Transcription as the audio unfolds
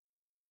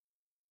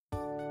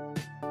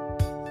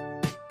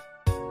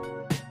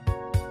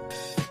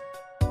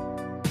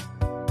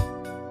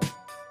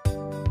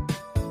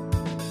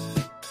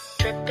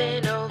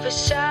tripping over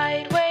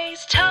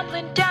sideways,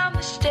 tumbling down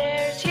the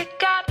stairs. You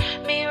got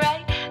me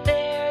right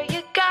there,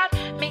 you got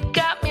me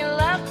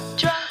love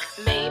drunk.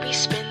 Maybe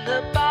spin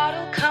the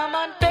bottle, come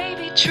on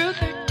baby, truth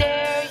or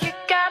dare. You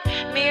got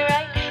me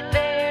right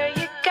there,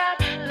 you got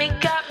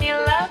me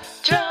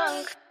love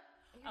drunk.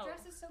 Your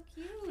dress is so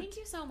cute. Thank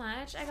you so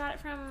much. I got it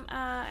from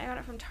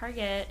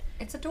Target.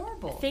 It's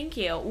adorable. Thank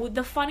you.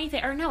 The funny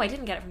thing, or no, I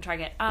didn't get it from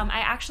Target.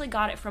 I actually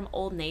got it from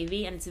Old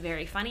Navy, and it's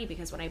very funny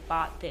because when I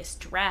bought this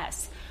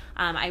dress,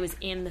 I was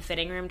in the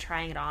fitting room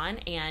trying it on,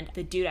 and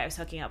the dude I was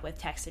hooking up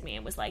with texted me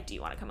and was like, do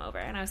you want to come over?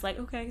 And I was like,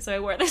 okay. So I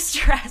wore this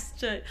dress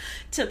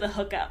to the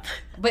hookup.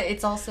 But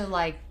it's also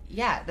like,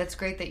 yeah, that's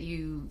great that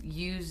you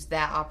use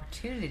that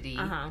opportunity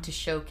to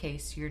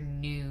showcase your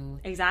new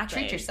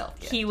treat yourself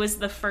gift. He was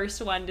the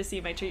first one to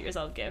see my treat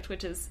yourself gift,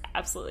 which is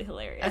absolutely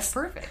hilarious. That's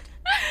perfect.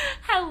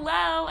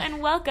 Hello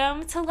and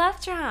welcome to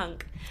Love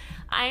Drunk.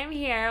 I am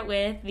here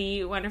with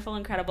the wonderful,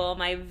 incredible,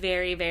 my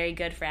very, very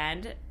good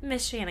friend,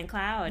 Miss Shannon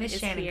Cloud. Miss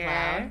Shannon here.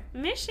 Cloud.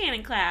 Miss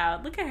Shannon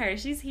Cloud. Look at her.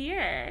 She's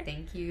here.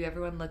 Thank you.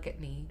 Everyone look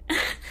at me.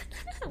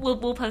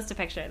 We'll post a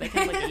picture. They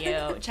can look at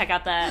you. Check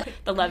out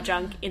the Love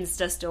Drunk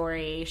Insta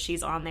story.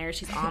 She's on there.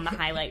 She's on the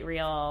highlight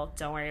reel.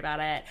 Don't worry about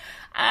it.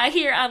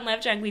 Here on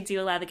Love Drunk, we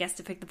do allow the guests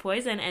to pick the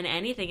poison, and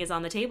anything is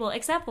on the table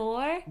except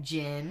for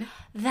gin.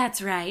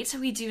 That's right.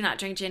 We do not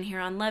drink gin here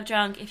on Love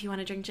Drunk. If you want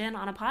to drink gin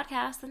on a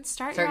podcast, then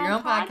start your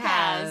own podcast.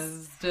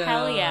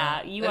 Hell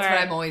yeah. That's what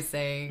I'm always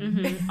saying.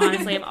 Mm-hmm.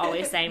 Honestly, I'm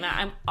always saying that.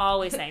 I'm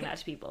always saying that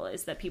to people,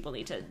 is that people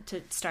need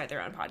to start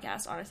their own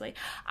podcast, honestly.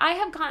 I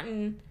have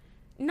gotten,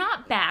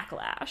 not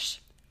backlash.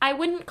 I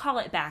wouldn't call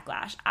it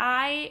backlash.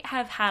 I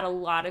have had a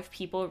lot of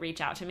people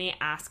reach out to me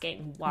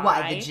asking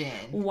why the gin.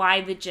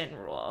 Why the gin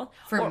rule.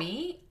 For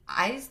me,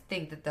 I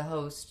think that the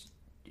host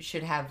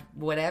should have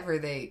whatever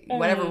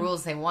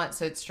rules they want,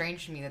 so it's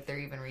strange to me that they're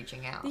even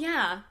reaching out.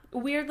 Yeah,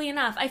 weirdly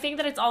enough. I think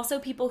that it's also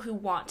people who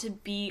want to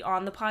be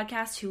on the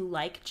podcast who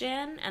like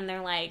gin, and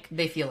they're like...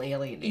 They feel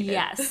alienated.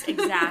 Yes,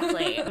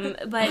 exactly.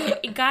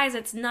 But guys,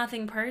 it's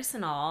nothing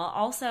personal.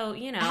 Also,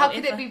 you know... How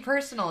could it be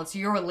personal? It's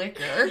your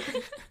liquor.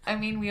 I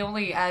mean, we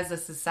only, as a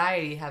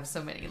society, have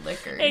so many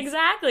liquors.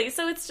 Exactly.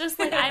 So it's just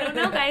like, I don't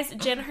know, guys.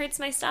 Gin hurts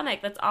my stomach.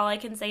 That's all I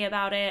can say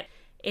about it.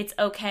 It's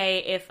okay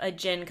if a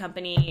gin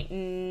company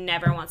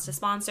never wants to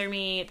sponsor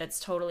me.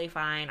 That's totally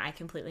fine. I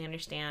completely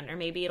understand. Or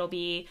maybe it'll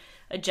be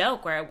a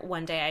joke where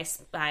one day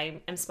I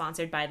am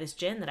sponsored by this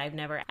gin that I've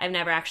never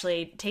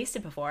actually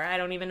tasted before. I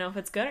don't even know if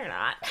it's good or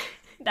not.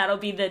 That'll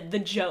be the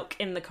joke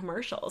in the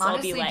commercials.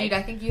 Honestly, I'll be like, dude,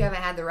 I think you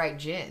haven't had the right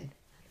gin.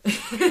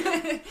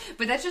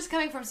 But that's just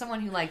coming from someone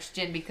who likes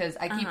gin, because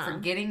I keep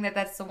forgetting that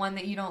that's the one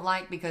that you don't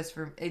like, because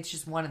it's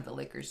just one of the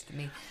liquors to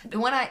me. The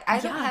one I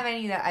don't have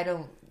any that I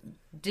don't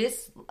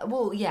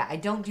I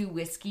don't do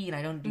whiskey and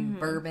I don't do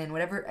bourbon,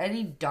 whatever,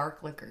 any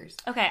dark liquors.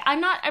 Okay, I'm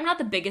not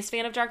the biggest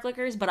fan of dark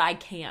liquors, but I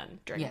can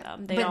drink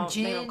them. They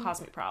don't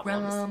cause me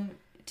problems. Rum,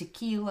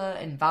 tequila,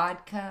 and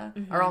vodka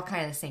are all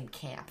kind of the same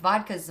camp.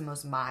 Vodka is the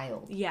most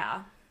mild.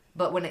 Yeah.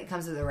 But when it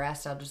comes to the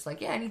rest, I'll just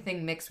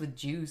anything mixed with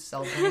juice,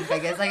 I'll drink, I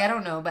guess. I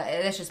don't know, but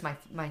that's just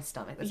my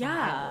stomach.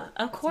 That's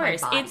of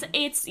course.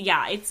 It's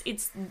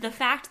the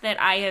fact that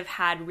I have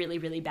had really,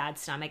 really bad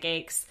stomach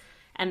aches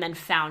and then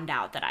found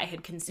out that I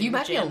had consumed You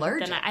might gin. be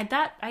allergic.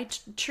 Then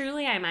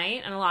truly I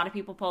might. And a lot of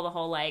people pull the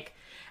whole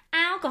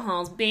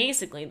alcohol's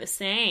basically the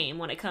same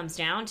when it comes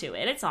down to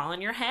it. It's all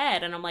in your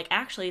head. And I'm like,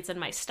 actually, it's in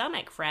my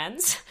stomach,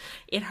 friends.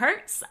 It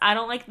hurts. I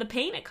don't like the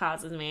pain it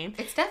causes me.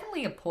 It's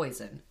definitely a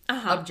poison,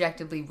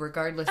 objectively,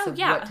 regardless of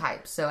what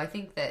type. So I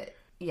think that,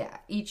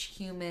 each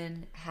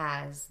human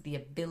has the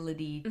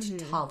ability to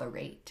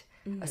tolerate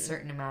a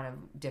certain amount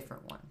of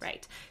different ones.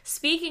 Right.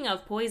 Speaking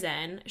of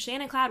poison,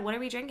 Shannon Cloud, what are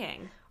we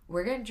drinking?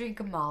 We're going to drink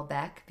a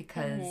Malbec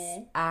because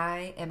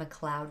I am a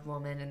Cloud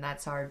woman, and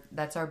that's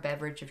our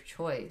beverage of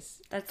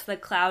choice. That's the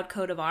Cloud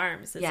coat of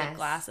arms, is a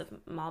glass of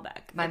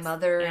Malbec. My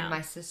mother and my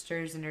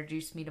sisters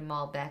introduced me to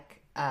Malbec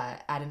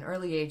at an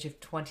early age of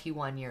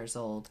 21 years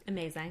old.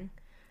 Amazing.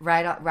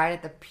 Right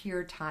at the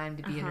pure time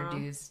to be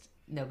introduced.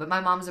 No, but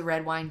my mom's a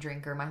red wine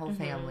drinker. My whole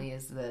family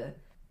is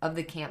of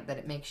the camp that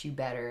it makes you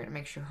better and it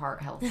makes your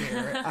heart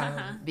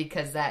healthier,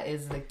 because that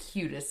is the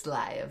cutest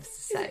lie of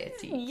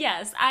society.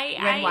 Yes,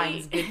 red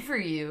wine's good for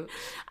you.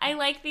 I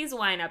like these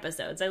wine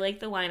episodes. I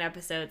like the wine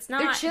episodes.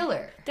 They're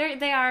chiller.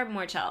 They are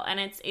more chill, and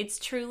it's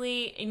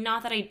truly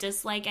not that I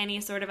dislike any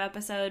sort of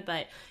episode,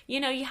 but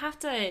you have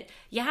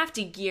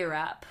to gear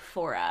up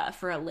for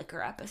a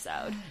liquor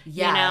episode.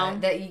 Yeah,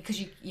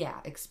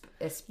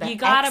 you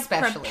gotta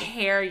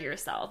prepare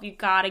yourself. You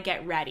gotta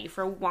get ready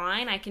for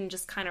wine. I can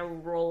just kind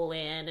of roll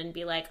in and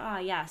be like, oh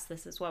yes,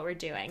 this is what we're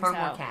doing. Far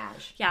more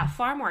cash. Yeah,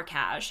 far more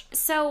cash.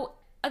 So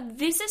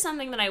this is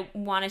something that I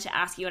wanted to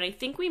ask you, and I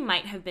think we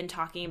might have been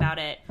talking about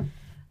it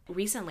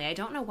recently. I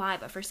don't know why,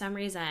 but for some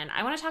reason,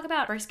 I want to talk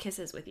about first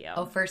kisses with you.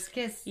 Oh, first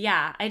kiss?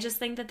 Yeah, I just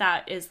think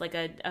that is like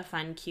a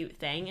fun, cute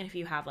thing, and if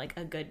you have like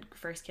a good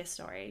first kiss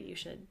story, you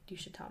should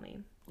tell me.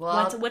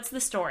 Well, what's the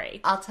story?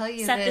 I'll tell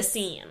you. Set the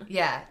scene.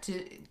 Yeah,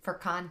 for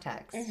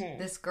context,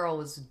 this girl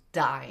was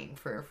dying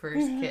for a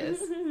first kiss.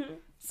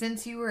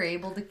 since you were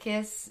able to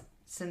kiss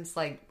since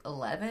like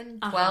 11,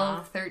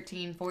 12,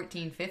 13,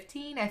 14,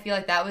 15, I feel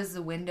like that was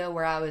the window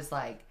where I was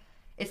like,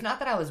 it's not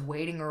that I was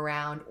waiting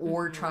around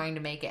or trying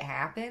to make it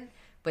happen,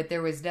 but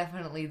there was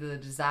definitely the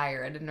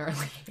desire at an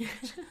early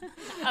age.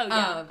 Oh,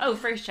 yeah.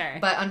 For sure.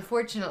 But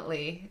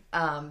unfortunately,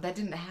 that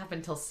didn't happen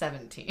until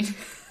 17.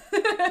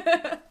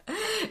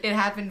 It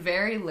happened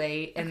very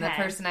late, and the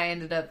person I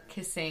ended up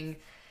kissing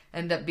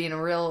ended up being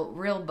a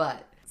real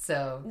butt.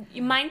 So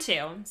mine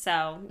too.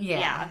 So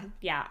yeah.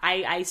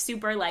 I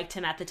super liked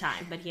him at the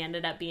time, but he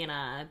ended up being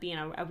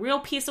a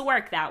real piece of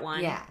work, that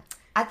one. Yeah.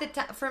 At the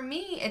time, for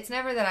me, it's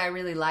never that I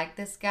really liked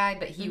this guy,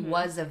 but he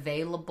was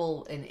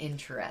available and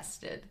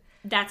interested.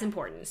 That's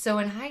important. So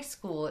in high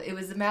school, it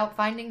was about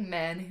finding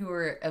men who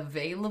were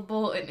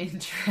available and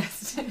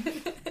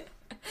interested.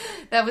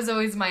 That was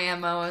always my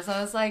MO. So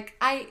I was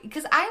like,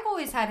 because I've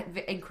always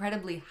had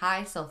incredibly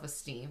high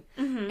self-esteem.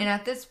 And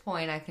at this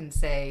point, I can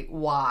say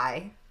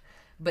why.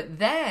 But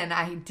then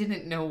I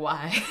didn't know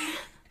why.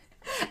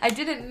 I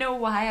didn't know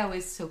why I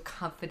was so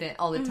confident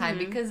all the time,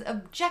 because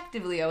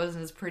objectively I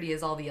wasn't as pretty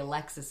as all the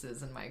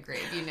Alexises in my grade,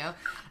 you know?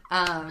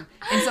 And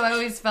so I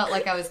always felt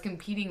like I was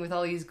competing with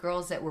all these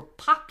girls that were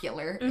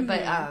popular,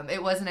 but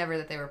it wasn't ever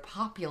that they were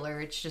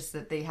popular, it's just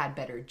that they had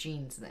better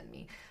genes than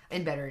me.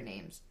 And better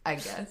names, I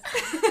guess.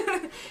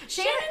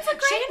 Shannon's a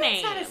great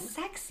name. Shannon's not a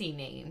sexy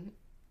name.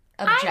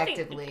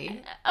 Objectively.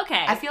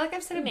 Okay. I feel like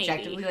I've said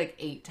objectively like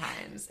 8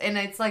 times. And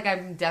it's like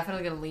I'm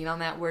definitely going to lean on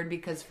that word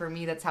because for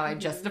me that's how I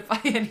justify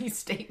any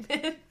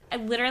statement.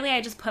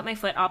 I just put my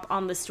foot up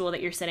on the stool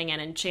that you're sitting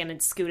in and Shannon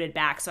scooted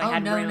back so I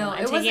had room.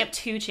 I'm taking up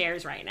 2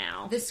 chairs right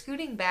now. The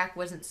scooting back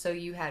wasn't so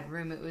you had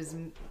room. It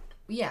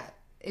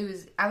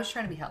was, I was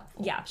trying to be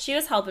helpful. Yeah, she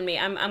was helping me.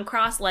 I'm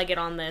cross-legged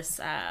on this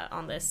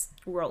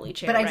rolly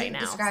chair right now. But I didn't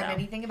describe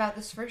anything about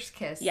this first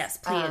kiss. Yes,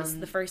 please.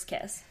 The first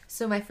kiss.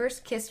 So my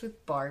first kiss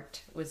with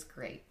Bart was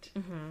great.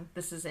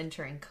 This is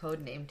entering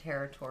codename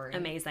territory.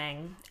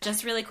 Amazing.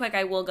 Just really quick,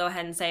 I will go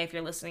ahead and say if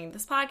you're listening to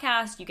this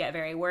podcast, you get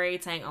very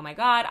worried saying, oh my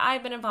God,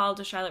 I've been involved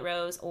with Charlotte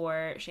Rose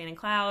or Shannon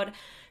Cloud.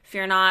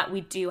 Fear not, we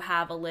do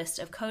have a list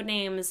of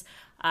codenames.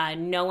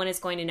 No one is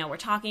going to know we're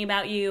talking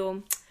about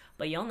you,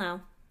 but you'll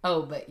know.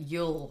 Oh, but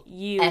you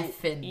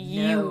effing know.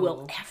 You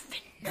will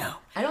effing know.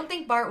 I don't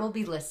think Bart will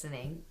be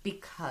listening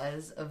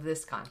because of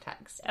this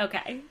context.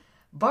 Okay.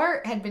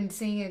 Bart had been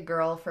seeing a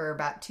girl for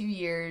about 2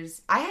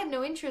 years. I had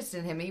no interest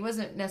in him. He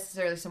wasn't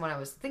necessarily someone I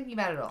was thinking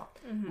about at all.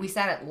 We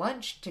sat at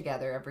lunch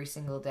together every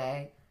single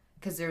day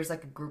because there was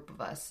like a group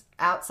of us.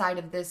 Outside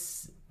of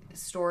this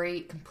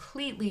story,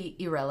 completely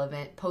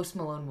irrelevant, Post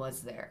Malone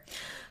was there.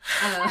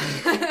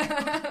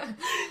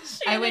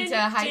 I went to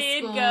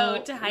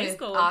high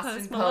school with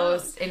Austin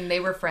Post, and they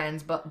were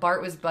friends, but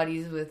Bart was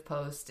buddies with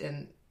Post,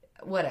 and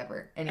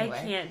whatever. Anyway.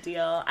 I can't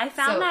deal. I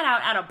found that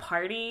out at a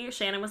party.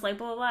 Shannon was like,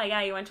 blah, blah, blah.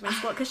 Yeah, you went to my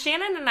school. Because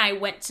Shannon and I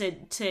went to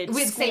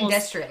with same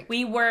district.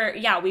 We were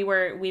in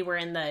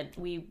the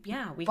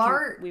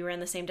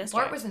same district.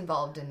 Bart was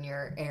involved in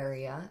your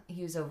area.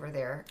 He was over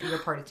there, your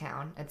part of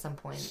town at some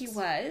point. He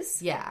was?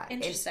 Yeah.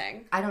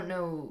 Interesting. I don't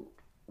know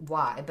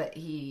why, but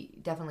he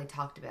definitely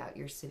talked about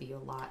your city a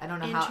lot. I don't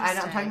know how. I'm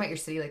talking about your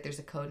city like there's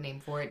a code name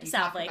for it.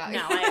 South Lake.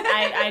 No,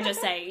 I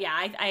just say,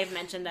 I have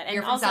mentioned that. And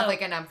you're from also, South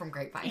Lake and I'm from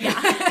Grapevine.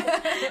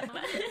 Yeah.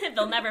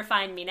 They'll never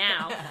find me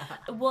now.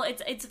 Well,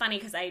 it's funny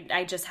because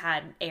I just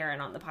had Aaron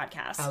on the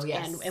podcast. Oh,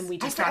 yes. And we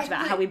just talked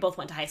about how we both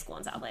went to high school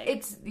in South Lake.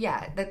 It's,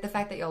 the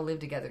fact that y'all live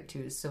together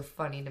too is so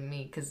funny to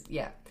me because,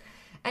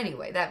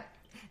 Anyway,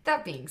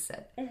 that being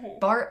said,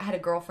 Bart had a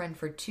girlfriend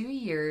for 2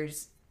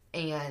 years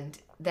and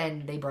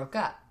then they broke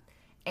up.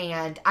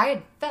 And I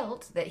had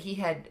felt that he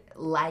had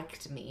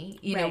liked me.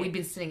 You know, we'd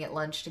been sitting at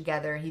lunch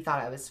together. He thought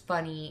I was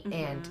funny.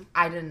 And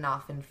I didn't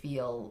often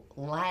feel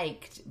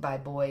liked by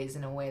boys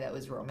in a way that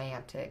was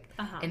romantic.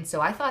 And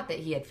so I thought that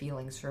he had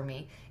feelings for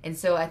me. And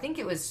so I think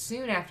it was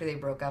soon after they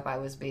broke up, I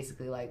was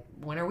basically like,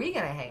 when are we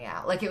going to hang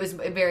out? Like, it was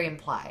very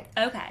implied.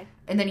 Okay.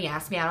 And then he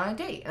asked me out on a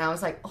date. And I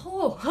was like,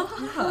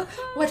 oh,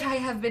 what I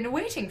have been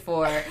waiting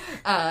for.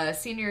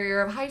 Senior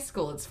year of high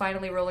school. It's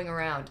finally rolling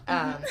around.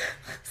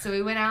 So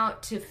we went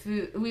out to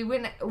food. We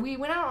went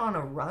out on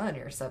a run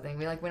or something.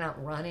 We went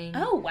out running.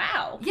 Oh,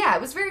 wow. Yeah,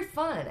 it was very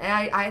fun.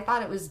 And I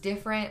thought it was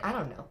different. I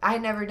don't know. I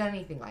had never done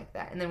anything like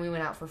that. And then we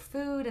went out for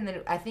food. And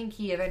then I think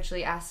he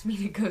eventually asked me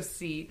to go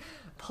see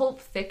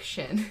Pulp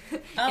Fiction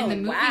in the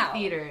movie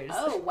theaters.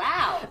 Oh,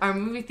 wow. Our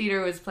movie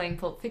theater was playing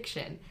Pulp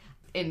Fiction.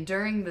 And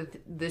during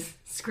this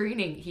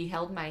screening, he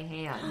held my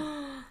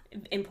hand.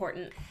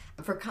 Important.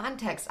 For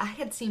context, I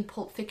had seen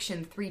Pulp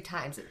Fiction 3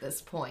 times at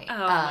this point.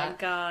 Oh, my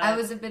God. I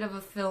was a bit of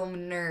a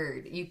film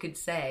nerd, you could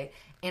say.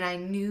 And I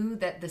knew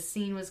that the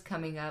scene was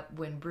coming up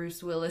when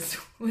Bruce Willis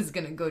was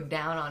going to go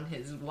down on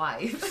his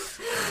wife.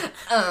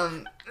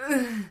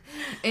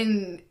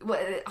 And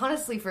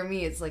honestly, for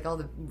me, it's like all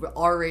the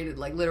R-rated,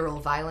 literal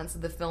violence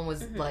of the film was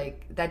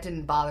that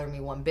didn't bother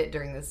me one bit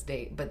during this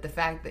date. But the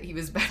fact that he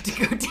was about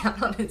to go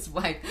down on his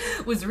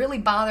wife was really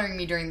bothering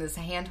me during this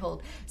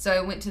handhold. So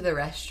I went to the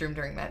restroom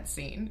during that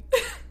scene.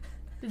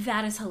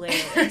 That is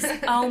hilarious.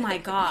 Oh my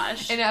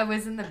gosh. And I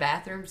was in the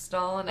bathroom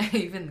stall, and I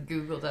even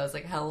Googled, I was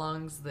like, how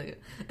long's the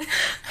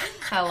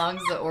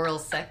oral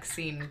sex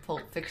scene in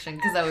Pulp Fiction?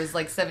 Because I was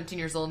like 17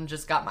 years old and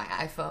just got my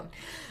iPhone.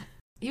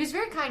 He was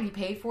very kind. He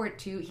paid for it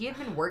too. He had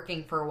been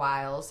working for a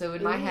while, so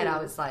in my head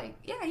I was like,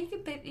 yeah, he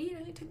could pay, you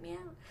know, he took me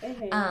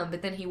out.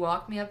 But then he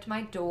walked me up to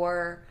my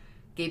door,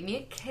 gave me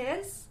a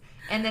kiss,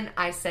 and then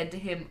I said to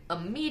him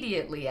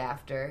immediately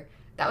after,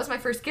 that was my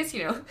first kiss,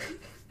 you know.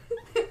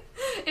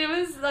 It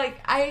was like,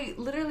 I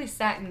literally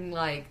sat in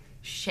like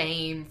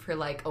shame for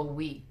like a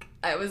week.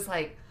 I was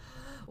like,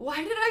 why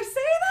did I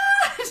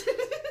say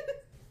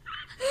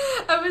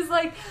that? I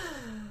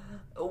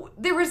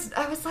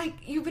was like,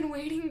 you've been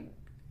waiting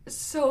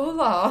so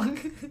long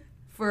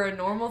for a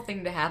normal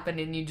thing to happen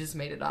and you just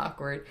made it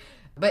awkward.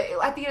 But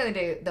at the end of the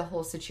day, the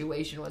whole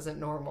situation wasn't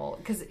normal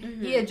because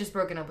he had just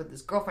broken up with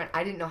his girlfriend.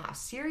 I didn't know how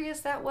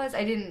serious that was.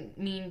 I didn't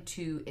mean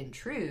to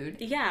intrude.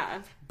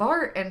 Yeah.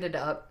 Bart ended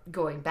up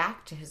going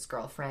back to his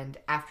girlfriend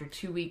after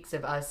 2 weeks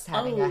of us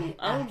having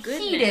a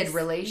heated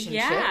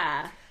relationship.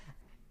 Yeah.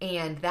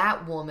 And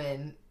that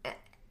woman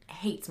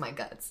hates my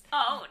guts.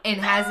 Oh,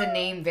 and has a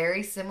name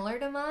very similar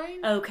to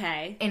mine.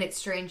 Okay. And it's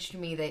strange to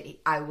me that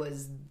I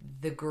was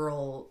the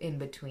girl in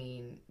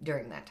between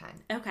during that time.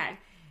 Okay.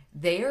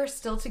 They are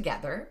still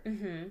together.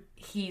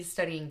 He's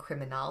studying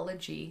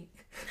criminology.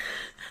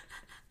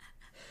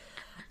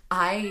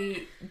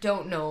 I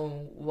don't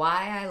know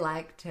why I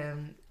liked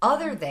him,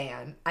 other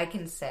than I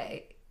can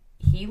say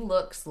he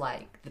looks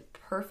like the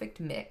perfect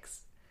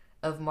mix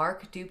of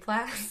Mark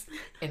Duplass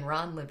and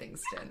Ron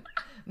Livingston.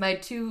 My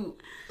two,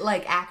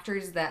 like,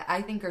 actors that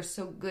I think are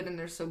so good and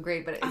they're so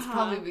great, but it's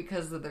probably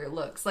because of their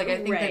looks. Like, I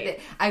think that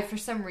I, for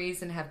some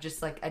reason, have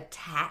just, like,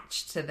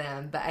 attached to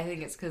them, but I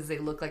think it's because they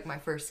look like my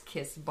first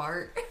kiss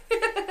Bart.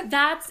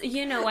 That's,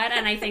 you know what,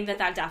 and I think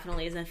that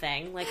definitely is a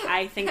thing. Like,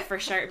 I think for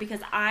sure,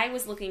 because I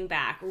was looking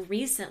back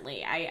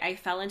recently, I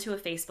fell into a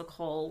Facebook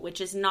hole,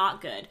 which is not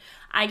good.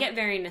 I get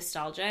very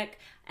nostalgic,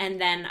 and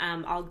then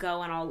I'll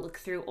go and I'll look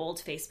through old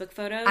Facebook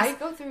photos. I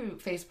go through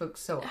Facebook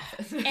so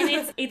often.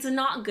 And it's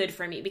not good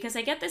for me, because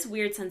I get this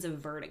weird sense of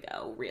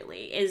vertigo,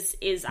 really,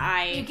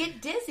 You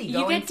get dizzy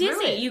You get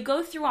dizzy. You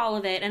go through all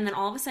of it, and then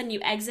all of a sudden you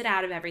exit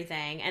out of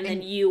everything, and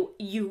then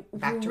you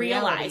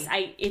realize,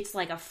 it's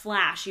like a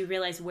flash, you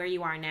realize where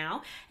you are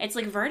now. It's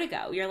like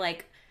vertigo. You're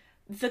like,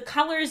 the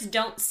colors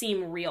don't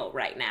seem real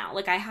right now.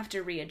 Like, I have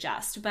to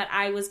readjust. But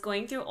I was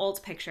going through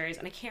old pictures,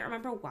 and I can't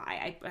remember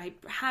why. I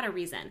had a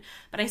reason.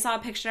 But I saw a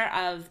picture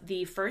of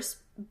the first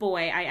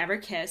boy I ever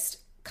kissed,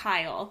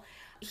 Kyle.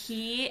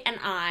 He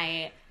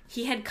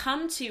had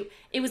come to...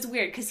 It was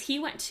weird, because he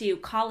went to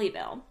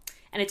Colleyville.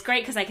 And it's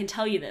great, because I can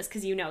tell you this,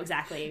 because you know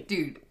exactly...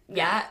 Dude,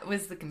 that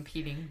was the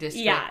competing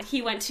district. Yeah,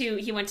 he went to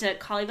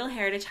Colleyville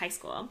Heritage High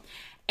School.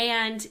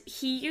 And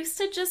he used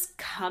to just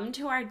come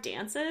to our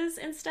dances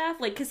and stuff.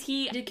 Like, because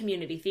he did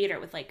community theater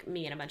with, like,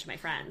 me and a bunch of my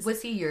friends.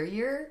 Was he your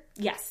year?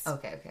 Yes.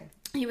 Okay.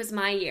 He was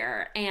my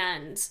year.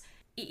 And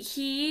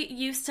he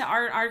used to...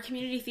 Our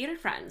community theater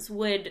friends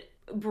would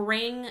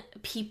bring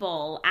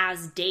people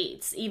as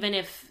dates, even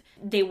if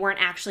they weren't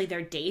actually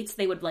their dates.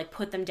 They would, like,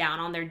 put them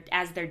down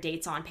as their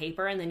dates on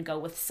paper and then go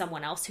with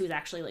someone else who was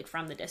actually, like,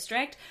 from the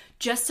district,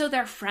 just so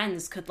their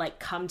friends could, like,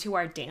 come to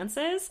our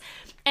dances.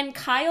 And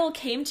Kyle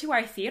came to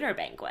our theater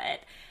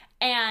banquet,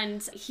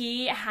 and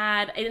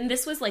and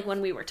this was, like,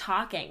 when we were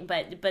talking,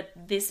 but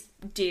this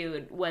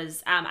dude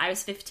was, I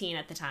was 15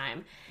 at the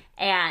time,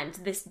 and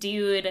this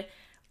dude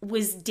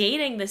was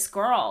dating this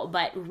girl,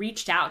 but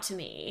reached out to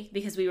me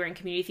because we were in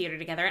community theater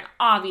together. And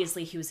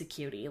obviously he was a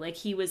cutie. Like,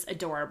 he was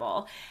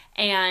adorable.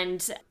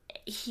 And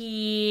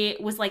he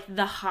was, like,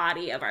 the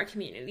hottie of our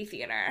community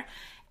theater.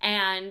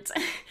 And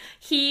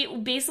he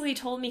basically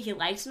told me he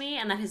liked me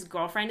and that his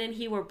girlfriend and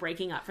he were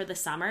breaking up for the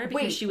summer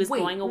because she was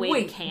going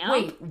away to camp.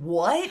 Wait,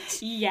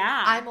 what?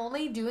 Yeah. I'm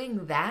only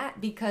doing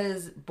that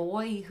because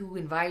boy who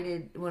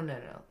invited... Well, no.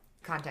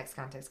 Context.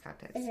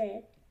 Mm-hmm.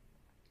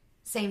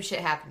 Same shit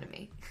happened to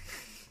me.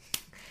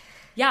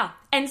 Yeah.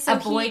 And so a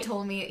boy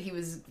told me he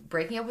was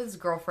breaking up with his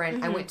girlfriend.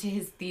 Mm-hmm. I went to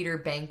his theater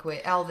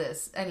banquet. All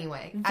this.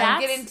 Anyway,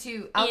 I'll get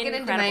into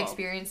my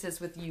experiences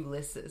with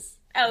Ulysses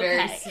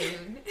very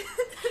soon.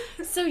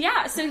 So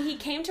he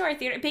came to our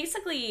theater.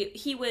 Basically,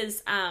 he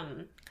was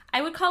I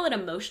would call it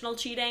emotional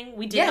cheating.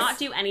 We did not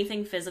do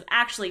anything physical.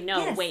 Actually,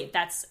 no, wait,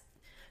 that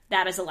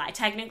is a lie.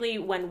 Technically,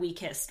 when we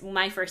kissed,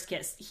 my first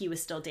kiss, he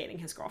was still dating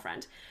his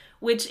girlfriend.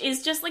 Which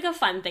is just, like, a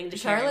fun thing to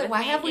share with me. Charlotte,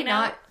 why have we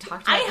not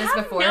talked about this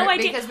before? No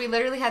idea. Because we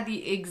literally had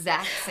the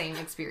exact same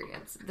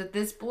experience. That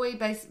this boy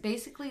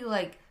basically,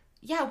 like,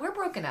 yeah, we're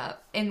broken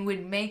up. And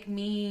would make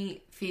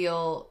me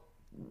feel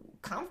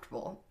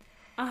comfortable.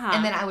 Uh-huh.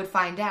 And then I would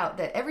find out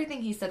that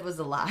everything he said was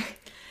a lie.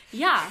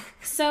 Yeah.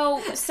 So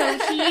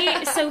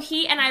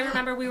he and I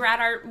remember we were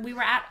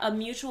at a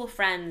mutual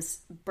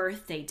friend's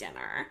birthday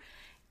dinner.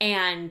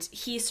 And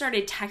he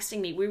started texting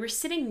me. We were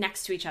sitting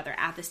next to each other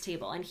at this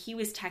table, and he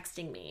was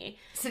texting me.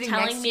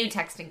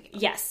 Texting you?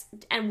 Yes.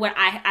 And what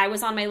I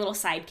was on my little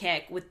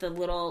sidekick with the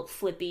little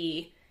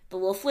flippy the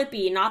little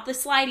flippy, not the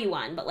slidey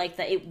one, but like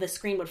the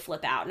screen would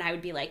flip out and I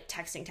would be like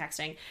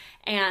texting.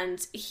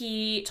 And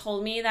he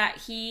told me that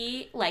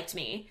he liked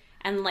me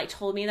and like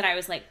told me that I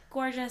was like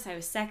gorgeous, I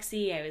was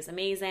sexy, I was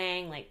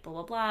amazing, like blah,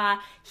 blah,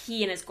 blah.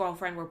 He and his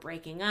girlfriend were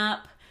breaking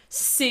up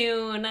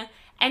soon.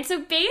 And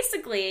so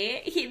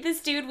basically, this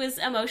dude was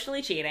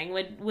emotionally cheating,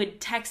 would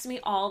text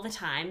me all the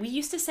time. We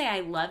used to say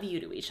I love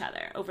you to each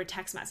other over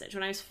text message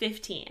when I was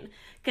 15.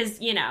 Because,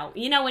 you know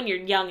when you're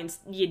young and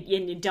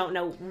you don't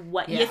know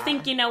what, you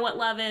think you know what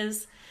love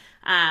is.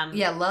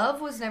 Love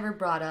was never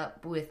brought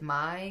up with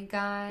my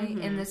guy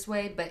in this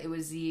way, but it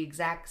was the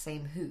exact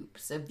same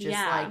hoops of just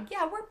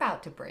we're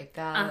about to break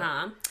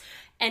up.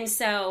 And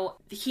so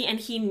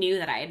he knew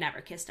that I had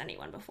never kissed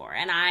anyone before.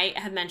 And I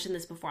have mentioned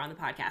this before on the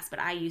podcast, but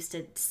I used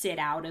to sit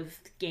out of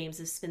games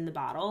of Spin the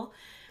Bottle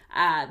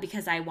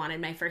because I wanted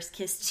my first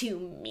kiss to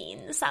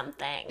mean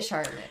something.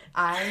 Charlotte,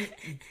 I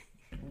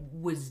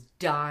was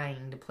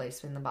dying to play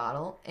Spin the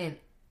Bottle, and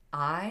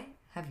I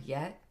have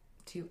yet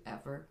to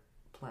ever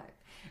play.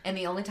 And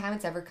the only time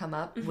it's ever come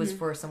up was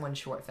for someone's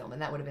short film,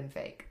 and that would have been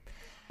fake.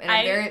 And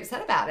I'm very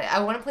upset about it. I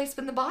want to play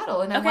Spin the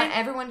Bottle, and I want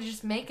everyone to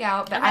just make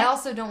out, but I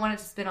also don't want it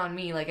to spin on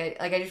me.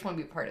 I just want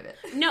to be a part of it.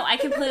 No, I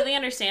completely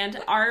understand.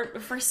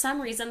 For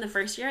some reason, the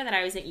first year that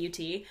I was at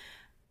UT,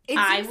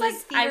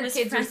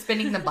 kids are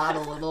spinning the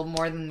bottle a little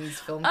more than these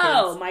film kids.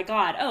 Oh my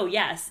god. Oh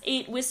yes.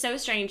 It was so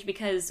strange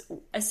because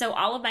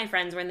all of my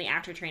friends were in the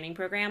actor training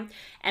program,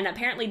 and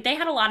apparently they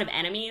had a lot of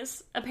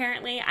enemies.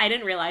 Apparently, I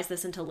didn't realize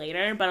this until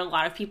later, but a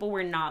lot of people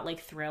were not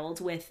like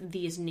thrilled with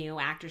these new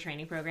actor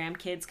training program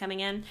kids coming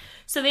in.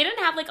 So they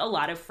didn't have like a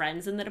lot of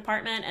friends in the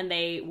department, and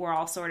they were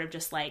all sort of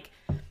just like,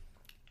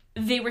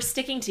 they were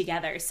sticking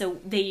together, so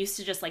they used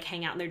to just like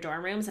hang out in their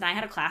dorm rooms, and I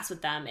had a class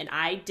with them, and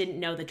I didn't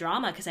know the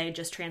drama because I had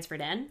just transferred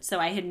in, so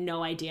I had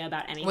no idea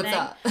about anything. What's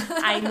up?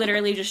 I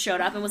literally just showed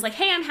up and was like,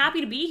 hey, I'm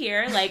happy to be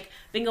here, like,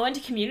 been going to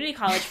community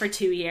college for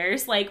 2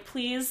 years, like,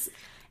 please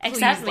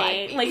accept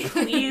me. Like,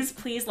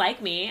 please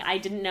like me. I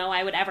didn't know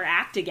I would ever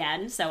act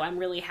again, so I'm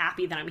really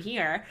happy that I'm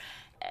here.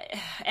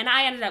 And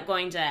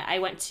I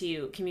went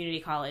to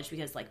community college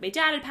because like my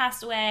dad had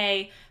passed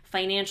away,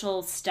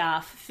 financial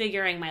stuff,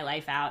 figuring my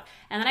life out.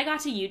 And then I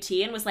got to UT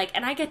and was like,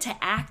 and I get to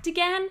act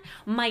again?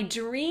 My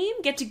dream?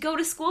 Get to go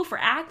to school for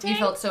acting? You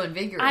felt so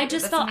invigorated.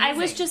 I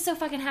was just so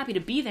fucking happy to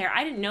be there.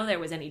 I didn't know there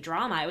was any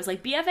drama. I was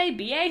like, BFA,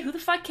 BA, who the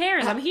fuck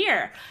cares? I'm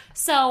here.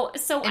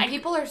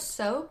 People are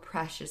so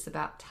precious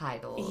about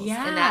titles.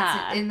 Yeah. And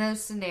that's in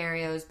those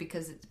scenarios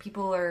because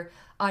people are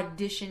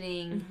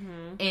auditioning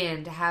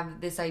and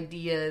have this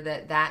idea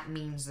that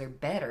means they're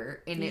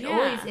better, and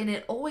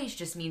it always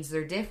just means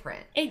they're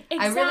different. Exactly.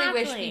 I really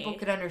wish people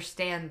could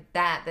understand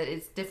that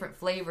it's different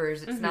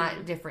flavors. It's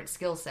not different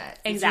skill sets.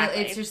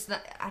 Exactly. It's just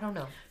not, I don't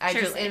know.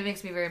 It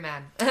makes me very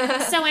mad.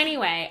 So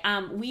anyway,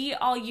 we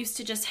all used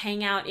to just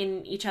hang out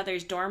in each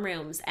other's dorm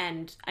rooms,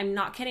 and I'm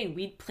not kidding.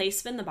 We'd play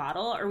Spin the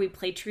Bottle, or we'd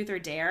play Truth or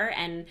Dare,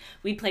 and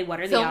we'd play What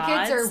Are the Odds. Film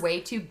kids are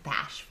way too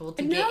bashful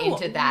to get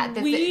into that.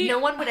 No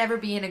one would ever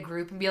be in a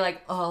group and be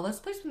like, oh, let's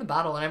play Spin the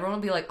Bottle, and everyone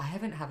would be like, I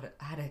haven't had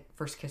a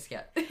first kiss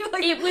yet.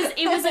 Like, it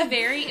was a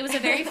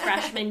very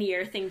freshman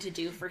year thing to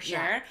do for sure.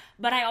 Yeah.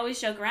 But I always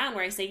joke around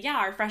where I say,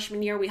 our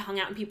freshman year we hung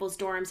out in people's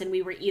dorms and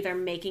we were either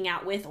making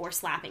out with or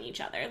slapping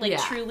each other. Like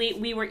truly,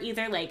 we were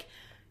either like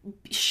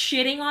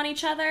shitting on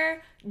each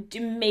other,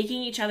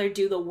 making each other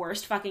do the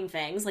worst fucking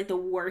things, like the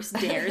worst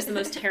dares, the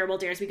most terrible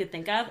dares we could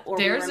think of, or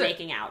we were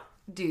making out.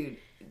 Dude,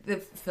 the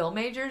film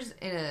majors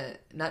in a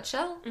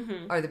nutshell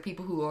are the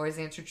people who always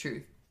answer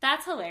truth.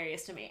 That's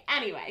hilarious to me.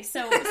 Anyway,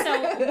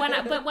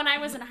 when I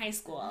was in high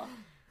school,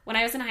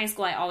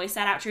 I always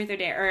sat out Truth or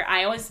Dare, or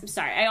I always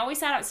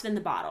sat out Spin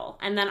the Bottle,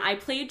 and then I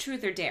played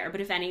Truth or Dare, but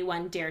if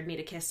anyone dared me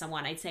to kiss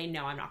someone, I'd say,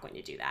 no, I'm not going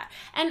to do that.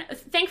 And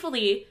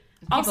thankfully,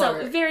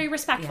 also very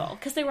respectful,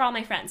 because they were all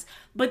my friends.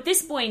 But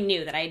this boy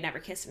knew that I had never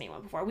kissed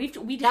anyone before.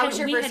 That was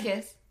your first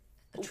kiss?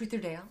 Truth or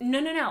Dare?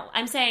 No.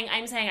 I'm saying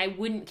I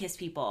wouldn't kiss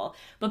people,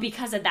 but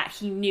because of that,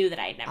 he knew that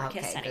I had never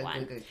kissed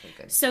anyone.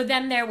 Good. So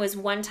then there was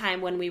one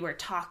time when we were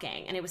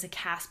talking, and it was a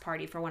cast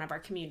party for one of our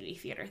community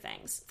theater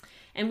things.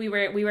 And we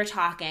were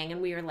talking,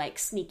 and we were like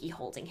sneaky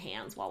holding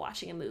hands while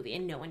watching a movie,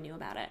 and no one knew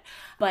about it.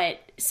 But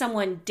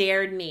someone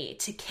dared me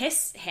to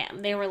kiss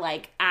him. They were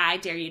like, I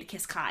dare you to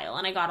kiss Kyle.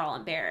 And I got all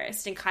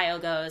embarrassed. And Kyle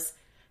goes,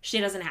 she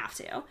doesn't have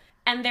to.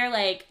 And they're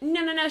like,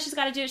 no, she's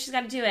got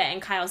to do it.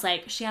 And Kyle's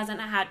like, she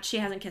hasn't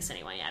kissed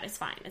anyone yet. It's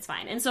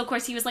fine. And so, of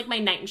course, he was like my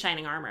knight in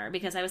shining armor,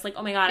 because I was like,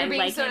 oh my God, I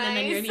like him, and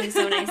then you're being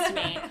so nice to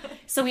me.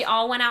 So we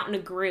all went out in a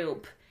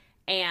group,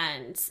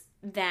 and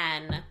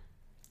then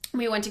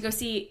we went to go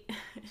see,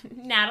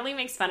 Natalie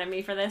makes fun of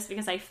me for this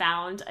because I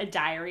found a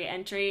diary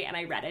entry and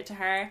I read it to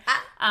her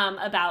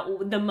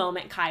about the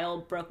moment Kyle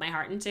broke my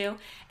heart in two.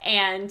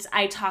 And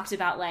I talked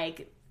about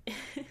like,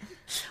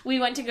 we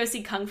went to go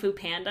see Kung Fu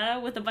Panda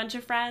with a bunch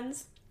of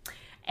friends.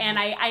 And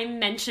I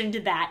mentioned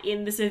that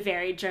in this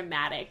very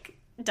dramatic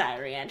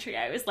diary entry.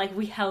 I was like,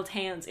 we held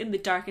hands in the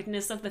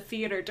darkness of the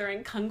theater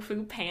during Kung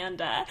Fu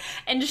Panda.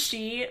 And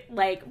she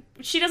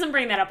doesn't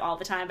bring that up all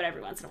the time, but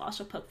every once in a while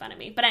she'll poke fun at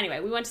me. But anyway,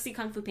 we went to see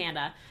Kung Fu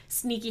Panda,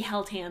 sneaky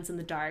held hands in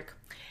the dark.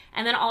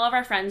 And then all of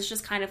our friends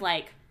just kind of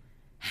like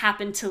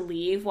happened to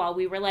leave while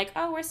we were like,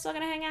 oh, we're still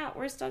gonna hang out,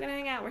 we're still gonna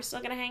hang out, we're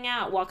still gonna hang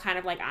out, while kind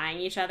of like eyeing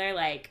each other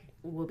like,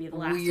 we'll be the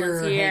last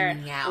ones here.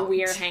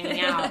 We're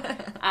hanging out.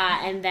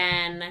 And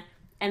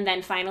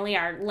then finally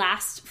our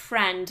last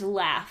friend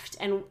left,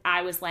 and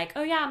I was like,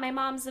 oh yeah, my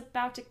mom's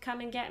about to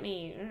come and get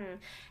me.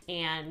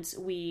 And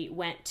we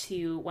went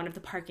to one of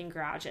the parking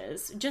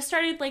garages. Just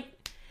started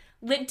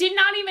did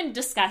not even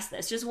discuss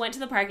this, just went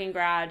to the parking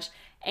garage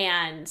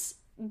and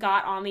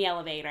got on the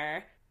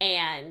elevator,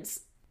 and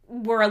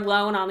were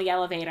alone on the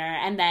elevator,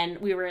 and then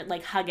we were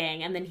like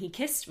hugging, and then he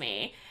kissed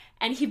me,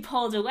 and he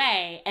pulled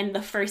away, and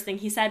the first thing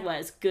he said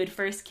was, good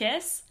first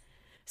kiss.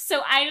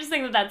 So I just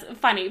think that that's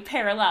funny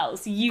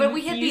parallels. But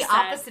we had the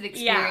opposite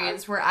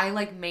experience where I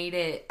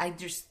I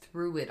just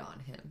threw it on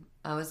him.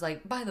 I was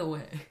like, by the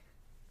way.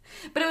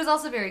 But it was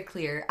also very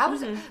clear.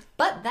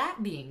 But that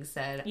being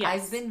said, yes.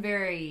 I've been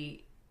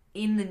very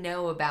in the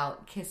know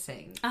about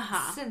kissing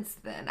since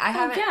then.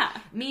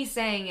 Me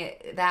saying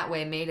it that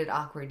way made it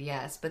awkward,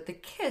 yes, but the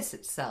kiss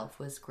itself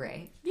was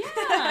great. Yeah,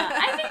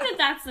 I think that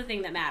that's the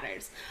thing that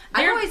matters.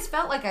 I always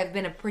felt like I've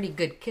been a pretty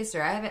good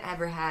kisser. I haven't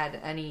ever had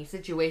any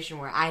situation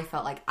where I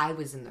felt like I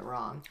was in the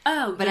wrong.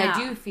 But I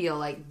do feel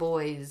like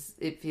boys,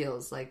 it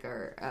feels like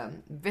are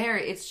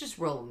it's just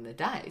rolling the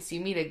dice.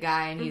 You meet a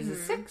guy and he's a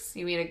 6,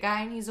 you meet a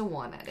guy and he's a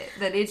 1 at it.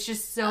 That it's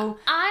just so,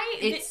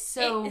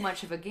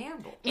 much of a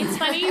gamble. It's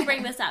funny you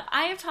bring this up.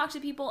 I have talked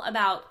to people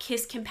about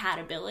kiss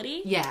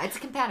compatibility. Yeah, it's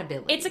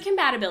compatibility. It's a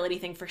compatibility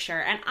thing for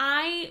sure. And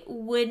I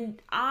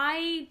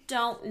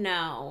don't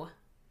know.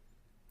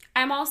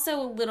 I'm also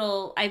a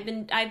little, I've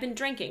been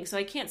drinking, so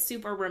I can't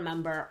super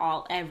remember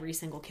every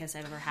single kiss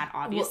I've ever had,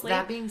 obviously. Well,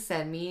 that being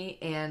said, me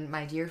and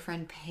my dear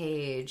friend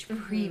Paige,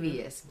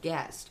 previous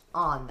guest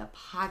on the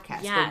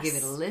podcast, go give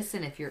it a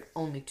listen if you're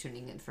only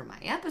tuning in for my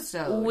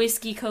episode.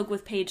 Whiskey Coke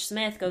with Paige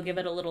Smith, go give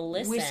it a little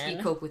listen.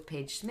 Whiskey Coke with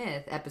Paige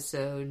Smith,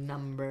 episode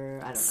number,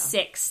 I don't know.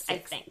 6, I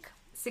think.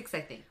 6,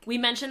 I think. We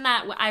mentioned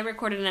that I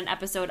recorded an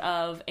episode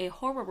of a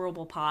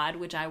horrible pod,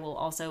 which I will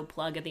also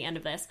plug at the end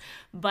of this,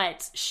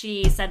 but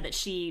she said that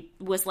she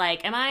was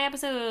like, am I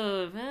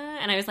episode...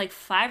 And I was like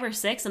 5 or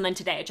 6, and then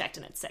today I checked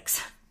and it's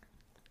 6.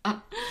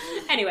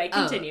 Anyway,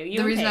 continue.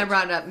 The reason I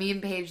brought it up, me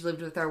and Paige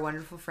lived with our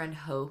wonderful friend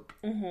Hope,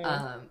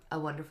 a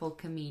wonderful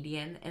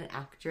comedian and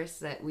actress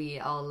that we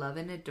all love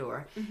and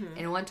adore.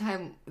 And one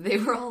time, they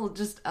were all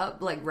just up,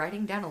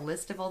 writing down a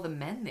list of all the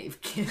men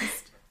they've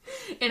kissed.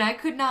 And I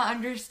could not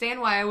understand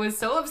why I was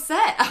so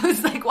upset. I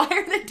was like, why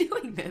are they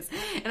doing this?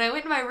 And I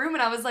went in my room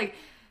and I was like,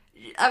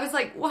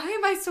 why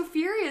am I so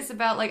furious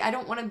about, I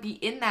don't want to be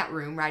in that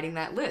room writing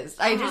that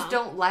list. I just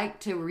don't like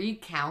to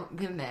recount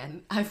the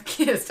men I've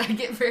kissed. I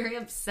get very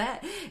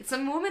upset.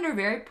 Some women are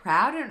very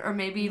proud or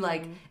maybe,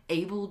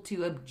 able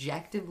to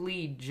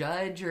objectively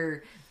judge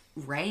or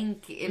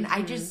rank, and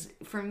I just,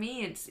 for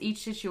me, it's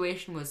each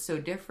situation was so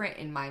different,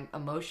 and my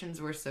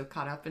emotions were so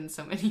caught up in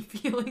so many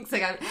feelings.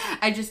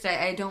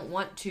 I don't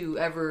want to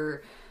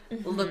ever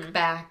look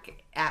back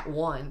at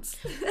once.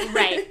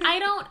 Right.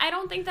 I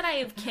don't think that I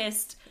have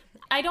kissed.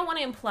 I don't want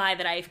to imply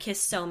that I've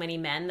kissed so many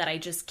men that I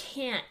just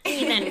can't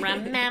even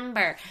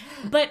remember.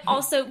 But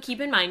also,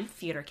 keep in mind,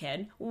 theater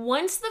kid,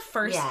 once the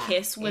first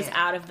kiss was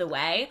out of the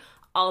way,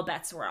 all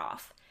bets were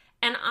off.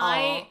 And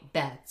all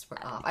bets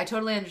were off. I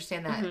totally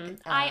understand that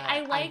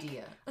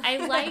idea. I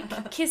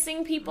like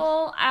kissing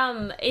people.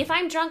 If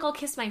I'm drunk, I'll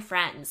kiss my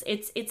friends.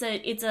 It's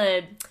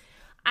a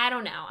I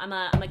don't know. I'm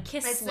a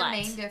kiss That's slut. The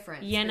main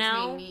difference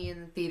between me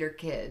and the theater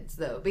kids,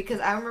 though, because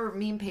I remember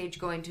me and Paige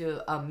going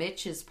to a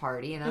Mitch's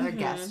party, another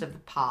guest of the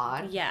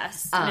pod.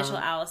 Yes, Mitchell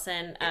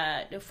Allison,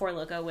 Four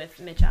Loko with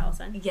Mitch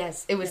Allison.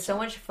 Yes, it was so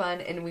much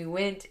fun, and we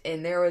went,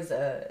 and there was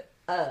a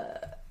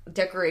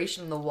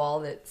decoration on the wall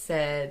that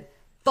said,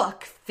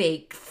 "Fuck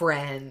fake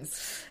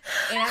friends."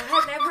 And I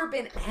had never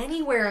been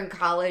anywhere in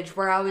college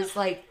where I was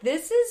like,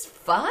 this is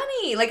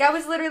funny. I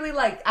was literally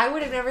I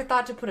would have never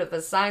thought to put up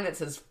a sign that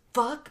says,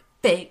 "Fuck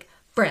fake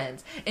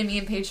friends." And me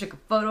and Paige took a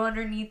photo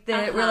underneath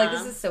it. We're like,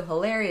 this is so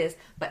hilarious.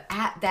 But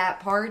at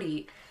that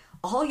party,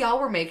 all y'all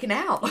were making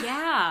out.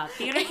 Yeah.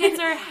 Theater kids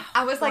are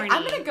I was like,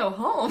 I'm going to go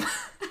home.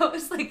 I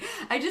was like,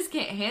 I just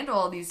can't handle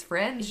all these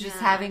friends just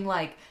having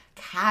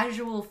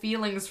casual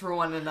feelings for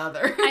one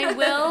another. I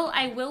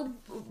will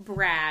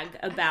brag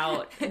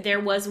about, there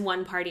was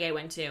one party I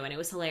went to, and it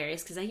was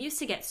hilarious because I used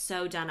to get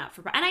so done up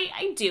for, and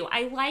I do.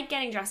 I like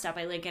getting dressed up.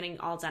 I like getting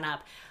all done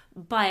up.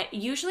 But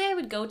usually I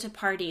would go to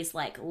parties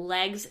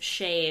legs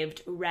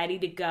shaved, ready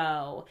to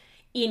go,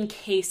 in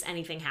case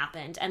anything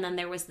happened. And then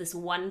there was this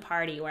one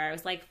party where I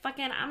was like,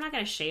 fucking, I'm not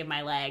going to shave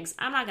my legs.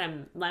 I'm not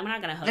going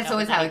to hook That's up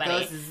always with how anybody.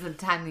 it goes, is the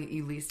time that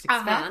you least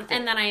expect it.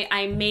 And then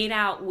I made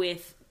out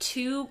with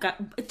two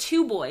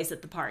boys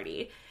at the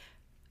party.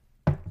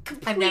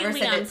 I've never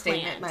said that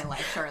statement in my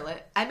life,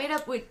 Charlotte. I made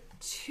up with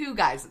 2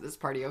 guys at this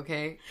party,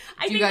 okay?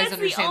 I think that's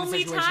the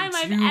only time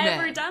I've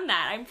ever done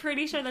that. I'm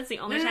pretty sure that's the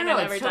only time I've ever done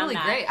that. It's totally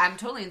great. I'm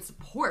totally in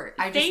support.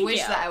 I just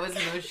wish that I was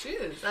in those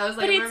shoes. I was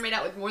like, I've never made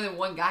out with more than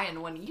one guy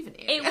in one evening.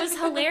 It was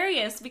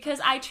hilarious because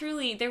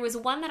there was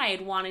one that I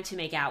had wanted to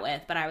make out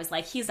with, but I was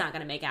like, he's not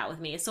going to make out with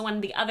me. So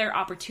when the other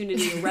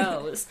opportunity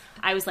arose,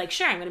 I was like,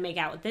 sure, I'm going to make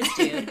out with this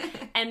dude.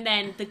 And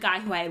then the guy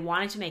who I had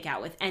wanted to make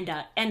out with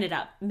ended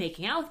up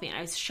making out with me, and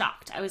I was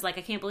shocked. I was like,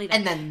 I can't believe it.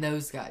 And then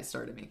those guys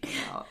started making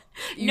out.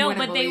 No,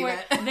 but they were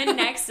the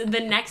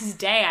next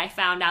day I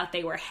found out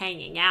they were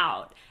hanging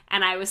out,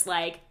 and I was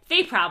like,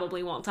 they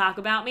probably won't talk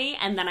about me.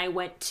 And then I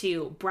went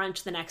to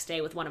brunch the next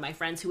day with one of my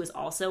friends who was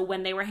also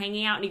when they were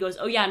hanging out, and he goes,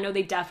 oh yeah, no,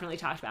 they definitely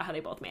talked about how they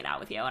both made out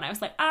with you. And I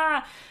was like,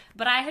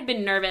 but I had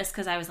been nervous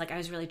because I was like, I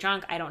was really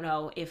drunk. I don't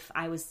know if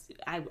I was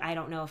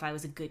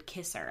a good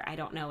kisser. I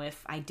don't know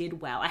if I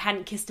did well. I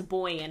hadn't kissed a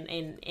boy in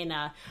a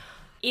minute.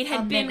 It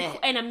had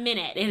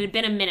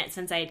been a minute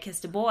since I had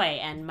kissed a boy,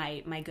 and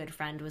my good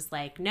friend was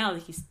like, no,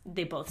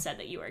 they both said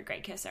that you were a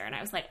great kisser. And I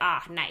was like,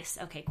 nice.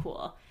 Okay,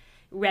 cool.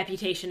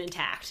 Reputation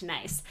intact.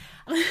 Nice.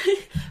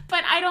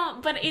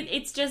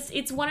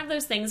 It's one of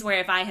those things where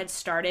if I had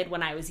started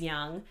when I was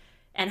young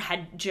and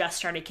had just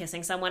started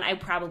kissing someone, I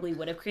probably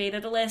would have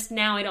created a list.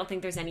 Now I don't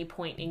think there's any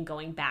point in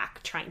going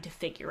back trying to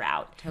figure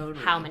out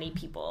how many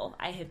people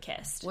I have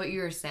kissed. What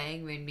you were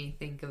saying made me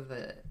think of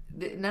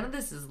none of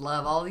this is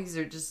love. All these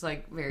are just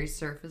like very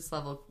surface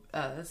level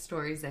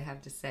stories they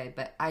have to say.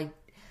 But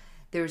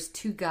there was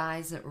 2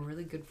 guys that were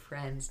really good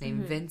friends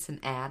named Vince and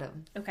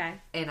Adam. Okay.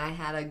 And I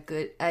had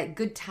a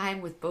good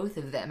time with both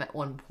of them at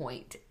one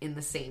point in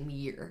the same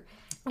year.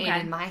 Okay.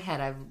 And in my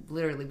head, I've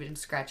literally been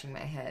scratching my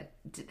head.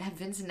 Have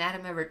Vince and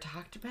Adam ever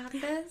talked about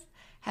this?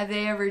 Have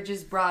they ever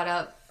just brought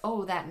up,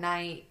 that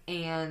night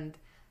and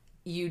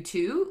you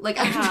too? Like,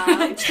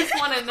 I just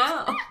want to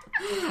know.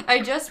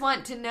 I just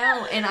want to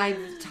know. And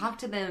I've talked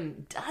to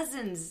them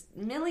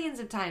millions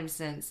of times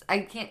since.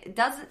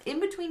 In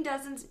between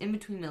dozens, in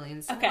between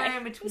millions.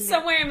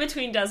 Somewhere in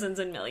between dozens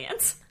and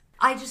millions.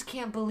 I just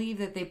can't believe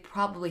that they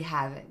probably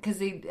haven't. Because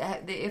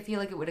I feel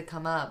like it would have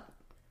come up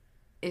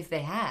if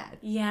they had.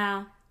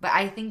 Yeah. But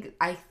I think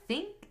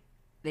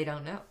they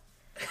don't know.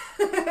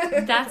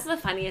 That's the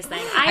funniest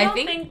thing. I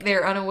think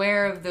they're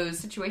unaware of those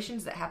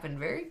situations that happen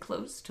very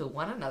close to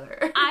one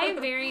another. I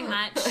very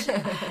much...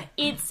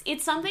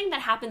 It's something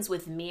that happens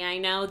with me, I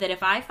know, that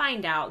if I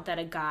find out that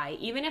a guy,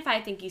 even if I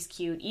think he's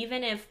cute,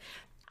 even if...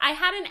 I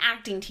had an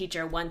acting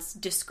teacher once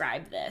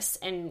describe this,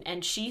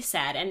 and she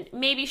said, and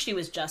maybe she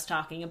was just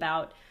talking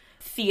about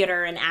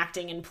theater and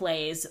acting in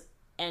plays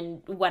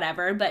and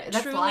whatever, but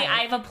that's truly life.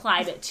 I've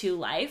applied it to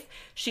life.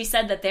 She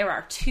said that there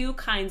are 2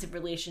 kinds of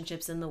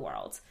relationships in the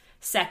world.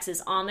 Sex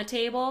is on the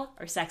table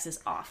or sex is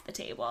off the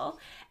table.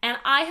 And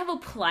I have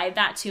applied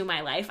that to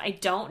my life. I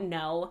don't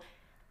know.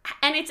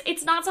 And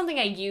it's not something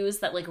I use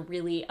that like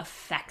really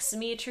affects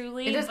me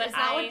truly. It's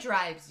not what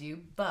drives you,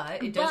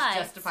 but it does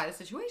justify the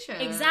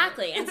situation.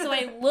 Exactly. And so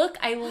I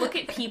look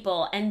at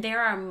people, and there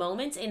are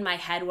moments in my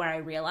head where I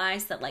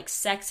realize that like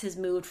sex has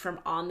moved from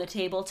on the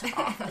table to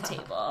off the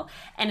table,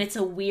 and it's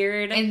a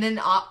weird. And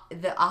then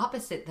the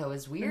opposite though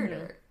is weirder.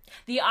 Mm-hmm.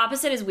 The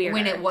opposite is weirder.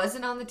 When it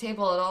wasn't on the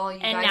table at all, you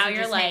guys were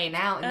just hanging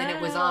out, and then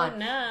it was on.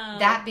 No.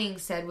 That being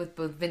said, with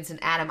both Vince and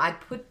Adam, I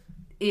put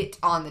it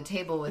on the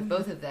table with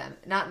both of them.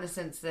 Not in the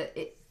sense that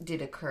it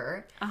did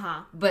occur,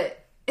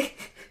 but it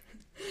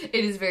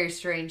is very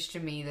strange to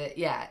me that,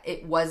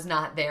 it was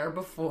not there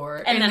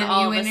before. And then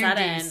all of a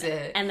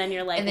sudden, and then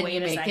you're like, and then wait you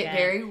a make second. it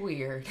very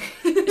weird.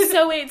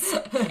 So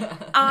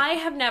I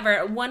have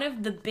never, one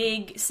of the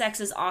big sex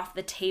is off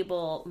the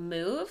table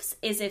moves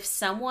is if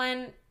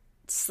someone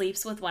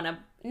sleeps with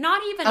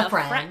not even a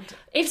friend.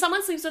 If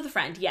someone sleeps with a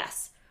friend,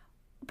 yes.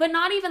 But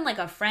not even like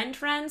a friend.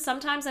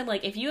 Sometimes I'm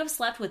like, if you have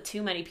slept with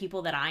too many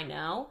people that I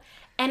know,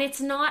 and it's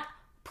not,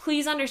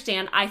 please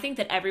understand, I think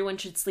that everyone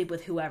should sleep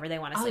with whoever they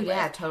want to sleep with. Oh,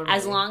 yeah, totally.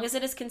 As long as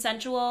it is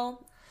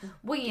consensual.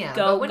 Well, yeah,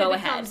 but when it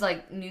becomes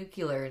like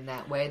nuclear in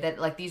that way, that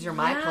like these are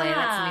my planets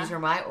and these are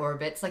my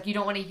orbits, like you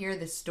don't want to hear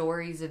the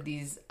stories of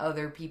these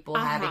other people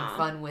having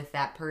fun with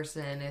that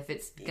person if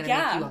it's going to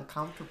make you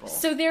uncomfortable.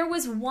 So there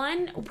was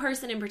one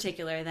person in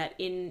particular that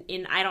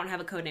in I don't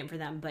have a code name for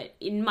them, but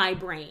in my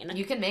brain.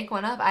 You can make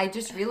one up. I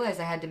just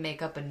realized I had to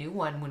make up a new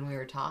one when we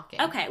were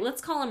talking. Okay,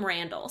 let's call him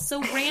Randall.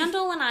 So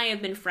Randall and I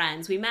have been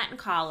friends. We met in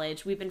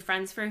college. We've been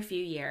friends for a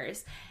few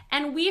years.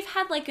 And we've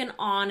had like an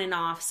on and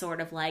off sort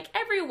of like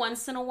every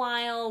once in a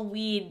while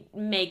we'd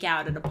make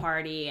out at a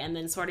party and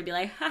then sort of be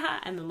like,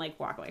 haha, and then like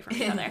walk away from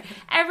each other.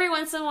 Every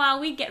once in a while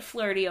we'd get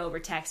flirty over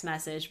text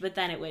message, but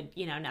then it would,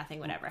 nothing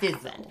would ever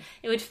happen.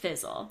 It would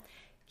fizzle.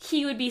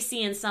 He would be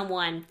seeing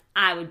someone,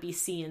 I would be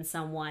seeing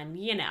someone,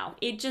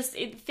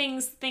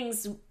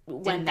 things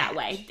went that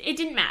way. It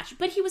didn't match,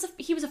 but he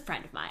was a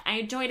friend of mine. I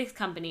enjoyed his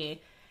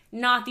company,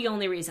 not the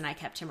only reason I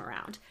kept him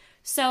around.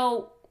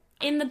 So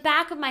in the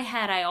back of my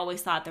head, I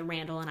always thought that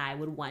Randall and I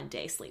would one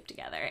day sleep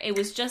together. It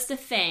was just a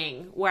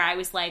thing where I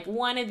was like,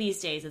 one of these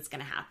days it's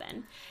going to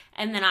happen.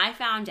 And then I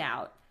found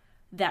out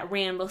that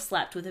Randall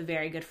slept with a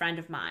very good friend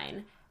of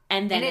mine.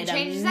 And then And it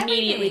changes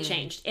immediately everything.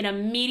 changed. It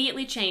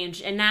immediately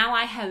changed. And now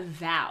I have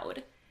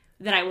vowed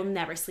that I will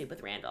never sleep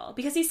with Randall.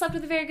 Because he slept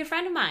with a very good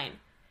friend of mine.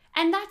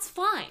 And that's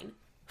fine.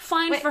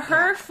 Fine for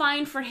her,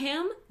 fine for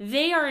him.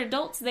 They are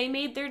adults. They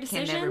made their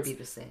decisions. Can never be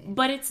the same.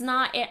 But it's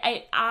not,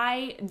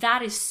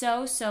 that is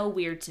so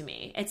weird to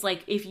me. It's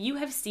like, if you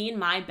have seen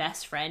my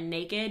best friend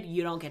naked,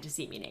 you don't get to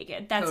see me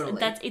naked. That's how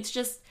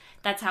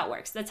it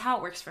works. That's how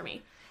it works for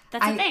me.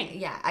 That's the thing.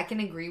 Yeah, I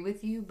can agree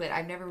with you, but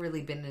I've never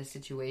really been in a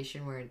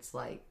situation where it's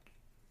like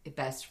a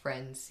best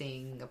friend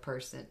seeing a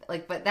person.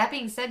 Like, but that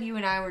being said, you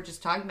and I were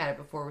just talking about it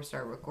before we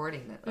started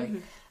recording that, like,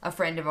 a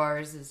friend of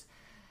ours is,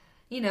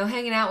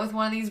 hanging out with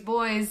one of these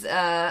boys. He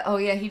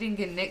didn't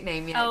get a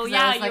nickname yet. Oh,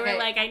 yeah, you were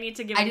like, I need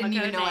to give him a I didn't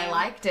even know I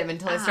liked him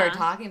until I started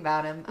talking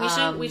about him.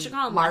 We should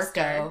call him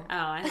Marco. Lester. Oh,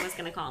 I was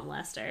going to call him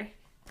Lester.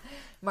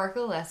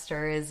 Marco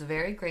Lester is a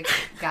very great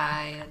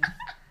guy, and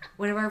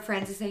one of our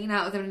friends is hanging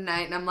out with him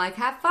tonight, and I'm like,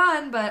 have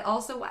fun, but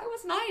also, why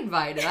wasn't I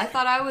invited? I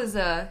thought I was,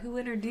 who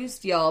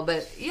introduced y'all,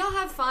 but y'all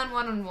have fun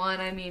one-on-one,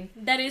 I mean.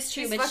 That is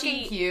true, she's but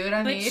fucking cute,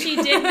 I mean. But she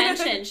did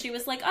mention, she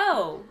was like,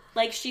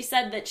 she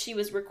said that she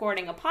was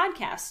recording a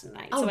podcast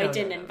tonight, so I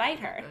didn't invite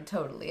her. No,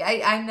 totally.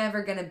 I've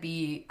never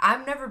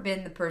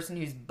been the person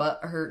who's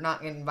butthurt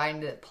not getting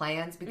invited to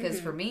plans, because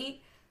for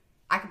me,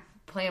 I can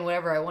plan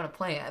whatever I want to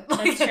plan.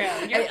 That's true.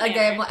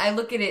 I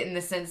look at it in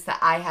the sense that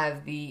I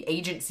have the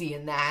agency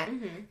in that,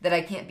 that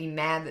I can't be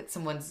mad that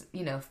someone's,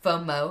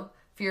 FOMO,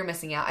 fear of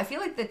missing out. I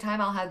feel like the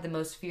time I'll have the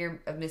most fear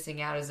of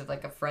missing out is if,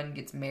 like, a friend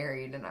gets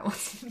married and I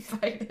wasn't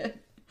invited.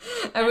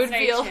 I would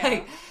feel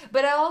like,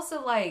 but I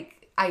also,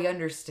 like, I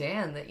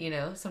understand that,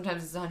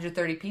 sometimes it's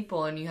 130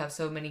 people and you have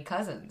so many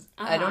cousins.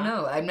 I don't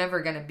know. I'm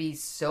never going to be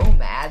so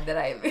mad that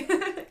I'm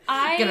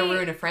going to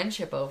ruin a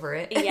friendship over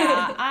it.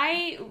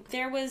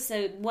 There was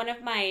one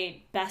of my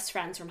best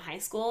friends from high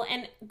school,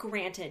 and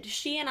granted,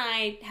 she and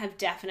I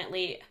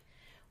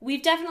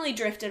we've definitely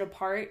drifted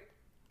apart.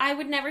 I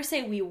would never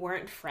say we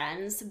weren't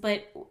friends,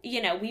 but,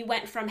 we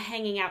went from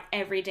hanging out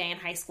every day in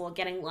high school,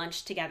 getting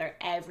lunch together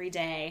every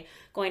day,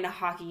 going to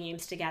hockey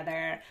games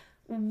together.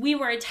 We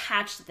were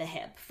attached at the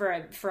hip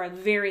for a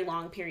very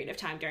long period of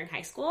time during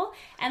high school.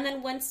 And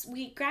then once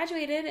we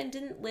graduated and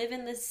didn't live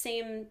in the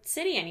same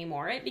city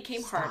anymore, it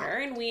became harder,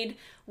 and we'd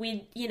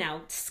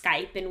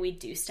Skype and we'd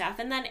do stuff.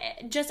 And then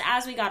just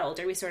as we got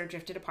older, we sort of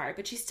drifted apart,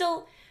 but she's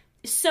still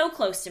so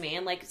close to me,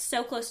 and like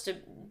so close to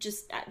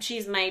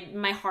she's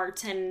my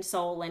heart and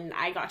soul, and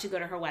I got to go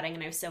to her wedding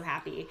and I was so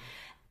happy.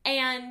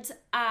 And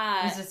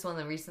was this one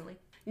that recently?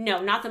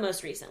 No, not the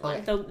most recent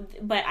one. Okay.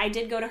 But I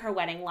did go to her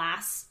wedding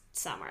last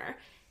summer,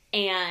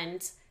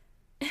 and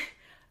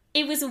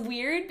it was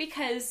weird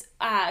because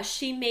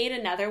she made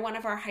another one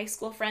of our high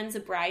school friends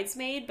a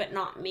bridesmaid, but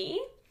not me.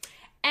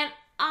 And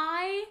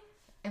I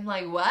am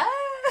like, what?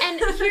 And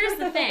here's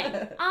the thing.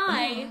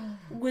 I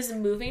was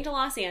moving to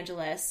Los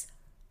Angeles,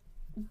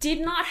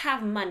 did not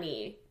have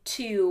money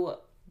to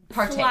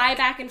fly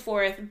back and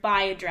forth,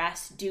 buy a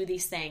dress, do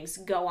these things,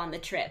 go on the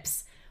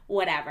trips,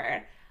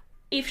 whatever.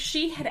 If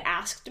she had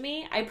asked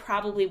me, I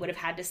probably would have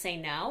had to say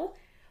no.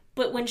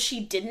 But when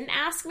she didn't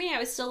ask me, I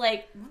was still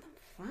like,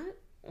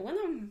 what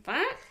the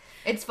fuck?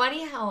 It's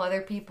funny how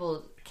other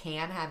people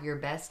can have your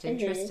best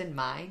interest in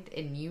mind,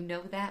 and you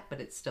know that,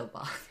 but it still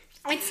bothers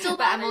you. It still bothers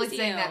But I'm only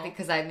saying that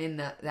because I'm in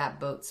that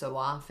boat so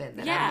often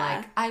that I'm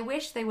like, I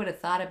wish they would have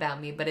thought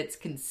about me, but it's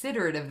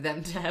considerate of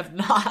them to have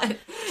not.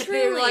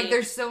 They're like,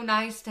 they're so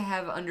nice to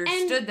have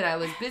understood that I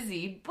was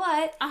busy,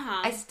 but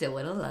I still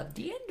would have loved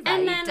the invite.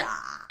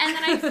 And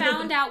then I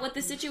found out what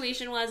the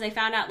situation was. I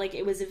found out, like,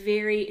 it was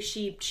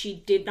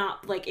she did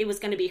not, like, it was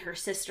going to be her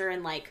sister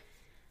and, like,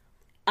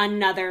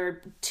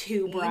 another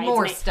 2 bridesmaids.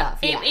 More stuff,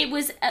 yeah. It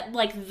was,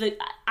 like,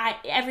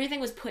 everything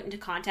was put into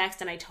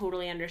context, and I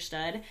totally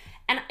understood.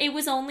 And it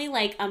was only,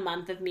 like, a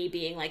month of me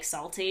being, like,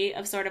 salty,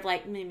 of sort of,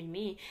 like,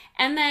 me.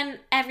 And then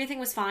everything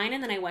was fine,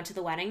 and then I went to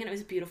the wedding, and it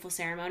was a beautiful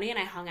ceremony, and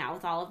I hung out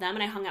with all of them,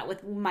 and I hung out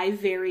with my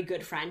very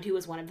good friend who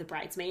was one of the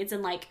bridesmaids,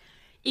 and, like,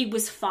 it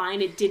was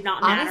fine. It did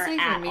not matter. Honestly,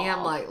 for me, all.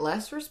 I'm like,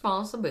 less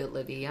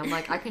responsibility. I'm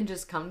like, I can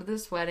just come to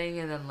this wedding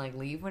and then, like,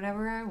 leave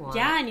whenever I want.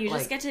 Yeah, and you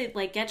just get to,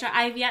 like,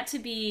 I've yet to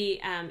be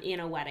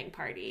in a wedding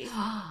party.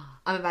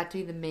 I'm about to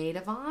be the maid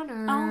of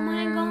honor. Oh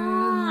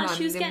my gosh,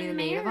 who's getting the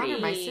married? Maid of honor.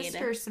 My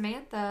sister,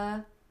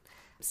 Samantha.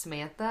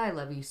 Samantha, I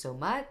love you so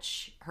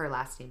much. Her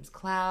last name's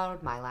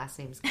Cloud. My last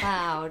name's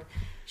Cloud.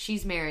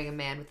 She's marrying a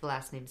man with the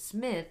last name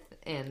Smith.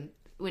 And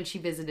when she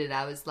visited,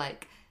 I was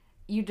like,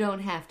 you don't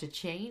have to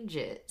change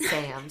it,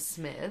 Sam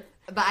Smith.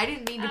 But I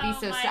didn't mean to be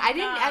so. I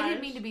didn't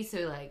mean to be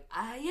so like.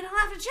 You don't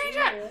have to change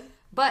it.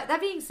 But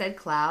that being said,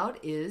 Cloud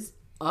is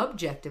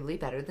objectively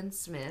better than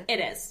Smith. It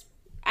is.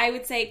 I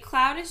would say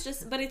Cloud is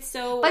just, but it's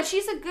so. But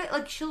she's a good,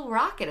 like, she'll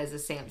rock it as a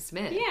Sam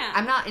Smith. Yeah.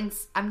 I'm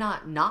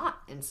not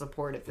in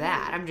support of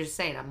that. I'm just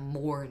saying I'm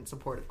more in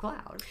support of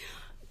Cloud.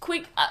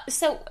 Quick,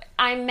 so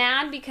I'm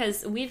mad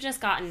because we've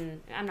just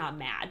gotten, I'm not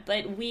mad,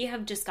 but we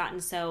have just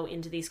gotten so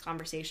into these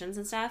conversations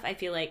and stuff. I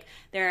feel like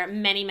there are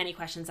many, many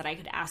questions that I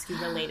could ask you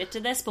related to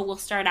this, but we'll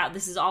start out.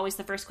 This is always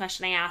the first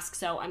question I ask,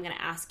 so I'm going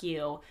to ask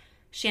you,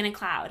 Shannon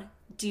Cloud,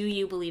 do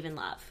you believe in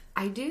love?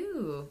 I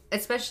do.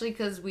 Especially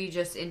because we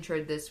just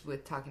introed this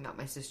with talking about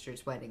my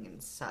sister's wedding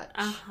and such.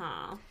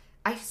 Uh-huh.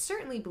 I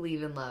certainly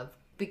believe in love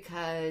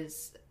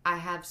because I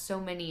have so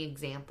many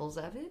examples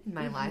of it in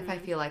my life. I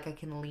feel like I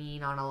can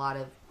lean on a lot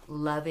of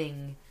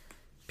loving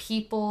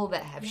people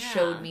that have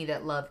showed me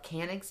that love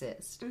can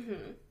exist.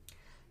 Mm-hmm.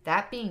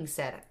 That being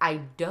said,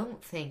 I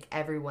don't think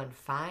everyone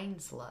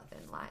finds love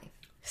in life.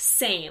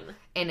 Same.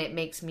 And it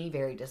makes me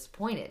very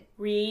disappointed.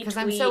 Because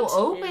I'm so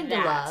open to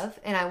love,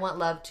 and I want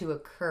love to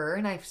occur,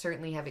 and I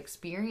certainly have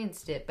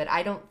experienced it, but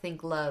I don't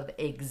think love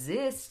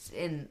exists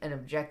in an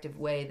objective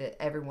way that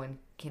everyone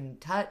can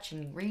touch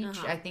and reach.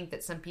 Uh-huh. I think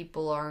that some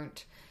people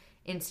aren't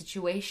in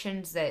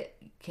situations that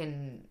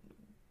can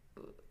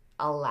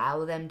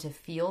allow them to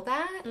feel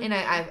that, and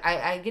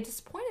I get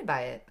disappointed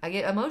by it. I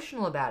get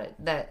emotional about it,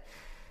 that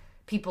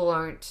people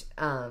aren't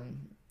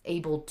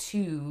able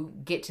to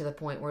get to the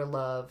point where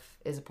love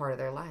is a part of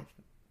their life.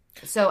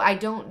 So I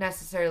don't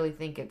necessarily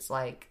think it's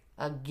like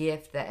a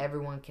gift that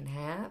everyone can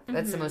have.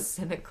 That's the most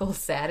cynical,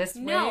 saddest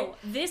way. No,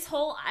 this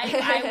whole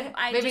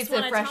I maybe just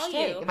it's a fresh tell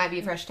take. you, it might be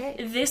a fresh take.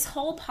 This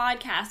whole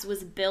podcast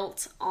was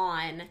built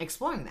on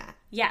exploring that.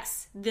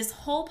 Yes, this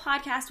whole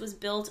podcast was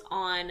built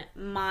on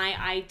my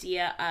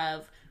idea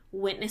of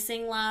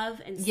witnessing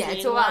love and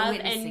seeing love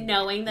and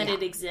knowing that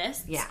it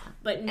exists. Yeah,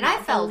 but and I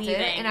felt it,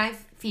 and I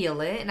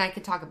feel it, and I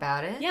could talk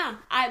about it. Yeah,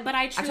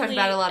 I talked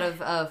about a lot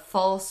of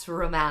false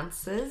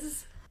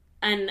romances.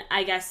 And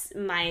I guess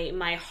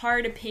my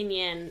hard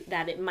opinion,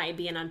 that it might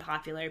be an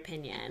unpopular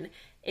opinion,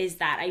 is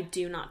that I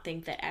do not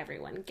think that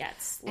everyone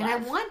gets love. And I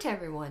want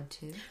everyone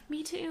to.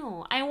 Me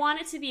too. I want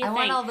it to be a thing. I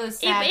want all those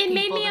sad it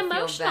made people me to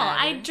emotional. feel better.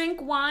 I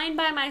drink wine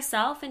by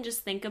myself and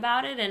just think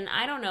about it, and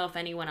I don't know if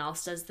anyone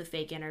else does the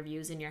fake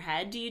interviews in your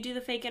head. Do you do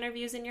the fake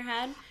interviews in your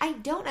head? I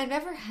don't. I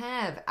never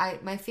have.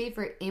 My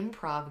favorite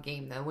improv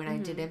game, though, when I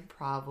did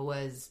improv,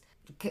 was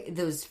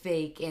those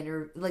fake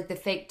like the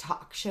fake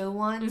talk show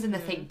ones and the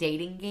fake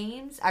dating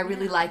games. I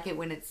really like it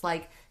when it's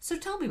like, so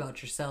tell me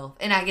about yourself,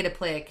 and I get to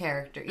play a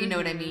character. You know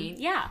what I mean?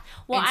 Yeah.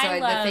 Well, and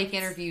so the fake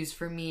interviews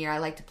for me, I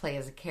like to play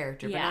as a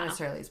character, but not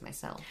necessarily as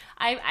myself.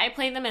 I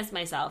play them as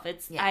myself.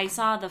 I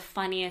saw the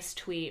funniest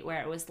tweet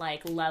where it was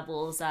like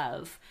levels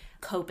of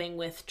coping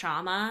with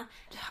trauma.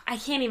 I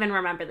can't even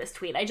remember this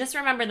tweet. I just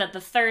remember that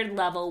the third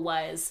level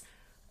was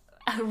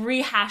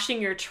rehashing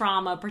your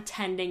trauma,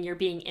 pretending you're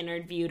being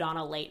interviewed on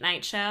a late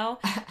night show.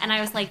 And I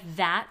was like,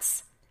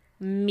 that's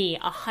me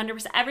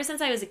 100%. Ever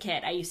since I was a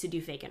kid, I used to do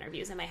fake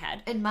interviews in my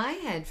head. In my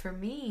head, for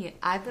me,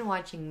 I've been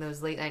watching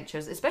those late night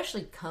shows,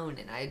 especially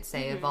Conan, I'd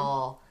say, of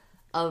all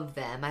of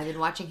them. I've been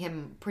watching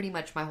him pretty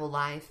much my whole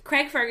life.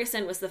 Craig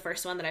Ferguson was the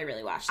first one that I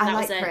really watched. I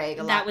like Craig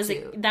a lot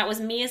too. That was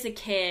me as a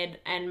kid,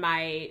 and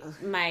my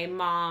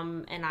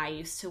mom and I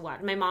used to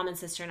watch. My mom and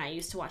sister and I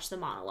used to watch the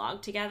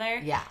monologue together.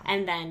 Yeah.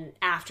 And then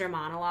after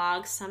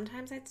monologue,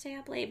 sometimes I'd stay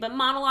up late, but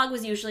monologue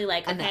was usually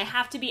like, okay, I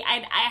have to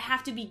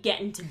be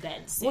getting to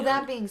bed soon. Well,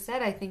 that being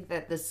said, I think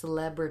that the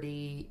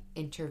celebrity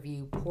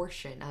interview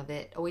portion of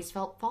it always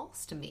felt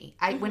false to me.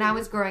 When I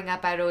was growing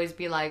up, I'd always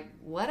be like,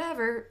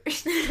 whatever.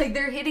 Like,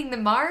 they're hitting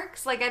the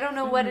marks. Like, I don't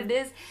know what it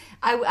is.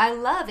 I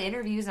love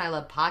interviews and I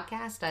love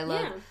podcasts. I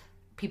love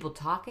people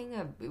talking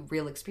of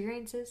real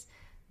experiences.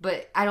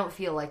 But I don't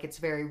feel like it's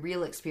very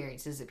real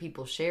experiences that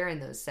people share in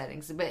those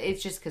settings. But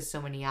it's just because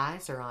so many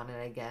eyes are on it,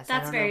 I guess.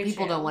 That's I don't know. very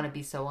People true. don't want to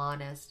be so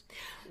honest.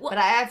 Well, but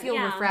I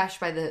feel refreshed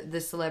by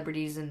the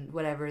celebrities and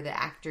whatever, the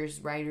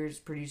actors, writers,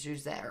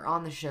 producers that are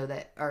on the show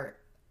that are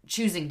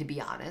choosing to be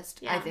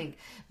honest, I think.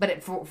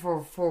 But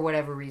for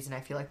whatever reason, I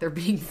feel like they're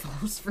being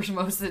false for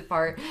most of the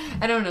part.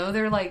 I don't know.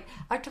 They're like,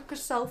 I took a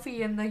selfie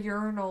in the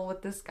urinal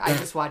with this guy. I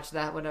just watched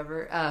that,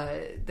 whatever.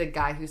 The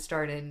guy who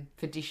starred in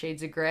 50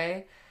 Shades of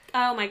Grey.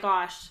 Oh my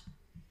gosh.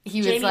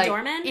 He Jamie was like,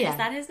 Dornan? Is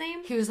that his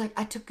name? He was like,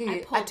 I took a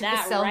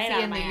selfie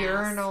right in the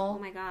urinal.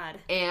 Oh my god.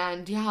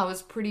 And I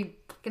was pretty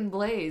fucking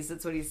blazed.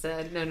 That's what he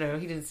said. No,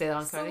 he didn't say that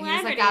on camera. He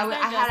was like,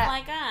 I had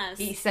like us.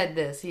 He said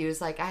this. He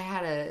was like, I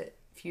had a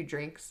few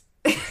drinks.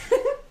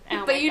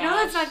 Oh but you know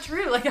that's not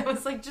true. Like, I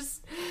was like,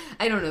 just,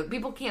 I don't know.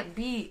 People can't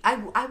be.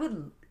 I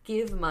would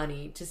give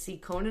money to see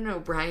Conan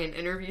O'Brien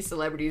interview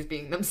celebrities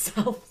being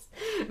themselves,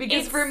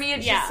 because for me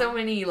it's just so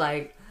many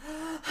like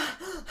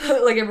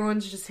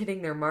everyone's just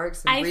hitting their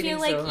marks. And I feel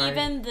like so hard.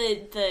 Even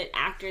the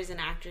actors and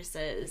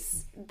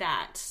actresses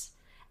that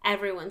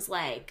everyone's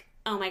like,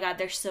 oh my god,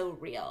 they're so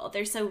real.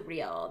 They're so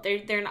real.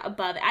 They're not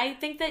above it. I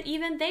think that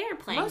even they are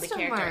playing Most the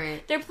character.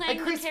 Aren't. They're playing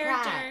like Chris the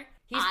character. Pratt.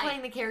 He's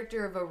playing the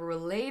character of a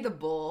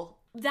relatable.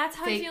 That's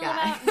how I feel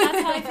guy. about.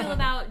 That's how I feel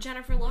about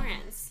Jennifer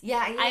Lawrence. Yeah.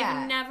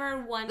 I've never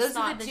once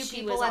thought that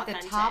she was authentic. Those are the two people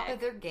at the top of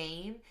their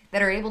game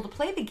that are able to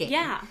play the game.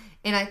 Yeah.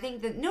 And I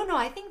think that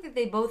I think that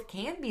they both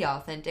can be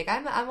authentic.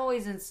 I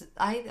always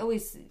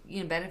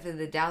benefit of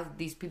the doubt that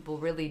these people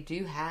really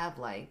do have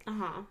like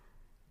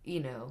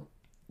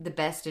the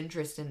best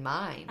interest in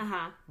mind.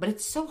 But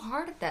it's so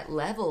hard at that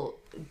level.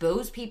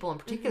 Those people in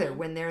particular,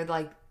 when they're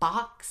like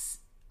box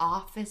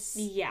office,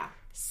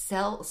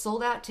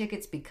 sold out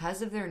tickets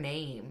because of their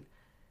name.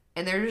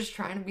 and they're just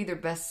trying to be their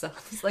best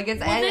selves. Like, it's,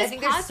 Well, I this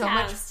think there's so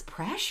much podcast-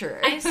 pressure.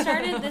 I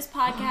started this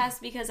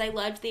podcast because I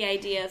loved the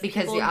idea of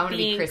because people I want to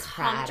be being Chris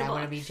Pratt. I comfortable.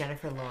 want to be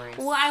Jennifer Lawrence.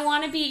 Well, I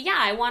want to be,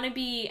 I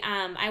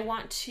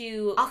want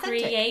to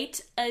Authentic.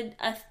 create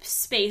a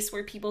space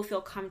where people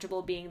feel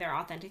comfortable being their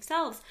authentic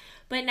selves.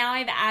 But now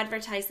I've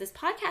advertised this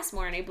podcast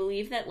more, and I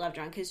believe that Love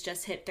Drunk has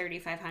just hit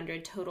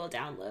 3,500 total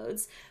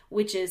downloads,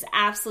 which is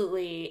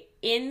absolutely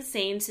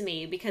insane to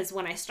me, because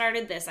when I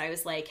started this, I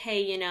was like,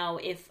 hey, you know,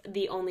 if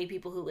the only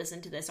people who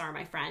listen to this are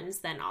my friends,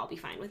 then I'll be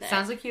fine with it.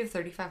 Sounds like you have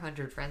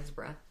 3,500 friends,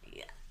 bruh.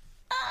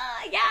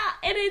 Yeah,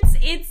 and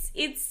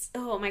it's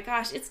oh my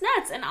gosh, it's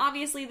nuts. And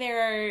obviously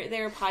there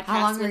are podcasts.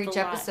 How long are with each a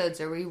lot. episodes?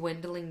 Are we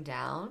dwindling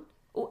down?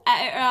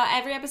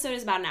 Every episode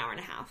is about an hour and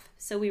a half,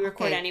 so we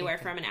record Okay, anywhere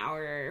okay. from an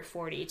hour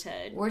 40 to.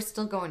 We're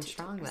still going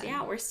strong then.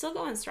 Yeah, we're still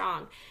going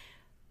strong.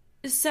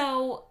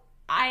 So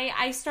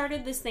I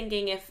started this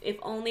thinking if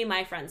only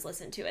my friends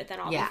listen to it, then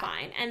I'll be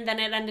fine. And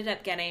then it ended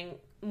up getting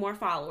more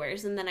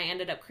followers, and then I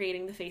ended up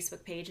creating the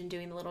Facebook page and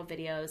doing the little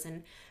videos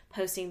and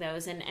posting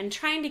those and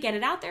trying to get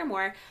it out there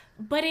more.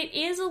 But it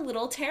is a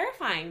little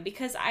terrifying,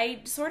 because I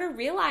sort of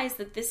realized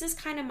that this is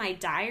kind of my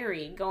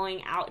diary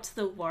going out to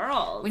the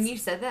world. When you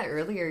said that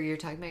earlier, you were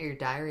talking about your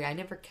diary. I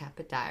never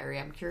kept a diary.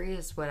 I'm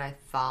curious what I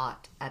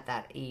thought at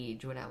that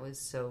age when I was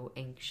so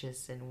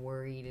anxious and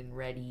worried and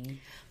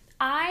ready.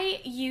 I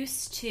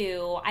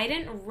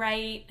didn't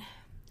write,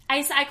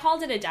 I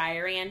called it a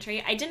diary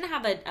entry. I didn't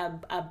have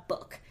a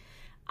book.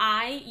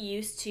 I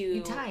used to...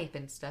 You type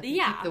and stuff. You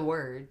Yeah. keep the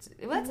words.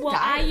 Well, that's a Well,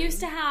 diary. I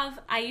used to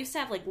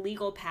have like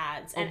legal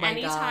pads, and Oh my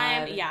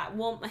anytime,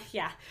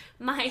 God.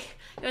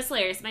 it was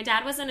hilarious. My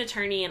dad was an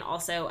attorney and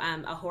also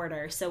a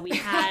hoarder, so we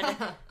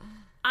had.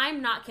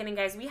 I'm not kidding,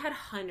 guys. We had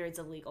hundreds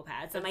of legal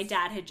pads that my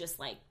dad had just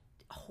like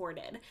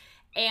hoarded.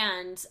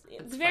 And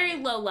it's very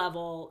low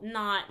level,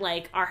 not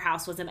like our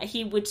house was in.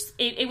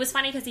 It was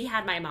funny because he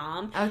had my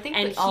mom. I would think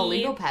and that all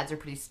legal pads are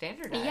pretty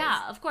standardized.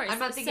 Yeah, of course. I'm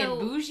not thinking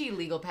bougie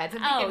legal pads.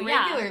 I'm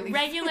thinking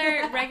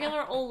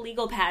regular old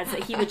legal pads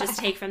that he would just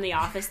take from the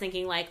office,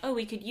 thinking like, oh,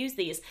 we could use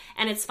these.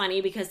 And it's funny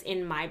because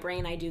in my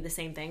brain I do the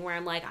same thing where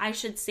I'm like, I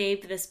should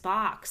save this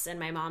box, and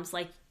my mom's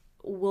like,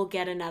 we'll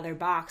get another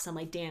box. I'm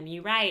like, damn,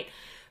 you right.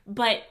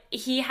 But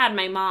he had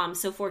my mom,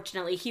 so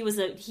fortunately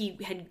he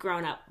had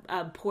grown up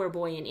a poor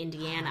boy in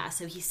Indiana,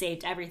 so he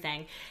saved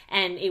everything.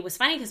 And it was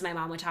funny because my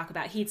mom would talk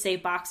about he'd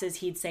save boxes,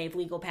 he'd save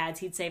legal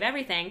pads, he'd save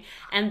everything.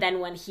 And then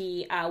when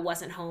he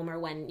wasn't home, or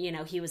when, you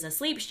know, he was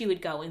asleep, she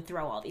would go and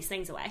throw all these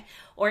things away.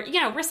 Or,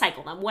 you know,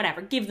 recycle them,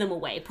 whatever, give them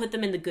away, put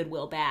them in the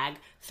Goodwill bag,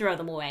 throw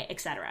them away,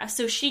 etc.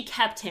 So she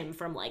kept him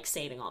from like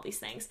saving all these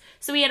things.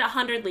 So he had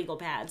 100 legal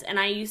pads, and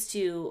I used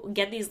to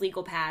get these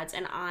legal pads,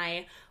 and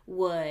I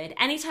would,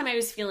 anytime I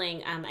was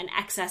feeling an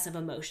excess of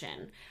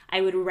emotion, I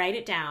would write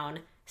it down,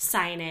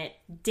 sign it,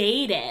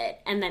 date it,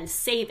 and then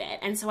save it.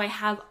 And so I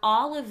have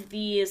all of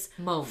these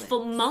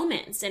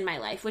moments in my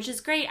life, which is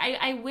great.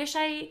 I wish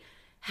I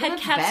had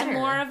kept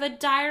more of a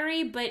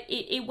diary, but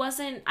it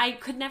wasn't, I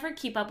could never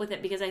keep up with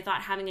it because I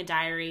thought having a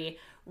diary,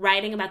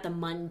 writing about the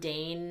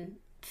mundane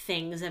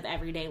things of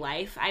everyday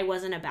life, I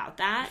wasn't about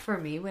that. For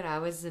me, when I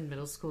was in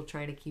middle school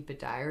trying to keep a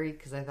diary,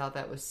 because I thought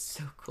that was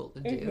so cool to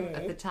do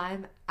at the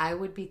time, I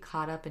would be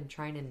caught up in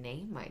trying to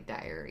name my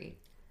diary.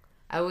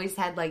 I always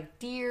had like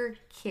Dear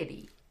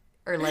Kitty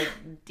or like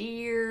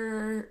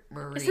Dear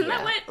Maria. Isn't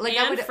that what like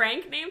Anne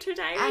Frank named her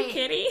diary?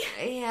 Kitty?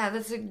 Yeah,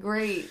 that's a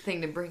great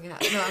thing to bring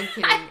up. No, I'm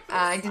kidding.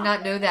 I did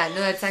not know that. No,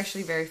 that's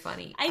actually very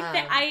funny.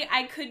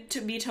 I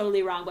could be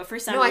totally wrong, but for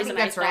some No, I reason think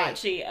that's I thought right.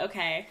 she,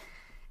 okay.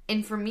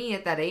 And for me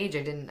at that age,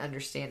 I didn't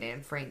understand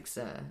Anne Frank's,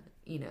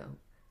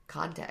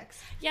 context.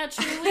 Yeah,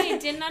 truly, I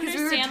didn't we were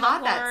understand the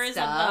taught that horrors of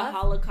the stuff.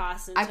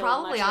 Holocaust until I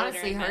probably much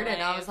honestly later in my heard it,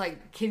 and I life. was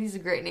like, Kitty's a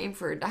great name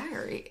for a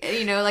diary.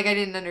 And, like, I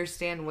didn't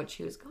understand what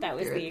she was going That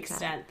was through the at time.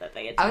 extent that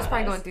they had I was taught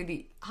probably us. going through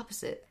the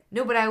opposite.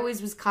 No, but I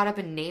always was caught up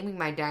in naming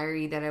my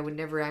diary that I would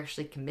never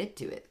actually commit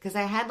to it. Because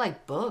I had,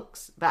 like,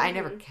 books, but I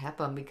never kept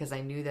them because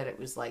I knew that it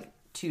was, like,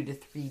 2 to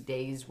 3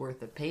 days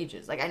worth of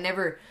pages. Like, I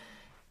never...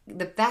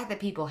 The fact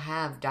that people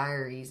have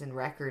diaries and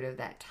record of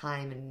that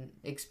time and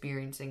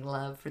experiencing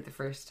love for the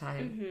first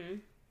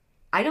time...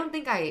 I don't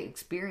think I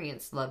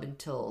experienced love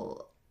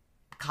until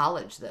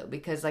college, though,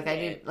 because, like, I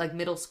didn't, like,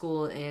 middle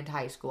school and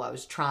high school, I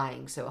was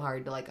trying so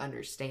hard to, like,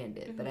 understand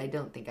it, but I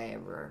don't think I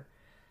ever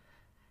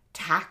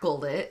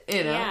tackled it,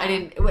 you know?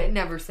 Yeah.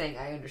 Never saying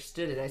I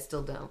understood it, I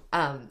still don't,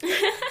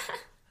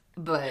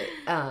 but,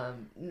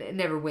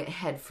 never went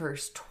head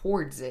first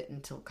towards it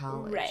until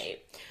college. Right.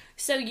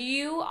 So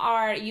you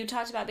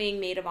talked about being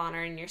maid of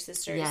honor in your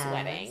sister's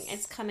wedding.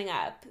 It's coming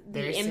up.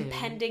 Very The soon.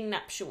 impending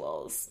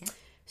nuptials. Yeah.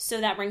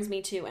 So that brings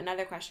me to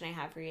another question I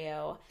have for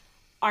you.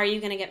 Are you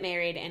going to get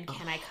married, and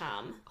can I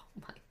come? Oh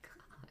my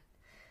God.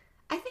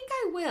 I think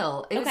I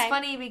will. It was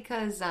funny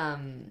because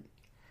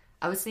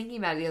I was thinking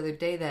about it the other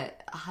day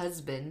that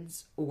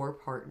husbands or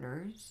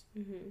partners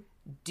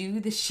do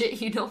the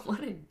shit you don't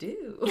want to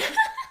do.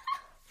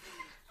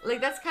 Like,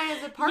 that's kind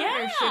of the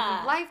partnership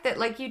of life, that,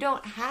 like, you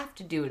don't have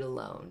to do it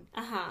alone.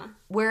 Uh-huh.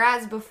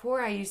 Whereas before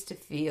I used to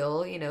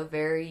feel,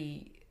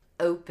 very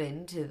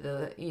open to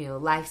the,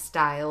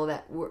 lifestyle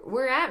that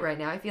we're at right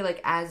now. I feel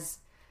like as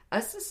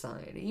a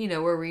society,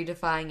 we're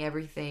redefining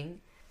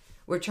everything.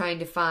 We're trying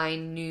to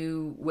find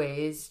new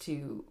ways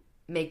to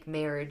make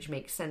marriage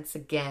make sense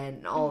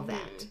again, all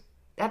that.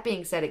 That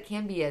being said, it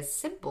can be as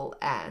simple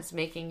as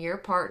making your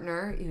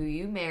partner who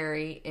you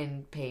marry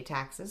and pay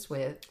taxes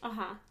with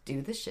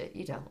do the shit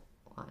you don't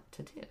want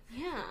to do.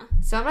 Yeah.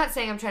 So I'm not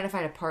saying I'm trying to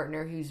find a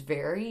partner who's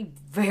very,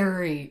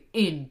 very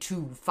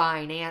into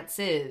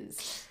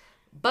finances.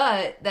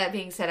 But that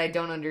being said, I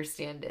don't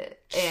understand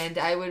it. And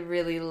I would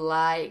really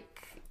like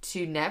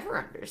to never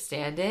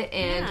understand it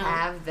and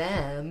have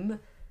them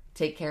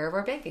take care of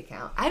our bank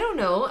account. I don't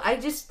know. I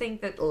just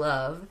think that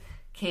love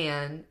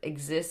can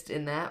exist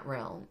in that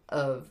realm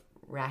of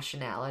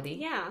rationality.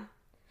 Yeah.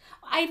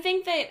 I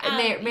think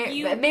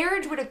that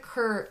marriage would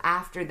occur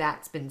after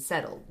that's been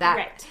settled.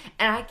 Right.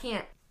 And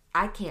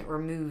I can't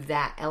remove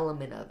that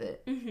element of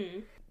it.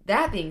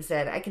 That being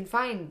said, I can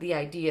find the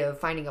idea of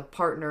finding a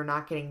partner,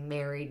 not getting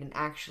married, and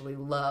actually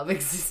love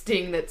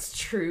existing that's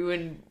true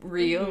and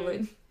real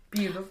and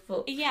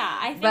beautiful. Yeah,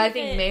 I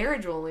think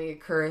marriage will only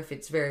occur if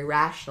it's very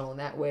rational in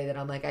that way that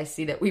I'm like, I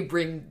see that we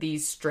bring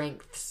these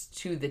strengths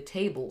to the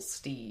table,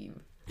 Steve.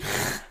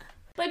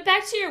 But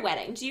back to your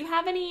wedding. Do you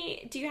have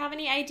any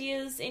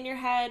ideas in your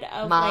head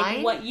of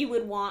like what you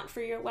would want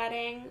for your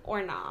wedding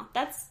or not?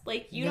 That's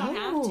like you don't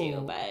have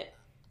to, but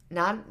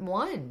not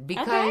one,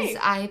 because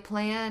I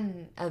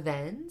plan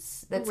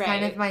events. That's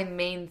kind of my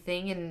main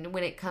thing. And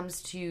when it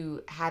comes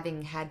to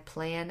having had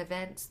planned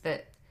events,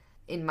 that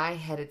in my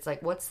head, it's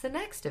like, what's the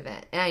next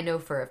event? And I know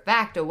for a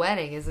fact a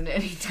wedding isn't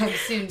anytime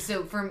soon.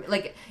 So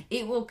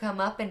it will come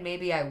up and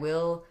maybe I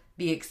will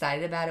be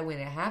excited about it when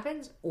it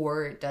happens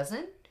or it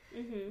doesn't.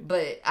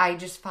 But I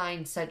just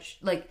find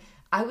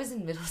I was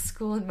in middle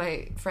school and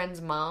my friend's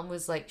mom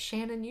was like,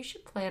 Shannon, you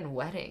should plan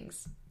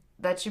weddings.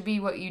 That should be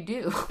what you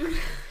do.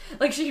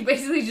 She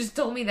basically just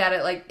told me that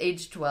at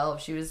age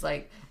 12. She was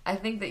like, I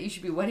think that you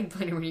should be a wedding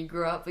planner when you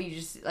grow up, but you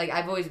just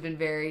I've always been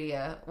very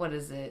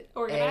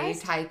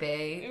organized? Type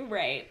A.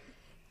 Right.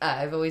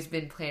 I've always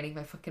been planning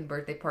my fucking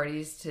birthday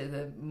parties to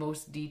the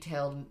most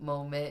detailed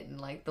moment,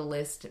 and the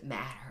list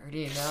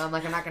mattered, I'm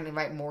like, I'm not gonna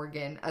invite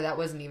Morgan. That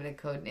wasn't even a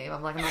code name.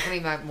 I'm like, I'm not gonna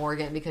invite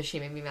Morgan because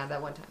she made me mad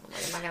that one time. I'm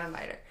like, I'm not gonna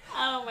invite her.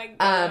 Oh my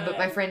god. But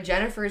my friend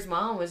Jennifer's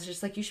mom was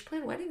just like, you should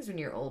plan weddings when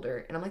you're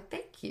older, and I'm like,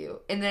 thank you.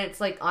 And then it's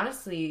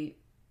honestly,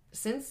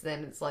 since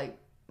then it's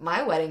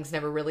my wedding's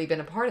never really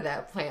been a part of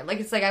that plan.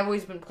 It's I've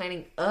always been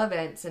planning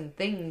events and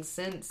things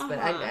since, but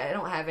I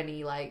don't have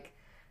any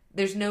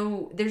there's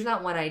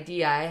not one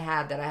idea I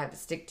have that I have to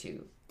stick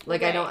to. I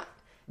don't,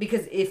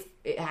 because if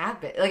it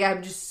happened,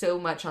 I'm just so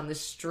much on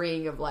this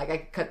string of I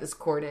could cut this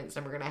cord and it's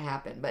never going to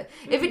happen. But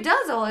if it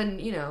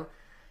does,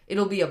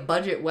 it'll be a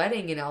budget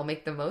wedding and I'll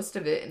make the most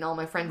of it and all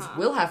my friends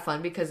will have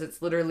fun because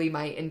it's literally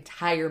my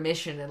entire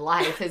mission in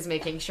life is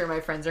making sure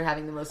my friends are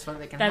having the most fun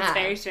they can have. That's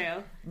very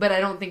true. But I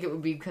don't think it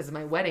would be because of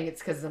my wedding.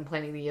 It's because I'm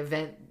planning the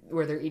event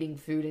where they're eating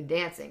food and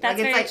dancing.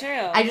 That's very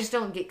true. I just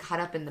don't get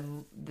caught up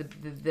in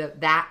the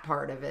that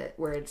part of it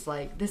where it's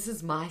this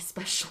is my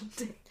special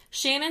day.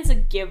 Shannon's a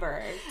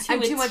giver.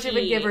 I'm too much of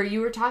a giver.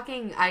 You were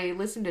talking, I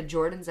listened to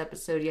Jordan's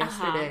episode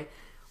yesterday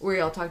where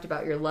y'all talked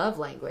about your love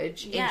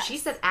language. Yes. And she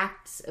said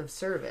acts of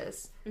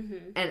service.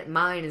 And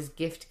mine is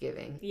gift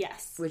giving.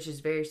 Yes. Which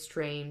is very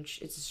strange.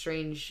 It's a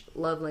strange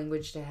love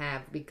language to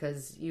have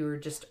because you were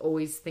just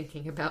always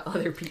thinking about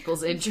other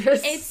people's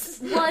interests. It's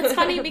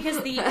funny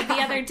because the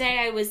other day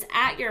I was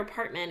at your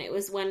apartment. It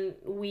was when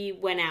we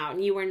went out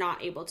and you were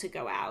not able to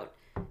go out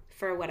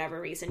for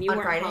whatever reason. You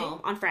weren't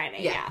home on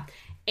Friday. Yeah.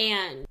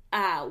 And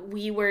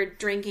we were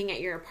drinking at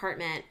your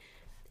apartment.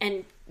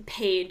 And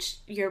Paige,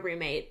 your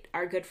roommate,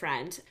 our good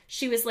friend,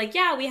 she was like,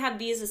 yeah, we have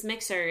these as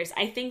mixers.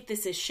 I think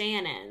this is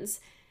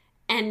Shannon's.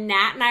 And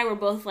Nat and I were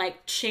both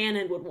like,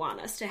 Shannon would want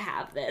us to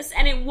have this.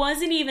 And it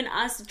wasn't even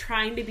us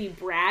trying to be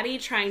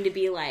bratty, trying to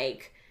be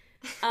like,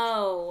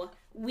 oh,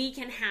 we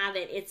can have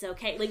it. It's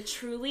okay.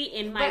 Truly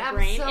in my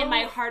brain, in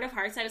my heart of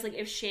hearts, I was like,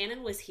 if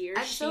Shannon was here,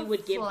 she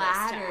would give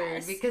this to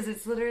us. Because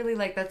it's literally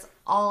that's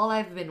all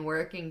I've been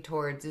working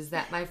towards is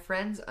that my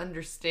friends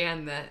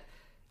understand that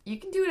you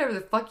can do whatever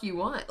the fuck you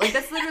want.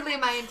 That's literally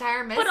my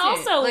entire message. But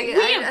also, we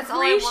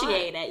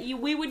appreciate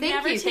it. We would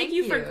never take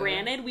you for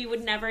granted. We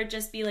would never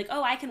just be like,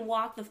 oh, I can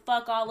walk the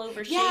fuck all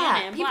over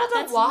Shannon. People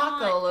don't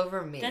walk all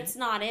over me. That's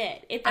not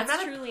it. I'm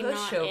not truly a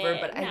pushover,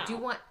 but I do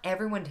want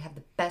everyone to have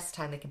the best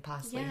time they can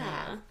possibly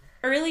have.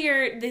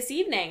 Earlier this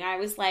evening, I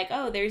was like,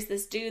 oh, there's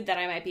this dude that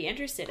I might be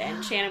interested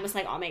in. Shannon was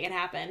like, I'll make it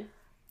happen.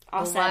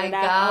 I'll set it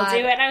up. I'll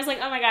do it. And I was like,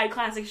 oh my god,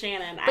 classic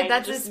Shannon. But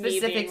that's a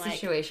specific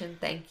situation.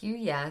 Thank you.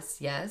 Yes.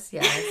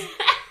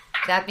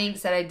 That being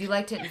said, I do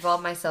like to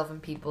involve myself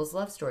in people's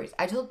love stories.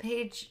 I told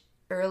Paige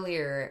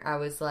earlier, I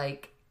was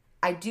like,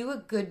 I do a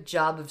good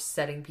job of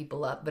setting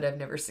people up, but I've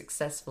never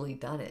successfully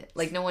done it.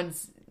 No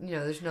one's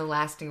there's no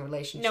lasting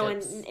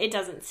relationships. No, it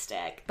doesn't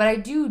stick. But I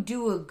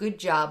do a good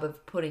job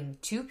of putting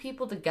two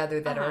people together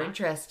that are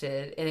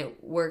interested, and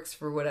it works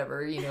for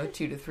whatever, 2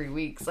 to 3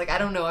 weeks. Like, I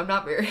don't know,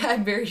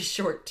 I'm very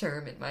short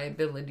term in my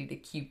ability to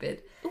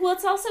Cupid. Well,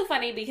 it's also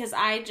funny because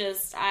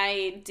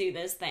I do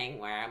this thing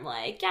where I'm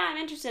like, yeah, I'm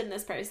interested in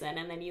this person,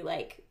 and then you,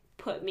 like,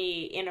 put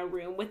me in a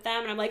room with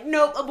them, and I'm like,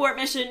 nope, abort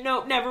mission,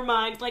 nope, never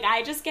mind. Like,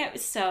 I just get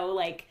so,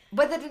 like,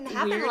 but that didn't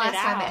happen the last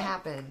time it out.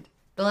 happened.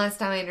 The last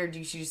time I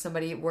introduced you to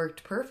somebody, it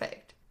worked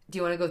perfect. Do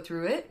you want to go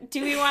through it?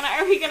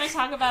 Are we going to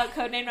talk about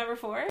codename number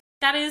 4?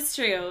 That is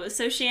true.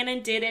 So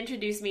Shannon did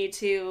introduce me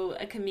to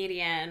a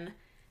comedian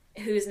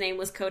whose name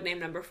was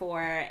codename number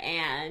 4,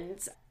 and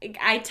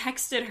I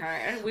texted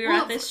her. We were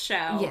at this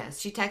show. Yes,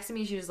 she texted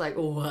me. She was like,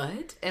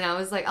 "What?" And I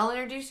was like, "I'll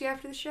introduce you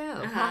after the show."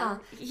 Uh-huh.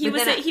 He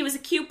was a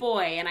cute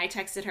boy, and I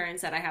texted her and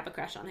said I have a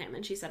crush on him,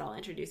 and she said I'll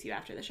introduce you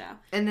after the show.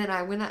 And then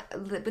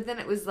but then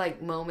it was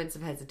like moments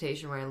of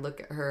hesitation where I look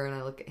at her and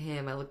I look at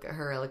him, I look at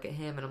her, I look at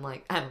him, and I'm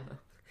like, I don't know.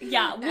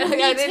 Yeah, well,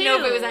 I didn't know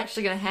if it was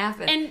actually going to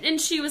happen.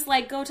 And she was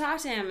like, go talk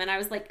to him. And I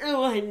was like,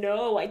 oh, I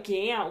know, I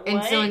can't.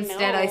 And so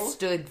instead I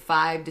stood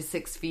 5 to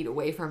 6 feet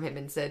away from him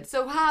and said,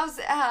 so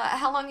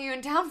how long are you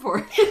in town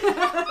for?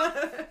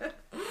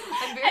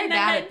 I'm very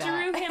bad at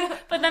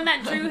that. But then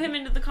that drew him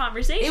into the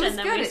conversation. And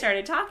then we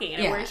started talking,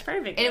 and it works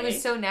perfectly. And it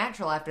was so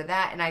natural after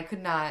that, and I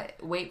could not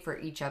wait for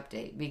each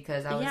update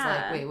because I was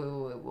like, wait,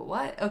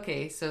 what?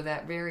 Okay, so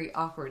that very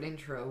awkward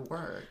intro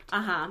worked.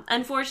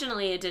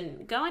 Unfortunately, it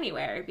didn't go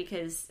anywhere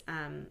because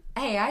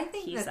hey, I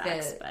think he that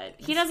sucks, but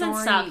he doesn't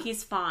suck.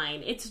 He's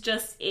fine. It's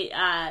just you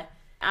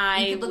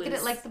could look at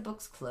it like the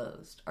book's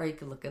closed, or you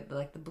could look at it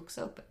like the book's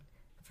open.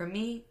 For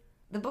me,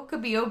 the book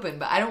could be open,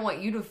 but I don't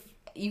want you to.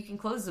 You can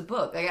close the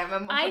book. Like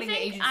I'm putting the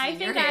agency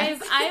in your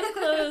hands.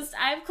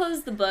 I've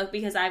closed the book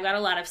because I've got a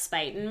lot of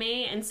spite in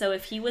me, and so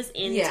if he was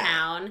in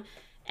town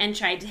and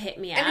tried to hit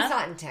me up, and he's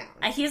not in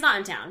town. He's not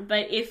in town,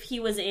 but if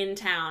he was in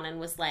town and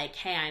was like,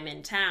 "Hey, I'm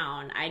in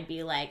town," I'd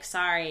be like,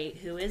 "Sorry,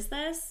 who is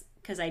this?"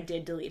 Because I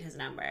did delete his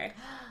number.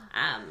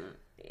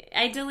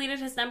 I deleted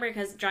his number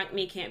because drunk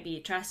me can't be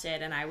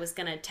trusted, and I was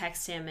gonna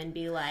text him and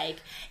be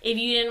like, if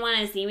you didn't want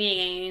to see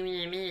me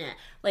again,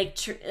 like,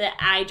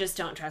 I just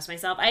don't trust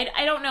myself.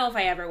 I don't know if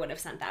I ever would have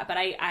sent that, but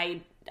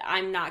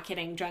I'm not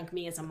kidding. Drunk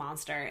me is a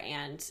monster,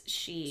 and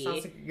she...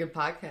 Sounds like a good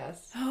podcast.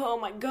 Oh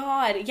my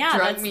god, yeah.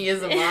 Drunk me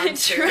is a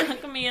monster.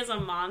 Drunk me is a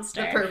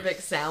monster. The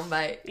perfect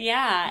soundbite.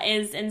 Yeah,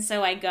 and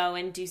so I go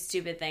and do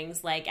stupid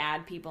things like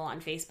add people on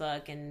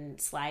Facebook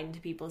and slide into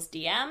people's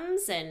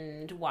DMs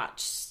and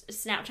watch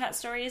Snapchat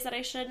stories that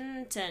I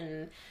shouldn't,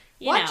 and,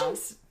 Watching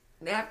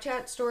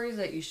Snapchat stories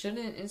that you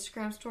shouldn't,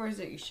 Instagram stories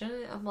that you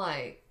shouldn't, I'm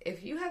like,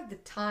 if you have the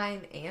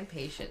time and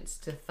patience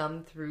to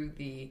thumb through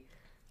the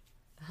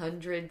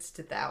hundreds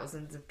to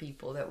thousands of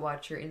people that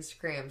watch your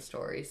Instagram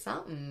stories,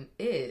 something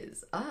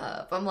is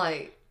up. I'm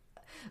like,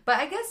 but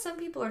I guess some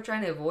people are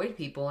trying to avoid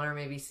people and are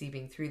maybe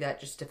seeping through that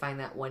just to find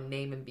that one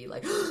name and be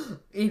like, but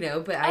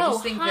I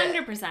just think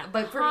 100%. That,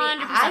 but for 100%.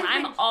 me,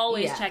 I'm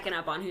always checking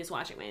up on who's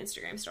watching my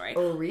Instagram story.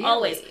 Oh, really?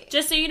 Always.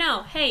 Just so you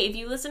know, hey, if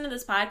you listen to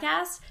this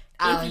podcast,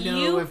 if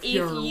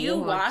you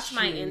watch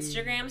my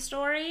Instagram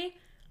story,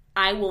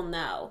 I will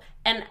know.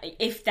 And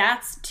if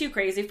that's too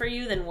crazy for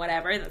you, then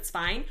whatever, that's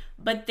fine.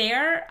 But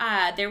there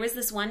was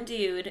this one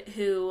dude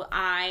who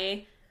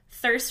I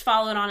thirst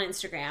followed on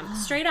Instagram.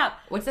 Straight up.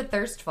 What's a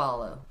thirst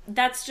follow?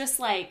 That's just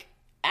like,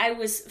 I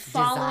was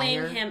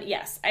following Desire? him.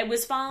 Yes, I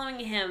was following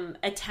him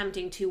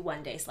attempting to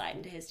one day slide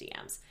into his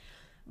DMs.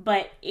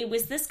 But it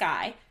was this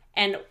guy,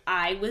 and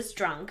I was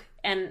drunk,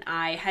 and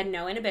I had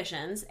no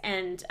inhibitions,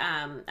 and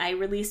I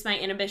released my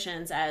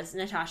inhibitions as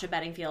Natasha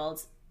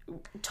Bedingfield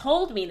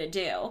told me to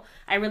do.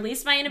 I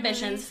released my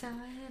inhibitions.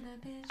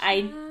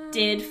 I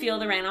did feel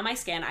the rain on my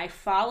skin. I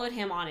followed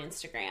him on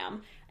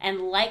Instagram and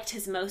liked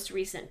his most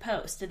recent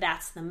post.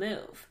 That's the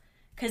move.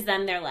 Because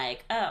then they're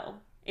like, oh,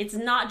 it's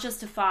not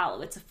just a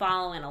follow, it's a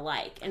follow and a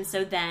like. And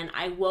so then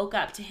I woke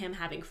up to him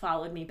having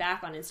followed me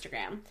back on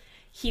Instagram.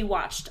 He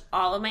watched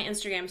all of my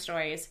Instagram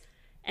stories.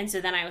 And so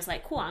then I was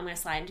like, cool, I'm going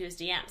to slide into his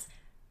DMs.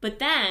 But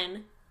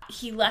then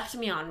he left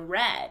me on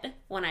red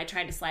when I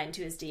tried to slide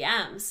into his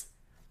DMs,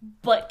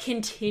 but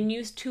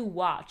continues to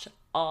watch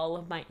all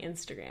of my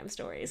Instagram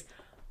stories.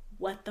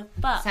 What the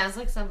fuck? Sounds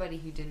like somebody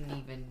who didn't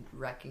even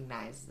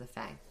recognize the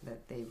fact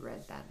that they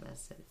read that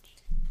message.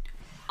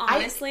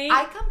 Honestly,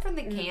 I come from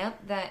the camp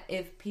that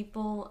if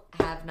people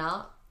have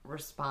not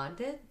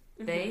responded,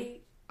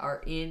 they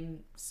are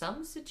in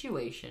some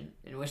situation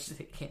in which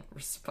they can't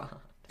respond.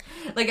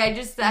 Like, I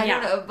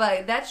don't know,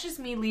 but that's just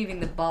me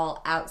leaving the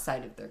ball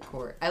outside of their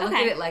court. I look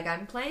at it like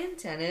I'm playing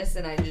tennis,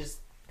 and I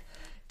just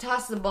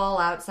toss the ball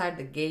outside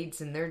the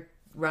gates, and they're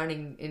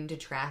running into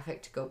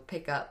traffic to go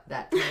pick up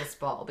that tennis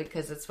ball,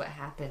 because that's what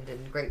happened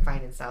in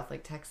Grapevine in South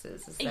Lake,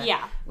 Texas. Is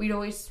that we'd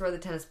always throw the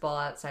tennis ball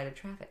outside of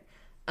traffic.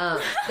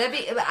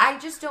 I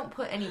just don't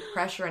put any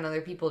pressure on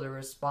other people to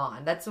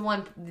respond. That's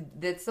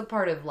the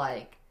part of,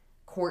 like,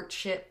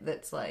 courtship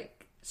that's,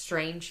 like,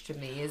 strange to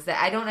me, is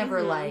that I don't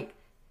ever, like,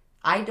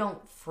 I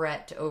don't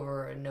fret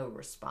over a no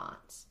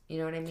response. You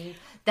know what I mean?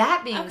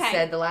 That being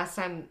said, the last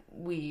time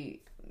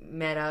we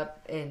met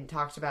up and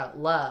talked about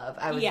love,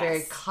 I was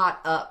very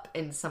caught up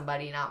in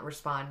somebody not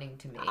responding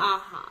to me.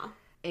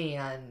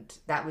 And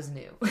that was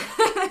new.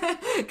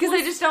 Because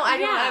I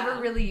don't ever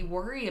really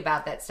worry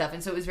about that stuff.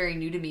 And so it was very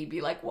new to me.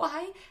 Be like,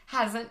 why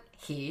hasn't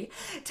he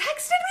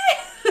texted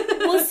me?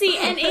 Well, see,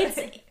 and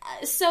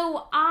it's,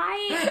 so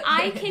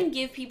I can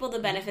give people the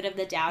benefit of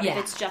the doubt if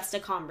it's just a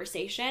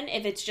conversation.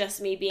 If it's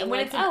just me being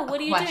like, oh, what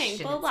are you doing?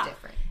 Blah, blah.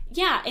 Different.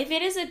 Yeah, if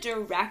it is a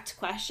direct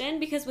question,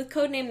 because with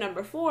codename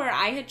number 4,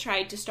 I had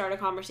tried to start a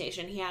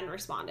conversation. He hadn't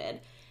responded.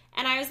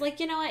 And I was like,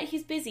 you know what?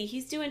 He's busy.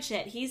 He's doing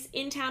shit. He's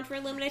in town for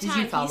a limited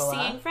time. He's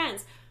seeing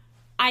friends.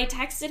 I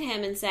texted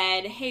him and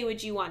said, hey,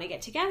 would you want to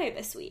get together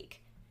this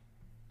week?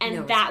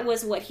 And that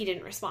was what he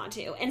didn't respond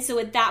to. And so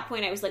at that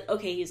point, I was like,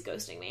 okay, he's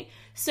ghosting me.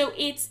 So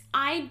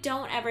I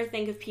don't ever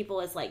think of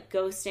people as, like,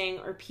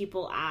 ghosting or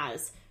people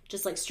as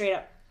just, like, straight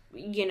up,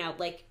 you know,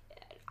 like,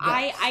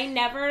 I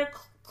never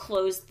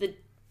closed the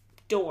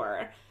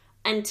door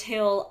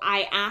until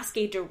I ask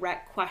a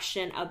direct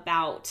question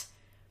about...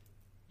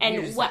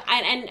 And what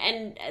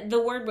and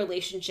the word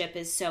relationship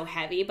is so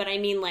heavy, but I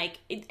mean, like,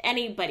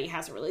 anybody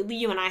has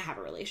you and I have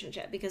a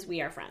relationship because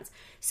we are friends.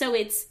 So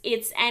it's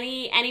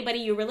anybody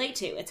you relate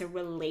to. It's a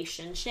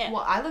relationship.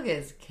 Well, I look at it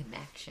as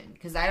connection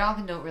because I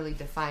often don't really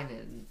define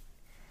it in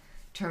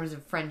terms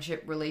of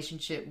friendship,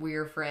 relationship.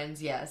 We're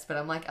friends, yes, but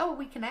I'm like, oh,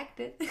 we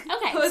connected.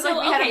 Okay,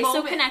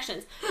 so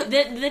connections.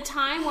 The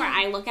time where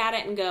I look at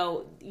it and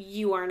go,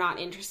 you are not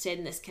interested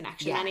in this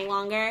connection any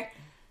longer,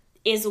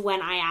 is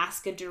when I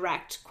ask a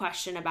direct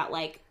question about,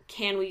 like,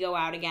 can we go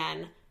out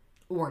again?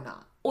 Or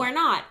not. Or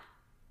not.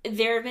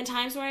 There have been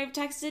times where I've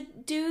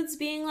texted dudes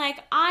being like,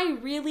 I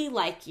really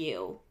like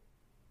you.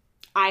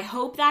 I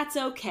hope that's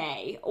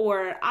okay.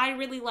 Or, I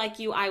really like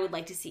you. I would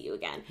like to see you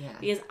again. Yeah.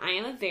 Because I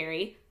am a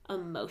very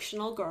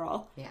emotional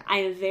girl. Yeah. I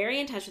am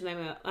very in touch with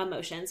my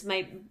emotions.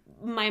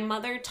 My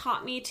mother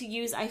taught me to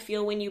use I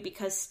feel when you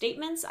because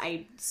statements.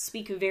 I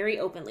speak very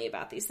openly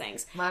about these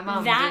things. My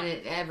mom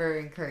didn't ever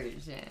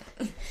encourage it.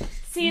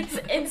 See,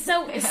 it's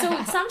so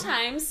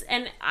sometimes,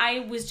 and I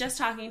was just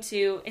talking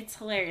to, it's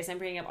hilarious, I'm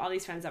bringing up all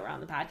these friends that were on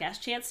the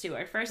podcast. Chance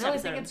Stewart, first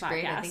episode of the podcast.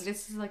 Great. I think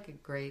this is like a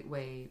great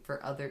way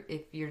for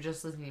if you're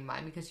just listening to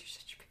mine because you're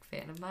such a big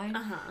fan of mine.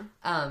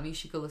 You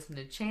should go listen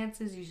to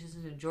Chance's, you should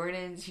listen to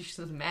Jordan's, you should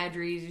listen to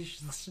Madry's, you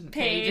should listen to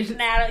Paige,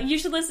 Natalie. You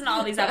should listen to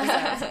all these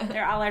episodes.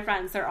 They're all our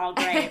friends. They're all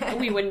great.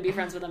 We wouldn't be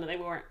friends with them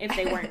if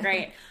they weren't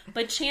great.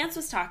 But Chance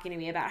was talking to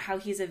me about how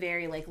he's a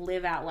very, like,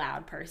 live out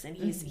loud person.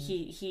 He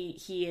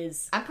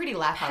is. I'm pretty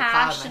laugh out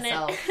loud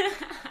myself.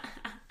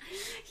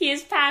 He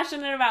is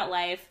passionate about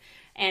life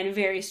and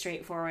very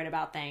straightforward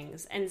about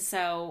things. And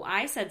so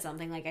I said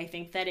something like, I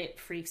think that it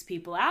freaks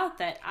people out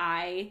that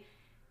I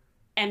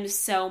am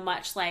so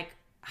much like,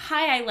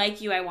 hi, I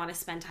like you, I want to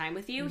spend time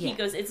with you. Yeah. He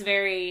goes, it's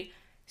very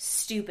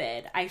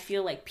stupid. I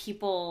feel like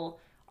people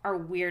are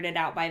weirded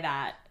out by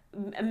that.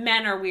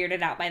 Men are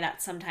weirded out by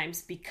that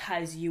sometimes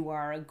because you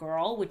are a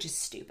girl, which is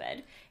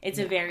stupid. It's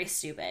a very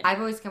stupid. I've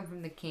always come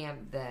from the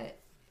camp that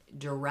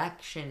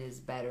direction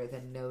is better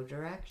than no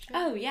direction.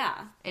 Oh,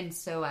 yeah. And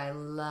so I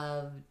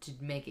love to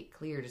make it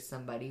clear to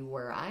somebody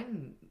where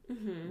I'm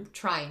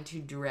trying to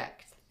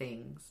direct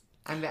things.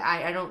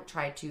 I don't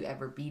try to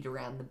ever beat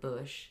around the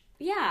bush.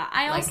 Yeah,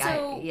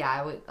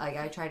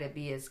 I try to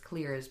be as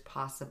clear as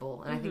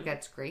possible, and I think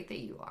that's great that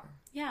you are.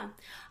 Yeah.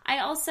 I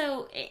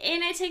also,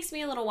 and it takes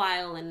me a little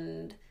while,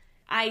 and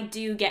I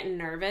do get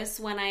nervous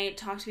when I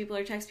talk to people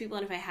or text people,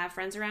 and if I have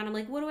friends around, I'm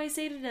like, what do I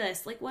say to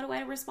this? Like, what do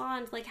I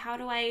respond? Like, how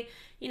do I,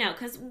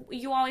 because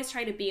you always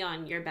try to be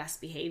on your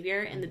best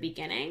behavior in the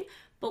beginning,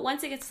 but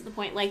once it gets to the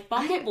point, like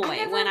Bumble Boy,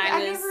 I've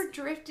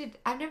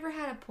never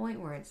had a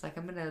point where it's like,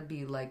 I'm going to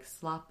be, like,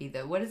 sloppy,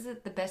 though. What is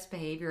it, the best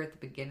behavior at the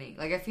beginning?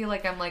 Like, I feel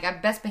like I'm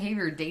best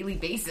behavior on a daily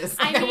basis.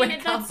 Like,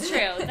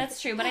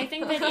 that's true. But I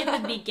think that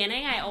in the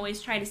beginning, I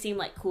always try to seem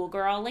like cool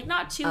girl. Like,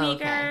 not too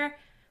eager.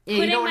 Yeah,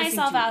 putting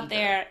myself out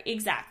there.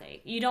 Exactly.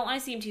 You don't want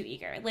to seem too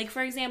eager. Like,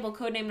 for example,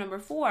 codename number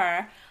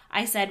 4,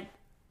 I said,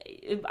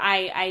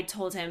 I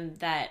told him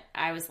that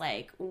I was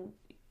like,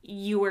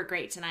 you were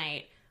great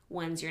tonight.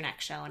 When's your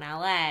next show in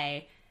LA?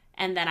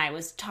 And then I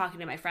was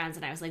talking to my friends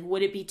and I was like,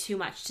 would it be too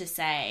much to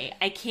say,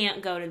 I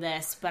can't go to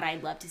this, but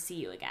I'd love to see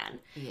you again?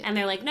 Yeah. And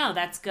they're like, no,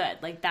 that's good.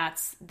 Like,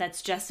 that's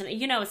just,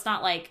 it's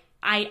not like,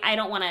 I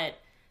don't want to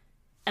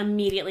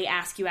immediately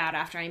ask you out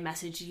after I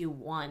messaged you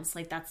once.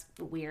 Like, that's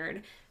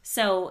weird.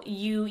 So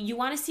you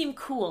want to seem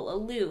cool,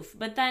 aloof.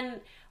 But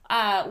then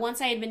once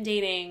I had been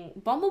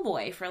dating Bumble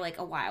Boy for like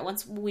a while,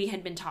 once we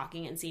had been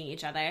talking and seeing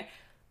each other,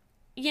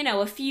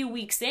 a few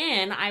weeks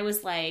in, I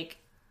was like,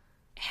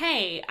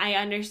 hey, I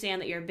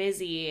understand that you're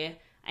busy.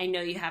 I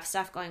know you have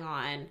stuff going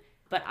on,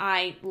 but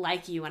I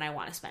like you and I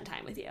want to spend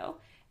time with you.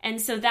 And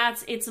so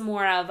it's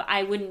more of,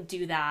 I wouldn't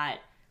do that.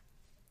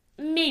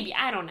 Maybe,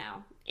 I don't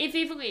know.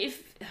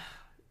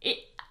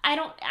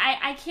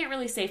 I can't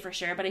really say for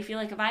sure, but I feel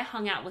like if I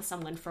hung out with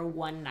someone for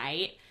one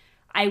night,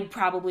 I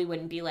probably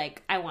wouldn't be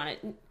like, I want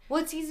it.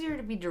 Well, it's easier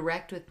to be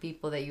direct with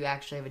people that you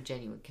actually have a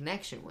genuine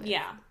connection with.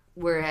 Yeah.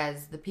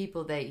 Whereas the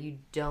people that you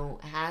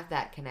don't have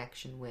that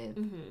connection with,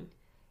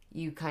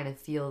 you kind of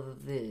feel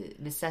the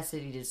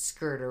necessity to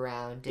skirt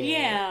around it.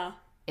 Yeah.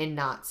 And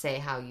not say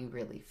how you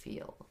really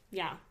feel.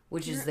 Yeah.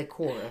 Which is the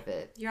core of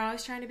it. You're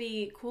always trying to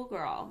be cool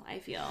girl, I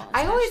feel.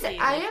 I'm always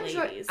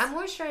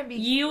trying to be...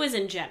 You as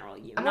in general,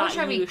 I'm always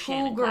trying to be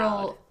cool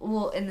girl,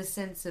 well, in the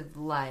sense of,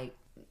 like,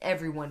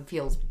 everyone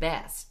feels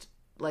best.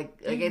 Like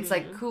it's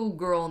like cool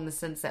girl in the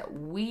sense that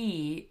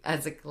we,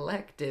 as a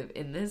collective,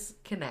 in this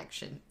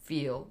connection,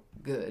 feel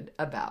good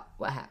about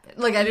what happened.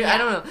 Like, I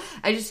don't know.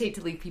 I just hate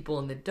to leave people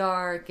in the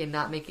dark and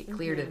not make it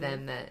clear to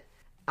them that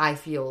I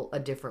feel a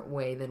different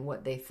way than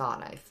what they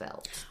thought I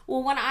felt.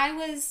 Well, when I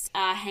was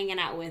hanging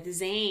out with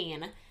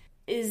Zane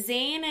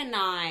and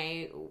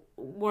I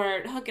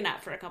were hooking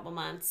up for a couple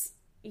months,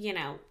 you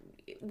know,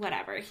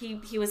 whatever.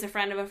 He was a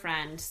friend of a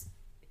friend.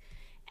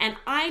 And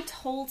I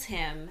told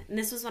him, and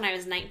this was when I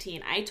was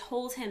 19, I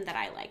told him that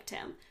I liked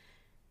him.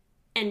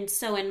 And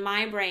so in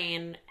my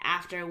brain,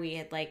 after we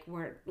had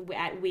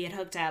we had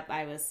hooked up,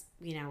 I was,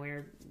 you know,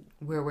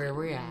 where were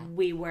we at?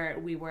 We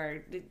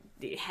were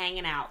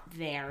hanging out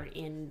there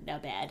in a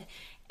bed,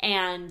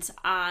 and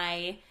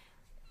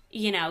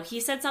you know, he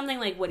said something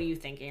like, "What are you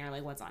thinking?" or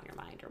like, "What's on your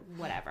mind?" or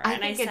whatever. I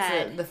think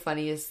it's the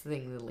funniest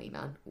thing to lean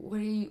on.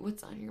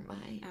 What's on your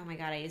mind? Oh my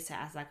god, I used to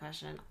ask that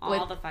question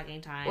all the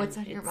fucking time. What's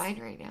on your mind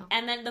right now?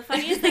 And then the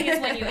funniest thing is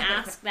when you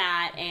ask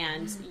that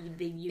and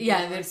you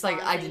it's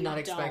like, I did not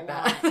expect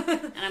that.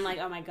 And I'm like,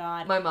 oh my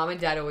god. My mom and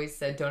dad always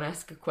said, don't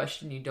ask a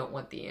question you don't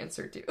want the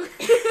answer to.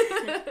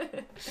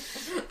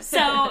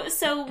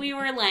 So we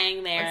were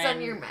laying there. What's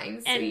on your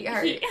mind,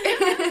 sweetheart?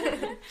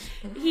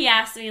 He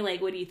asked me,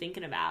 like, what are you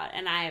thinking about?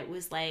 And I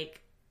was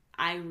like,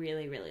 I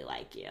really, really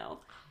like you.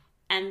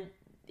 And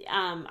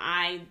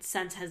I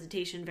sense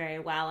hesitation very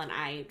well, and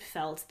I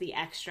felt the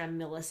extra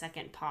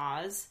millisecond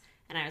pause,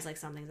 and I was like,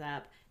 something's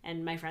up.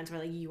 And my friends were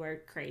like, you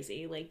are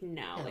crazy. Like,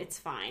 no, it's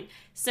fine.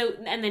 So,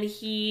 and then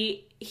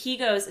he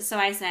goes, so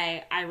I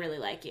say, I really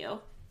like you.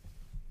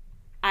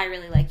 I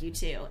really like you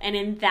too. And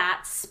in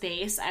that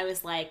space, I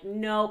was like,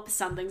 nope,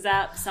 something's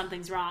up,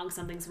 something's wrong,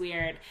 something's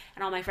weird.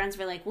 And all my friends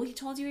were like, well, he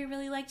told you he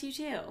really liked you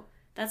too.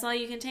 That's all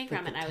you can take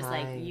from it. And I was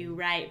like, you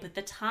right. But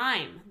the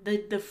time,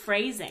 the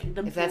phrasing,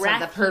 the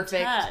breath he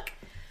took.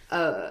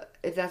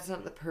 If that's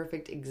not the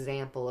perfect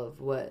example of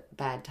what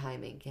bad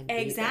timing can be.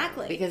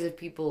 Exactly. Because if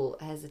people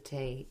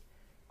hesitate,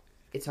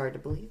 it's hard to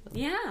believe them.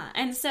 Yeah.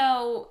 And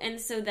so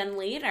then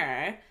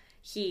later,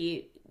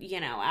 he, you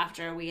know,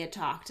 after we had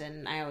talked,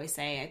 and I always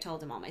say I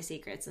told him all my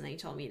secrets, and then he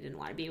told me he didn't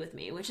want to be with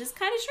me, which is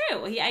kind of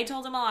true. I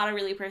told him a lot of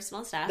really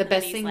personal stuff. The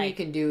best thing you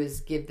can do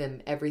is give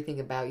them everything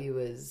about you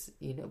as,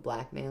 you know,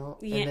 blackmail,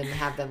 and then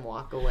have them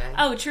walk away.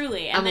 Oh,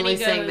 truly. And I'm then only he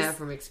goes, saying that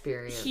from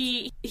experience.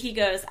 He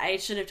goes, I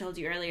should have told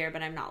you earlier,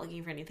 but I'm not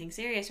looking for anything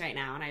serious right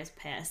now, and I was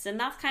pissed. And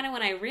that's kind of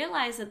when I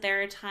realized that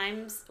there are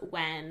times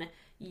when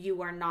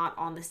you are not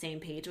on the same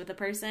page with a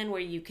person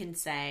where you can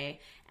say,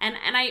 and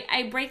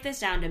I break this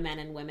down to men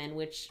and women,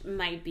 which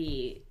might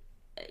be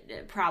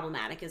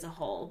problematic as a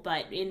whole,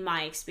 but in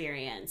my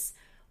experience,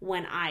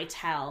 when I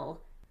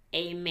tell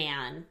a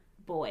man,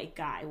 boy,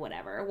 guy,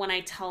 whatever, when I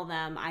tell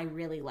them I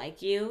really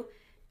like you,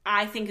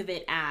 I think of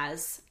it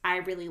as, I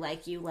really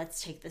like you,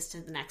 let's take this to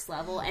the next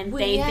level, and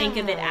they think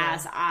of it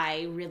as,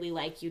 I really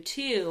like you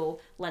too,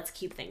 let's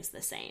keep things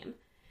the same.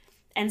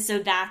 And so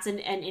that's an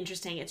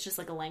interesting, it's just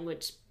like a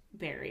language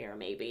barrier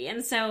maybe.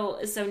 And so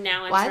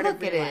now I'm sort of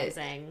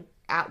realizing,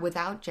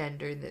 without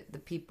gender, that the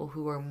people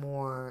who are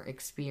more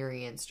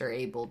experienced are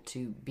able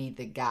to be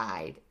the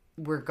guide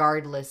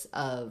regardless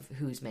of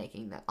who's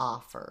making the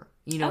offer.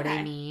 You know what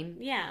I mean?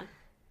 Yeah.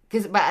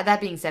 Because, but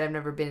that being said, I've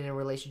never been in a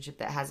relationship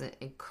that hasn't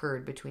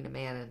occurred between a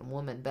man and a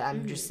woman, but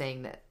I'm just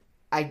saying that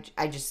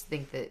I just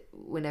think that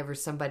whenever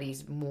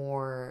somebody's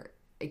more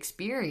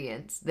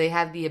experienced, they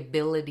have the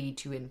ability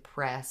to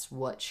impress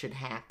what should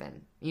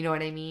happen. You know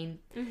what I mean?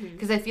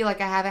 Because I feel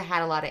like I haven't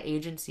had a lot of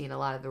agency in a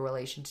lot of the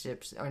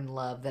relationships or in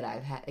love that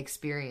I've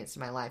experienced in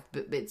my life,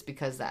 but it's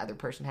because the other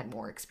person had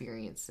more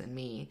experience than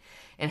me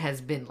and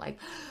has been like,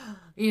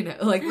 you know,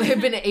 like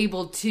they've been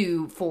able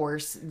to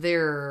force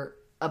their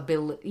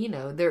ability, you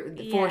know,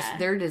 force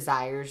their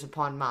desires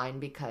upon mine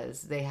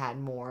because they had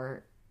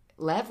more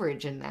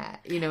leverage in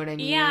that. You know what I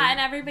mean? Yeah, and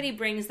everybody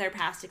brings their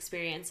past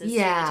experiences to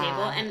the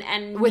table,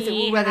 and with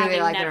me whether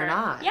they like it or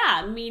not.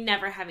 Yeah, me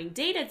never having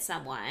dated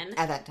someone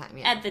at that time.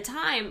 Yeah, at the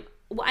time.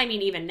 Well, I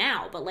mean, even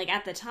now, but like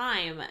at the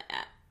time,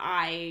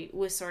 I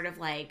was sort of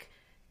like,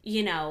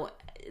 you know,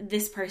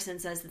 this person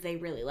says that they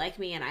really like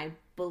me, and I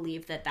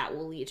believe that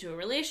will lead to a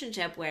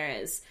relationship.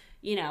 Whereas,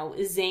 you know,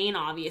 Zane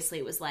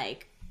obviously was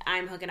like,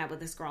 I'm hooking up with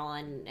this girl,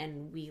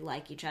 and we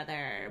like each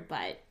other,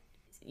 but,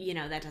 you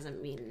know, that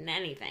doesn't mean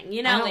anything.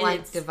 You know, I don't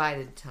like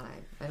divided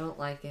time. I don't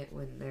like it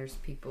when there's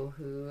people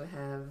who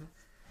have,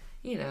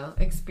 you know,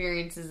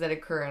 experiences that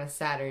occur on a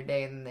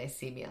Saturday and then they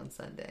see me on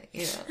Sunday.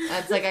 You know,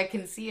 that's like, I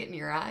can see it in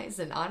your eyes,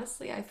 and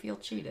honestly, I feel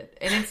cheated.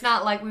 And it's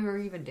not like we were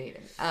even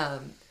dating.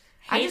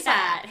 Hate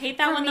that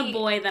when the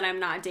boy that I'm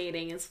not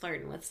dating is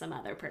flirting with some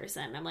other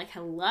person. I'm like,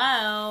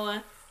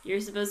 hello, you're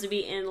supposed to be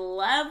in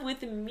love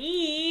with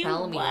me.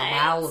 Tell me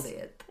about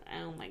it.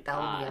 Oh my gosh.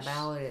 Tell me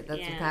about it.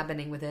 That's what's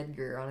happening with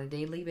Edgar on a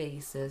daily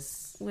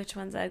basis. Which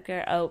one's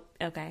Edgar? Oh,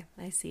 okay.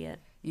 I see it.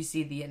 You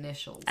see the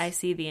initials. I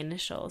see the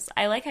initials.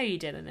 I like how you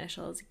did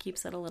initials. It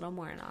keeps it a little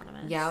more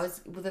anonymous. Yeah,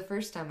 the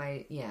first time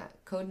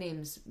code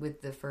names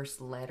with the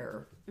first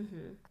letter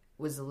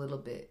was a little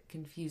bit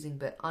confusing,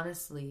 but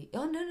honestly,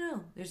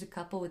 no, there's a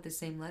couple with the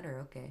same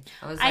letter. Okay.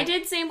 I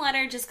did same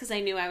letter just because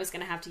I knew I was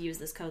going to have to use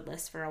this code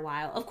list for a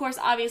while. Of course,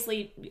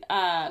 obviously,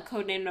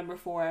 code name number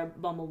 4,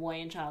 Bumble Boy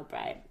and Child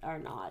Bride are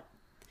not.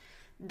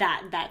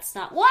 That's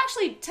not... Well,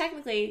 actually,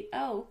 technically...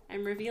 Oh,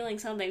 I'm revealing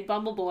something.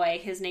 Bumble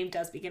Boy, his name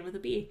does begin with a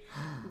B.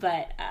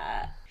 But,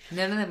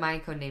 none of my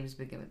code names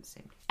begin with the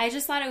same. I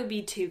just thought it would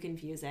be too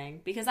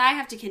confusing. Because I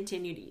have to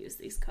continue to use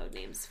these code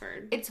names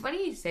for... It's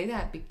funny you say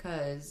that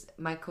because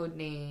my code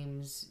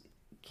names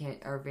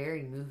are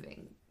very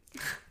moving.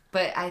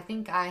 But I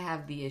think I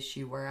have the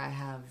issue where I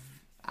have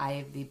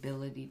the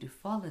ability to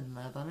fall in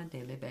love on a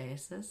daily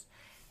basis.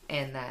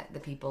 And that the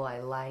people I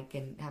like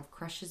and have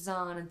crushes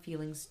on and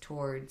feelings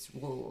towards,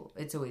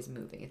 it's always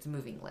moving. It's a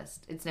moving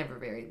list. It's never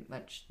very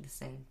much the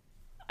same.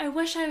 I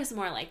wish I was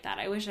more like that.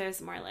 I wish I was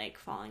more like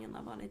falling in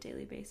love on a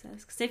daily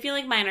basis. Because I feel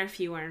like mine are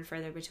fewer and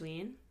further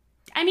between.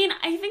 I mean,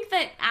 I think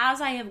that as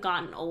I have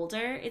gotten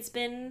older, it's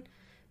been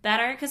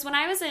better. Because when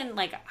I was in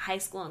like high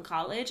school and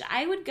college,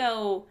 I would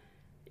go...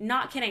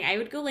 Not kidding. I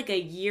would go like a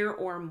year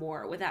or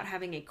more without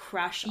having a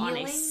crush on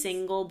a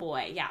single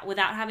boy. Yeah,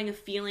 without having a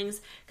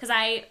feelings. Because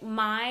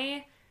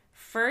my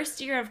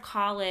first year of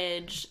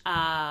college,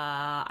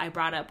 I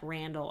brought up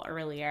Randall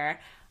earlier.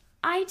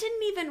 I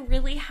didn't even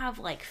really have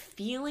like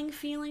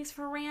feelings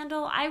for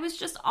Randall. I was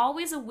just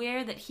always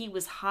aware that he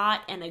was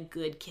hot and a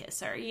good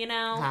kisser, you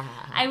know?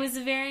 I was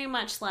very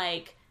much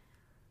like...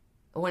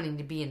 wanting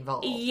to be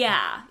involved.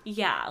 Yeah.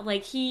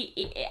 Like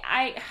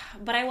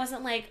but I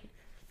wasn't like...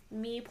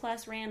 me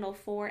plus Randall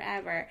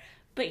forever.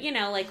 But, you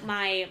know, like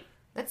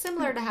That's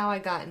similar to how I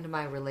got into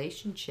my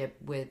relationship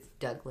with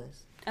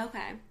Douglas.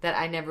 Okay. That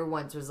I never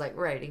once was, like,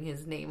 writing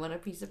his name on a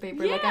piece of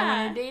paper. Yeah. Like, I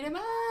want to date him.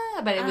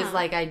 But it was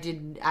like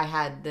I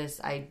had this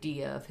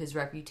idea of his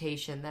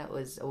reputation that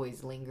was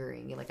always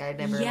lingering. Like, I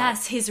never...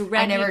 Yes, his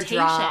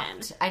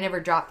reputation. I never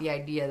dropped the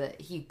idea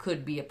that he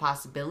could be a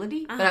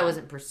possibility, but I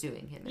wasn't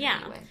pursuing him in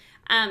any way.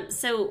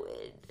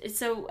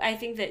 So I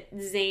think that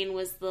Zane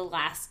was the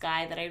last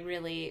guy that I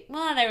really...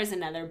 Well, there was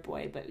another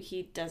boy, but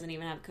he doesn't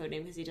even have a code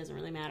name because he doesn't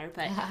really matter.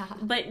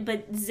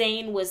 But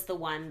Zane was the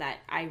one that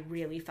I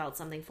really felt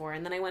something for.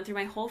 And then I went through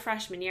my whole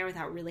freshman year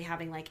without really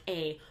having, like,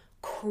 a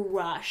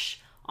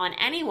crush on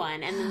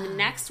anyone. And then the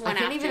next one after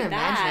that... I can't even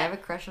imagine. I have a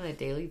crush on a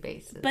daily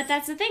basis. But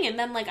that's the thing. And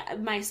then, like,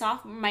 my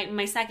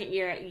second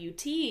year at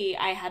UT,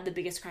 I had the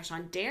biggest crush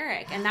on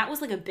Derek. And that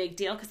was, like, a big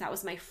deal because that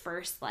was my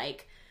first,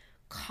 like...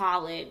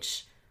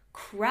 college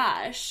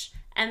crush,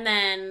 and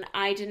then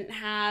and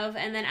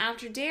then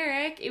after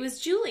Derek it was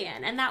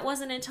Julian, and that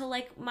wasn't until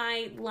like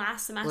my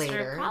last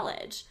semester of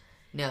college.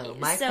 No,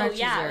 my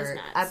crushes are...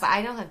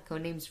 I don't have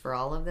code names for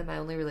all of them. I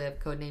only really have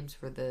code names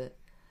for the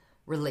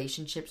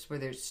relationships where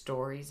there's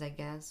stories, I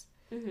guess.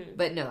 Mm-hmm.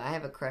 But no, I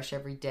have a crush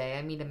every day.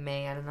 I meet a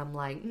man and I'm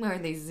like, are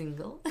they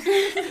single?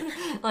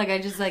 Like, I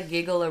just like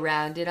giggle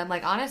around it. I'm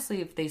like, honestly,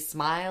 if they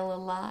smile a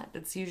lot,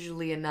 that's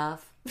usually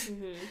enough.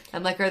 Mm-hmm.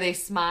 I'm like, are they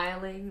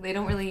smiling? They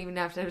don't really even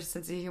have to have a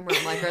sense of humor.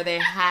 I'm like, are they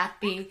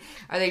happy?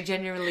 Are they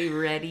genuinely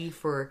ready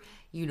for,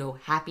 you know,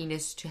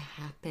 happiness to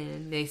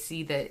happen? They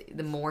see that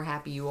the more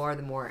happy you are,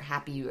 the more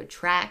happy you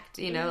attract,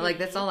 you know? Mm-hmm. Like,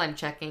 that's all I'm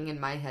checking in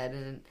my head.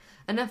 And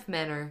enough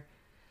men are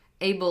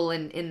able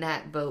in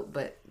that boat,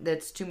 but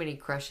that's too many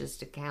crushes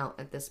to count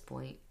at this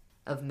point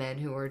of men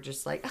who are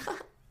just like,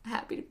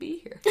 happy to be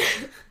here.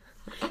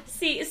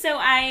 See, so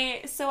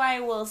I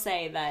will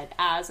say that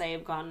as I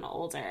have gotten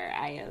older,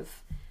 I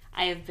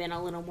have been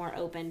a little more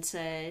open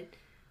to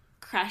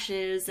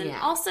crushes, and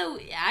also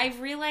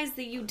I've realized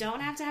that you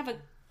don't have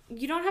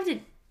to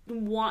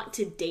want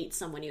to date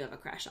someone you have a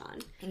crush on.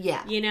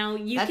 Yeah. You know,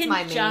 you That's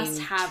can just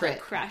have trick. A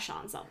crush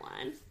on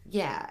someone.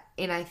 Yeah,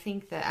 and I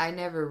think that I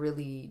never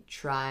really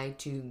try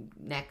to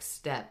next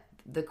step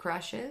the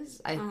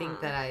crushes. I think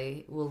that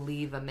I will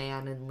leave a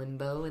man in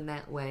limbo in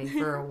that way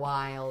for a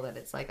while, that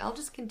it's like, I'll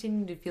just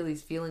continue to feel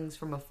these feelings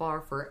from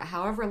afar for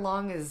however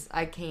long as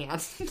I can.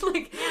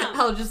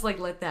 I'll just like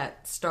let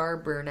that star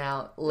burn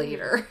out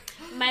later.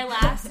 My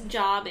last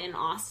job in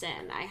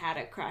Austin, I had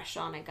a crush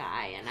on a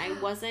guy, and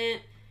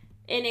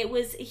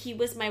he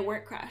was my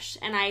work crush,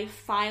 and I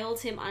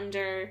filed him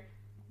under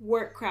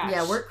work crush.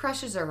 Yeah, work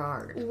crushes are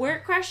hard.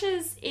 Work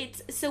crushes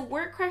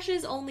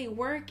only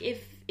work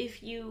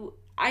if you...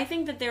 I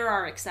think that there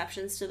are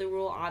exceptions to the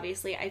rule,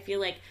 obviously. I feel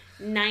like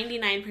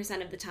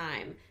 99% of the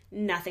time,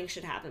 nothing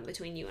should happen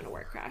between you and a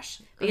work crush.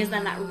 Because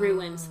then that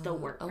ruins the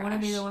work crush. I want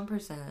to be the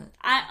 1%.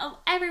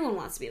 Everyone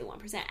wants to be the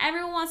 1%.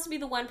 Everyone wants to be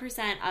the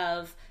 1%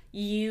 of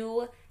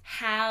you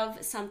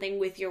have something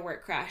with your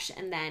work crush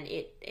and then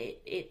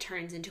it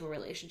turns into a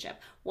relationship.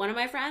 One of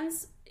my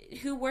friends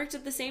who worked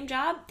at the same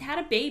job had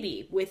a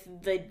baby with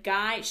the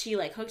guy. She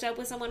like hooked up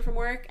with someone from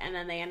work and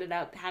then they ended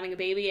up having a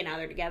baby and now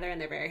they're together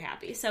and they're very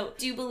happy. So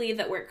do believe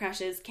that work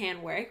crushes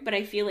can work, but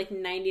I feel like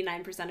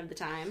 99% of the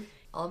time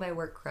all my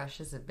work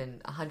crushes have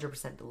been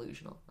 100%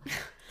 delusional.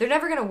 They're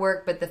never going to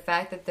work, but the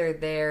fact that they're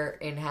there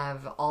and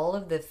have all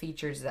of the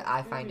features that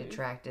I find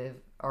attractive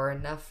are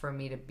enough for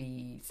me to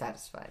be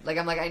satisfied. Like,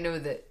 I'm like, I know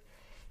that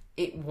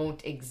it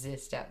won't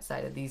exist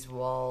outside of these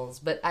walls,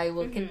 but I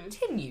will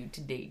continue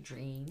to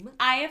daydream.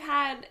 I have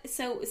had,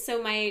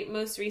 so my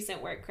most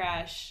recent work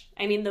crush,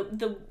 I mean,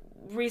 the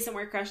recent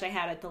work crush I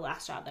had at the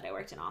last job that I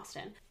worked in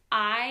Austin,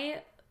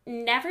 I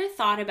never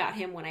thought about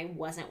him when I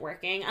wasn't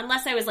working,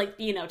 unless I was like,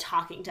 you know,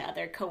 talking to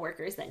other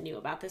coworkers that knew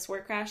about this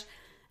work crush.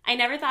 I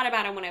never thought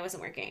about him when I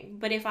wasn't working.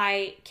 But if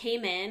I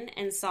came in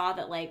and saw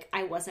that like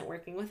I wasn't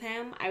working with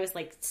him, I was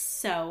like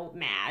so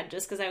mad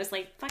just because I was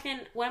like,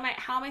 fucking,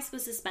 how am I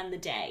supposed to spend the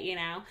day, you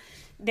know?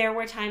 There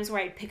were times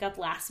where I'd pick up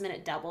last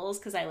minute doubles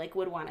because I like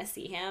would want to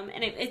see him.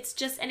 And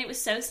it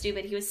was so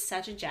stupid. He was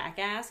such a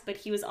jackass, but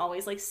he was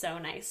always like so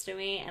nice to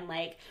me and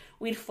like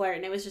we'd flirt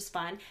and it was just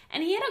fun.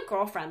 And he had a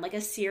girlfriend, like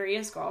a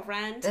serious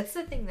girlfriend. That's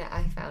the thing that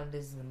I found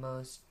is the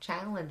most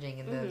challenging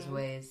in those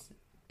ways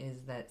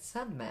is that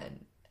some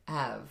men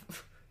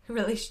have a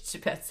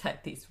relationship outside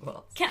these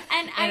walls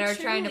and are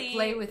trying to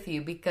play with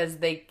you because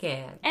they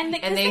can. And they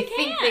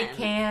think they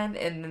can,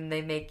 and then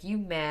they make you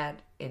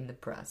mad in the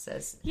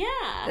process. Yeah.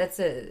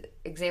 That's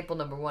example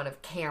number one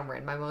of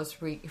Cameron, my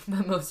most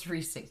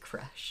recent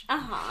crush.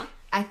 Uh-huh.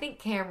 I think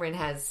Cameron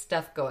has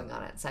stuff going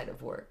on outside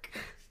of work.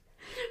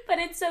 But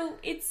it's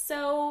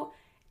so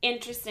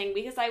interesting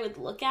because I would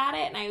look at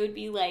it and I would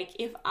be like,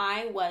 if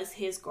I was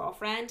his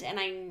girlfriend and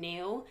I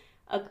knew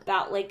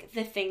about like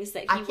the things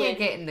that he would... I can't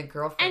get in the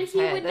girlfriend's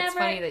head. That's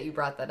funny that you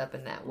brought that up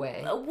in that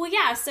way. Well,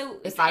 yeah,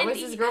 so... If I was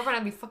his girlfriend,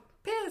 I'd be fucking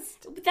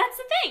pissed. That's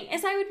the thing,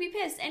 is I would be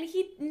pissed. And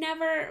he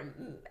never...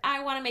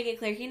 I want to make it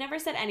clear, he never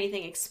said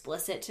anything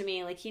explicit to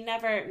me. Like, he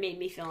never made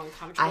me feel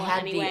uncomfortable in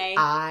any way.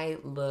 I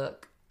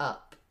look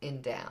up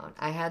and down.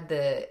 I had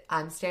the,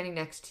 I'm standing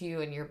next to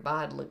you and your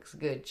bod looks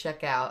good,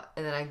 check out.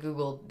 And then I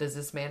Googled, does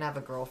this man have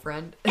a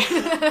girlfriend?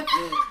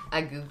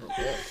 I Googled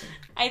it.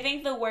 I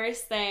think the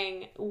worst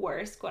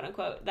quote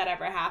unquote, that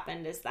ever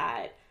happened is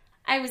that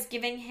I was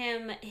giving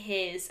him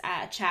his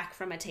check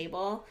from a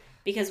table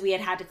because we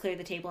had to clear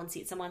the table and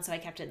seat someone, so I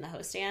kept it in the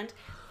host stand.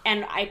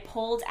 And I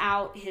pulled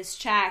out his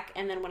check,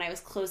 and then when I was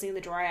closing the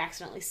drawer, I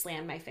accidentally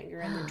slammed my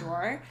finger in the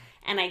drawer.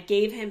 And I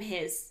gave him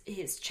his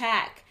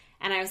check.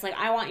 And I was like,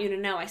 I want you to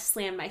know I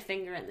slammed my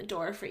finger in the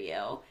drawer for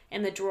you,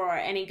 in the drawer.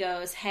 And he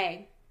goes,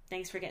 hey,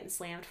 thanks for getting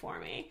slammed for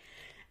me.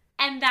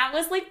 And that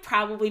was like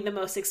probably the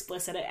most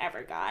explicit it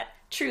ever got.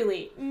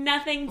 Truly,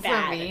 nothing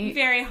bad.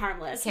 Very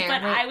harmless.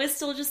 Cameron. But I was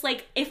still just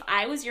like, if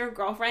I was your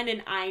girlfriend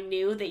and I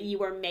knew that you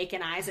were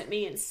making eyes at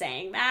me and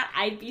saying that,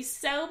 I'd be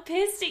so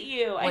pissed at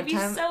you. I'd be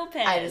so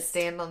pissed. I had to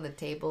stand on the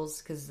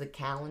tables because the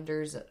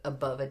calendar's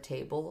above a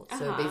table.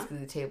 So basically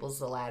the table's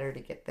the ladder to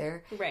get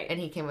there. Right. And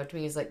he came up to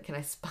me, he's like, can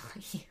I spot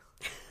you?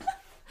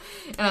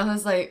 And I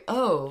was like,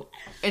 oh.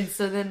 And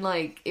so then,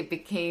 like, it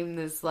became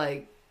this,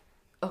 like,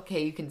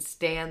 okay, you can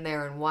stand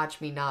there and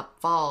watch me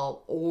not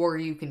fall, or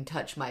you can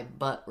touch my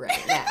butt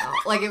right now.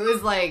 Like, it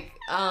was like,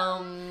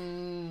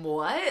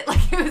 what?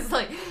 Like, it was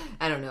like,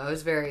 I don't know. I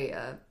was very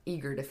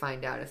eager to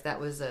find out if that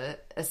was a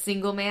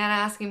single man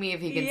asking me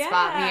if he could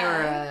spot me,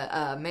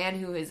 or a man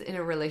who is in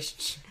a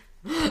relationship.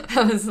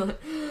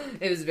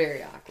 It was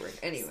very awkward.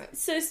 Anyway.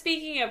 So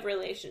speaking of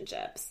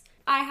relationships,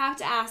 I have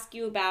to ask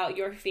you about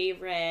your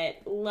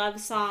favorite love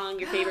song,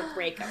 your favorite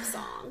breakup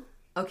song.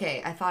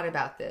 Okay, I thought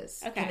about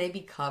this. Okay. Can they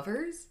be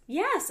covers?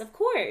 Yes, of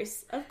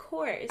course. Of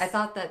course. I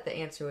thought that the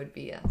answer would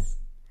be yes.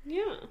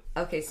 Yeah.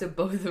 Okay, so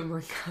both of them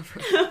were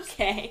covers.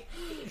 Okay.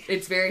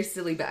 It's very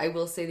silly, but I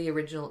will say the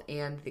original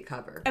and the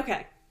cover.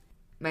 Okay.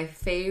 My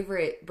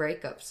favorite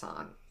breakup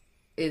song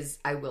is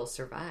I Will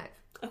Survive.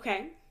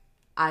 Okay.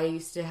 I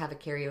used to have a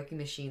karaoke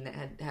machine that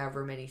had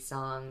however many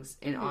songs,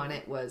 and on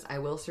it was I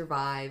Will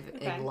Survive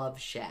and Love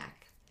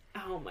Shack.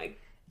 Oh my gosh.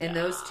 And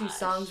those two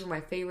songs were my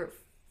favorite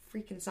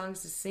freaking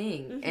songs to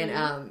sing.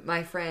 And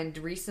my friend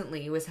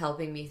recently was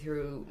helping me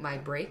through my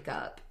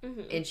breakup,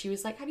 and she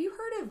was like, have you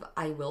heard of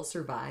I Will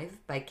Survive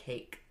by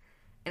Cake?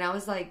 And I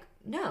was like,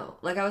 no.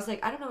 Like, I was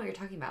like, I don't know what you're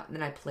talking about. And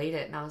then I played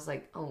it, and I was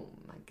like, oh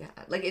my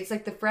god. Like, it's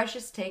like the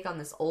freshest take on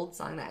this old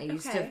song that I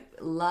used to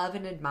love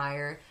and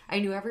admire. I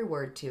knew every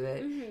word to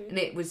it, and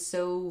it was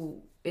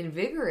so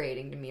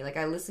invigorating to me. Like,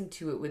 I listened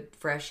to it with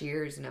fresh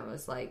ears, and I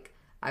was like,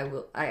 I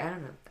don't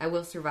know. I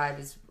Will Survive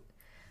is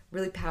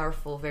really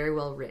powerful, very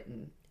well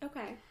written.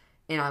 Okay.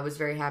 And I was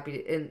very happy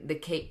to, and the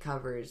Cake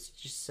cover is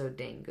just so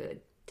dang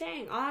good.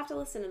 Dang, I'll have to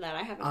listen to that.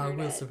 I haven't heard it.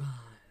 I Will Survive.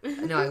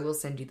 No, I will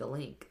send you the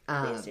link.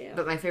 Please do.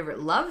 But my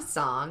favorite love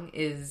song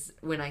is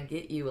When I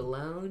Get You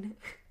Alone.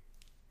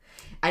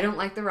 I don't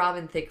like the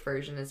Robin Thicke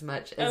version as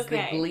much as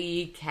the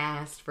Glee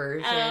cast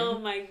version. Oh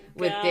my god.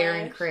 With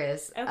Darren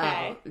Criss.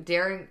 Okay.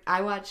 Darren,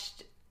 I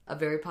watched a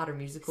Harry Potter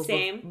musical.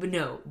 Same?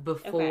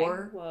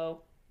 Before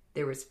Whoa.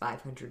 there was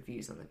 500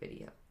 views on the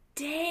video.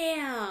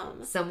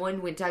 Damn.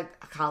 Someone went to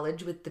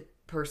college with the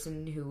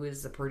person who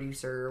was the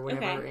producer or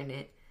whatever in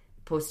it,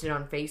 posted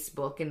on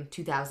Facebook in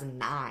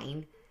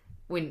 2009,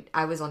 when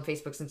I was on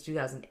Facebook since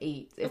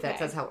 2008, if that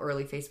says how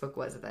early Facebook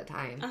was at that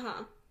time.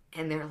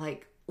 And they're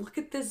like, look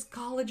at this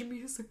college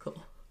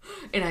musical.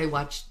 And I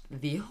watched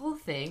the whole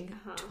thing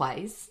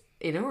twice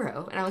in a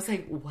row, and I was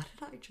like, what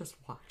did I just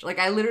watch? Like,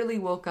 I literally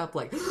woke up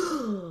like,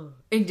 and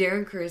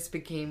Darren Criss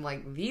became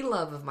like the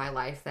love of my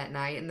life that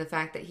night, and the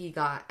fact that he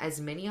got as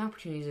many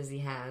opportunities as he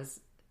has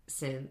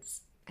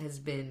since has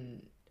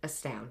been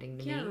astounding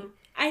to me.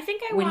 I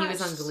think when he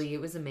was on Glee,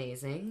 it was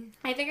amazing.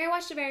 I think I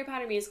watched a Harry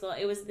Potter musical.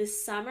 It was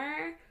this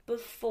summer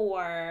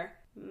before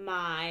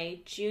my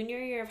junior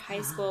year of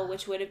high school,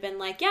 which would have been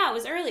like, it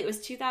was early. It was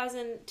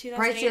 2008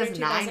 or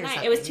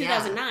 2009. It was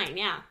 2009,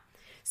 yeah.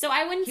 So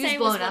I wouldn't say it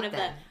was one of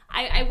the...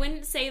 I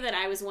wouldn't say that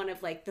I was one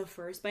of, like, the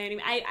first by any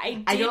means.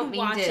 I did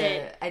watch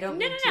it. I don't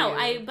mean to. No.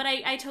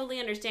 I totally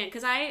understand.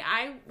 Because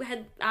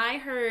I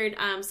heard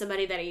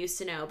Somebody That I Used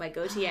to Know by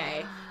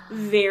Gautier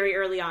very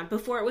early on,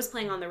 before it was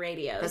playing on the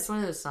radios. That's one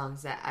of those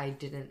songs that I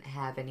didn't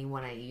have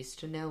anyone I used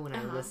to know when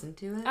I listened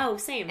to it. Oh,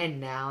 same. And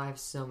now I have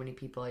so many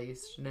people I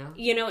used to know.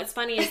 You know, what's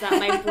funny is that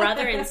my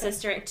brother and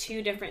sister at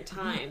 2 different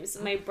times.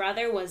 My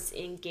brother was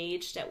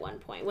engaged at one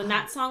point. When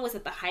that song was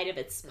at the height of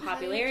its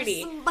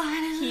popularity.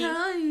 Somebody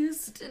I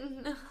used to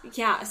know.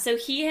 Yeah, so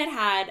he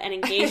had an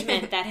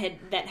engagement that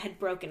had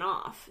broken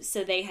off.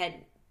 So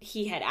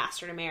he had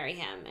asked her to marry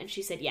him, and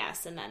she said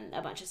yes, and then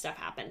a bunch of stuff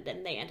happened,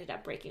 and they ended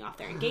up breaking off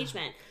their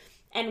engagement.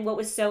 And what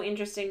was so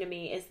interesting to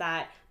me is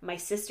that my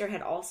sister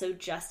had also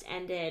just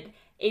ended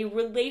a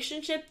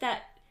relationship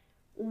that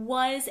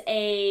was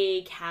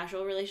a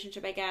casual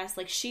relationship, I guess.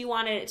 Like, she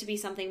wanted it to be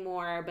something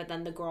more, but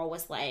then the girl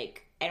was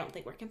like, I don't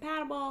think we're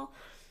compatible.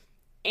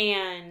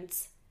 And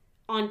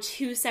on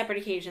 2 separate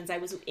occasions, I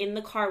was in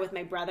the car with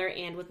my brother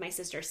and with my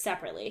sister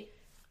separately.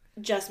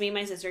 Just me and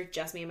my sister,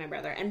 just me and my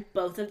brother. And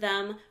both of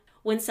them,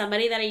 when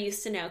Somebody That I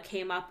Used to Know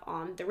came up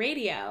on the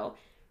radio,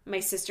 my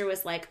sister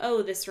was like,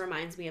 oh, this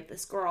reminds me of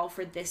this girl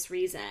for this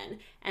reason.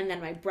 And then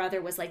my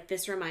brother was like,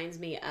 this reminds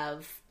me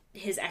of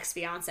his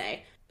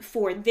ex-fiance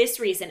for this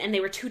reason. And they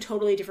were 2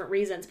 totally different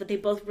reasons, but they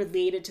both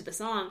related to the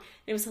song. And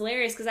it was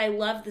hilarious because I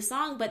loved the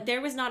song, but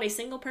there was not a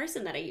single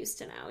person that I used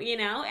to know, you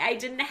know? I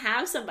didn't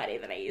have somebody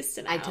that I used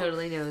to know. I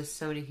totally know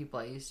so many people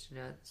I used to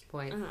know at this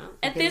point.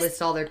 I can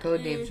list all their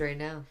code names right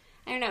now.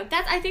 I don't know.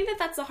 I think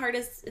that's the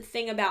hardest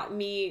thing about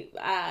me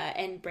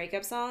and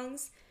breakup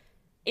songs,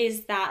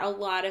 is that a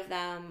lot of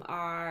them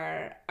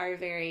are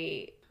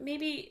very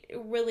maybe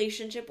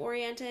relationship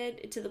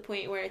oriented, to the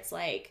point where it's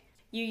like,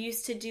 you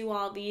used to do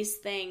all these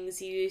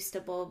things, you used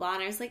to blah, blah, blah.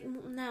 And I was like,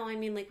 no, I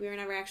mean, like, we were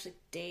never actually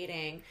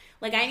dating.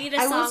 Like, I need a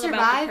song about the person.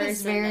 I Will Survive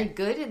is very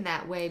good in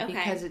that way,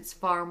 because it's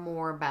far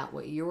more about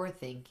what you're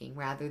thinking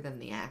rather than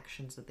the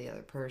actions of the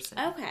other person.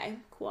 Okay,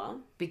 cool.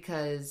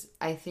 Because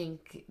I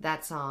think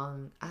that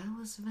song, I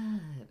Will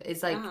Survive,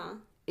 is like,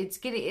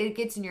 it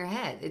gets in your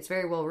head. It's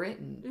very well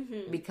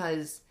written,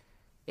 because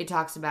it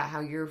talks about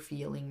how you're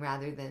feeling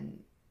rather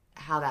than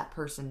how that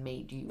person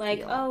made you like,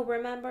 feel. Oh,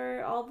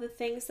 remember all the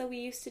things that we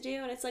used to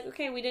do? And it's like,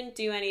 okay, we didn't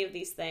do any of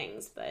these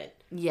things, but...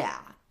 Yeah.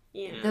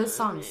 You know, those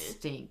songs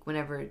stink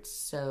whenever it's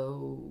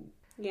so...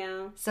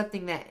 Yeah.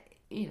 Something that,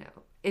 you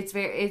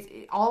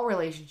know, all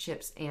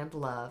relationships and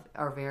love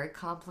are very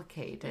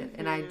complicated.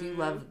 And I do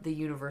love the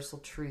universal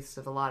truths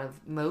of a lot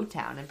of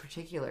Motown in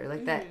particular.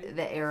 Like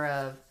the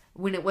era of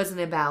when it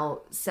wasn't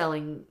about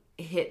selling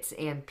hits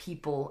and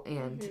people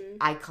and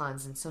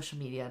icons and social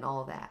media and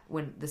all that,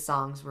 when the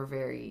songs were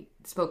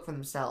spoke for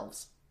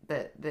themselves,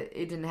 that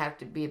it didn't have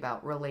to be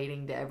about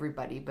relating to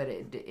everybody, but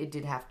it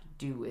did have to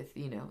do with,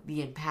 you know,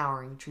 the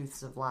empowering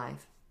truths of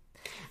life.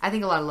 I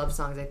think a lot of love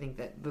songs, I think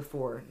that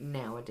before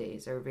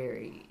nowadays, are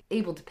very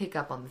able to pick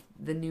up on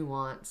the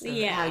nuance of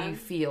how you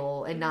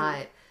feel and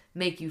not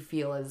make you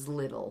feel as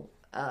little.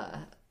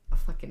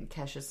 Fucking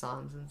Kesha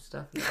songs and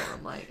stuff now,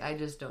 I'm like, I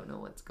just don't know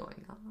what's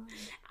going on.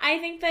 I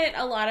think that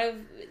a lot of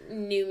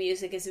new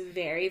music is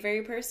very,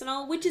 very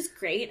personal, which is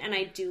great, and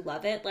I do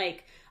love it.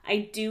 Like,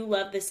 I do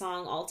love the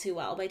song All Too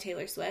Well by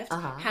Taylor Swift.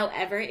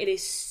 However, it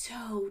is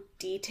so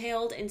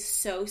detailed and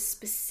so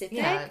specific.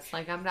 Yeah, it's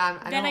like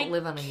I don't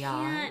live on a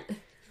yacht.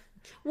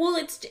 Well,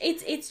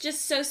 it's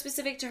just so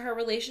specific to her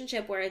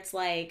relationship, where it's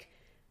like,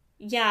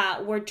 yeah,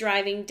 we're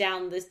driving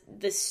down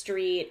the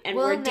street and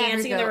we're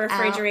dancing in the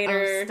refrigerator.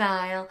 Out of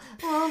style.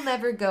 We'll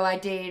never go. I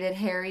dated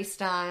Harry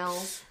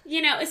Styles.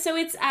 You know, so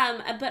it's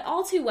but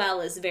All Too Well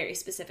is very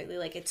specifically,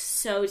 like, it's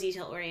so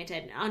detail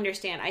oriented.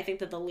 Understand, I think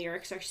that the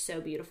lyrics are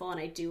so beautiful,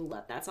 and I do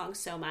love that song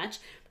so much.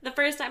 But the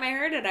first time I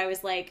heard it, I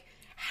was like,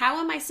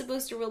 how am I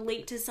supposed to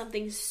relate to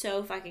something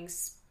so fucking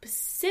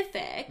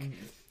specific?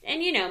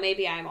 And, you know,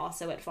 maybe I'm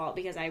also at fault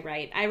because I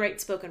write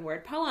spoken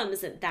word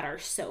poems that are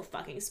so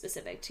fucking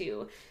specific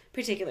to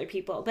particular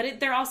people. But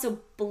they're also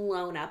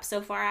blown up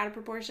so far out of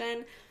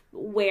proportion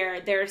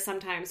where there are some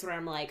times where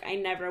I'm like, I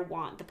never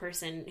want the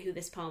person who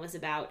this poem is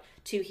about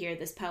to hear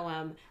this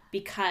poem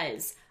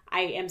because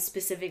I am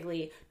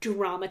specifically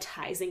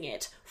dramatizing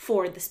it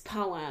for this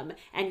poem,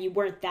 and you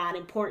weren't that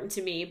important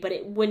to me, but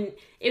it would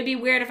be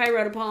weird if I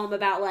wrote a poem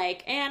about,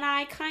 like, and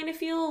I kind of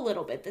feel a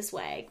little bit this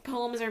way.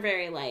 Poems are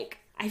very, like,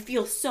 I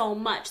feel so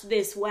much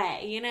this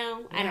way, you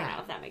know? I don't know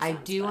if that makes sense.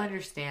 I do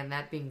understand.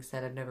 That being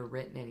said, I've never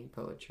written any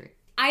poetry.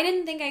 I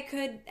didn't think I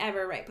could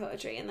ever write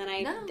poetry, and then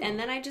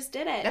I just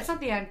did it. That's not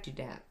the attitude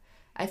to have.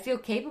 I feel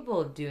capable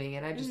of doing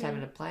it. I just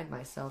haven't applied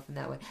myself in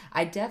that way.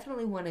 I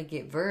definitely want to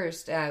get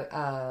versed.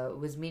 I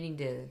was meaning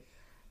to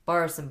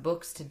borrow some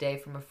books today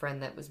from a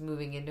friend that was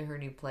moving into her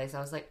new place. I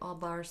was like, I'll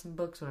borrow some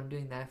books when I'm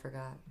doing that. I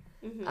forgot.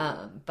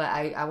 But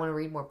I want to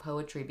read more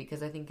poetry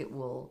because I think it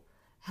will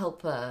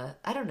help,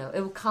 I don't know,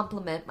 it will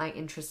complement my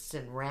interests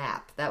in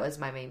rap. That was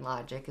my main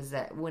logic, is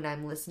that when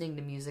I'm listening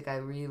to music, I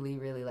really,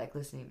 really like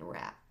listening to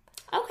rap.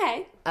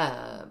 Okay.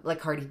 Like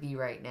Cardi B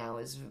right now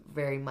is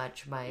very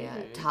much my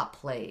top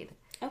played.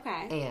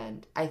 Okay.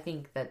 And I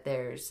think that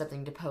there's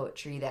something to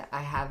poetry that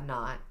I have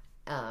not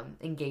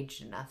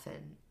engaged enough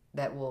in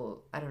that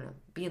will, I don't know,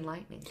 be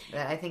enlightening.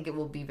 That I think it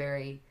will be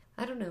very,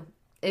 I don't know,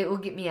 it will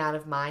get me out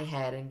of my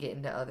head and get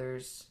into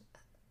others.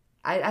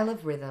 I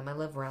love rhythm, I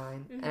love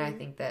rhyme, and I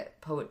think that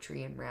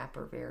poetry and rap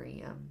are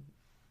very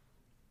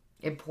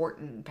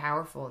important and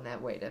powerful in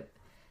that way to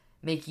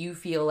make you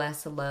feel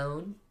less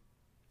alone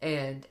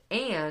and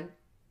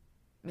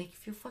make you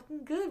feel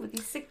fucking good with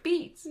these sick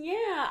beats.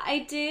 Yeah,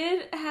 I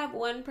did have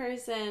one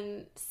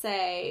person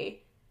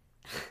say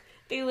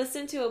they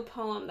listened to a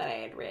poem that I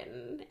had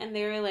written, and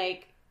they were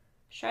like,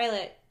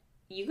 Charlotte,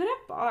 you could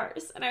have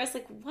bars. And I was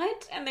like,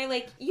 what? And they're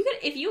like, you could,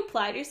 if you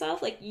applied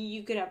yourself, like,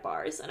 you could have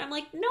bars. And I'm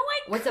like, no, I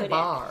couldn't. What's a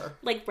bar?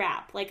 Like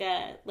rap,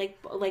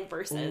 like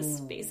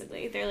verses,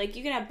 basically. They're like,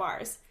 you could have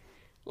bars.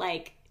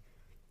 Like,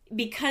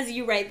 because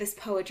you write this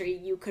poetry,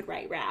 you could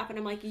write rap. And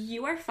I'm like,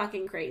 you are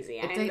fucking crazy.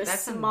 I am the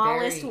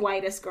smallest,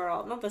 whitest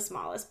girl. Not the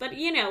smallest, but,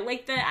 you know,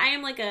 like, I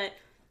am like,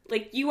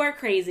 you are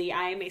crazy.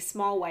 I am a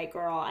small white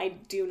girl. I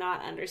do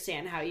not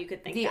understand how you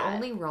could think that. The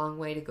only wrong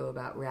way to go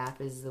about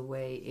rap is the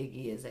way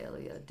Iggy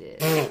Azalea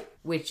did.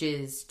 Which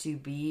is to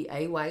be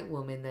a white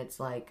woman that's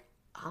like,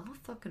 I'm a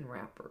fucking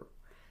rapper.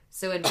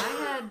 So in my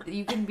head,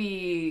 you can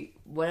be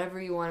whatever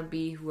you want to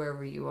be,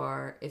 whoever you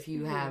are, if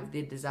you have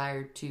the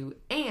desire to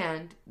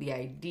and the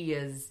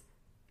ideas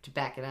to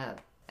back it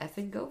up.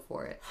 Effing go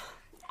for it.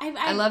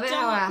 I love it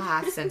how I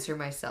half censor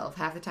myself.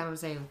 Half the time I'm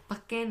saying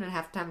fucking, and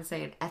half the time I'm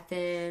saying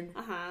effing.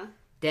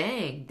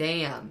 Dang,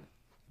 damn,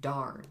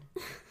 darn.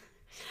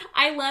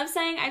 I love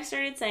saying, I've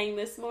started saying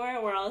this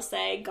more, where I'll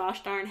say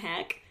gosh darn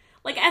heck,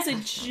 like as a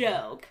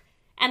joke.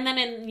 And then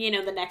in, you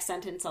know, the next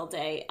sentence I'll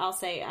say,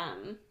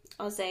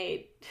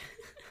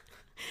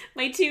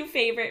 my two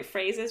favorite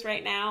phrases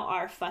right now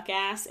are fuck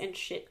ass and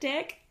shit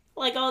dick.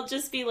 Like, I'll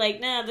just be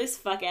like, nah, this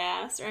fuck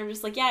ass. Or I'm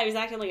just like, yeah, he was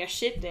acting like a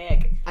shit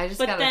dick. I just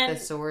got a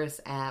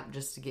thesaurus app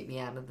just to get me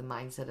out of the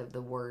mindset of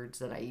the words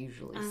that I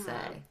usually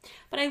say.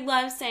 But I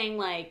love saying,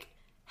 like,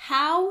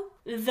 how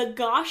the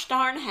gosh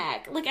darn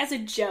heck, like as a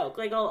joke.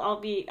 Like,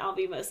 I'll be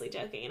mostly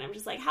joking. And I'm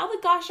just like, how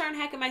the gosh darn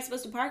heck am I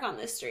supposed to park on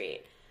this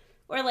street?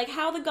 Or like,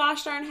 how the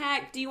gosh darn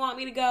heck do you want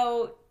me to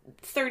go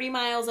 30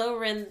 miles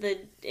over in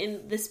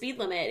the speed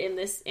limit in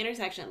this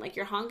intersection? Like,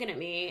 you're honking at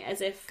me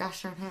as if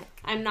gosh darn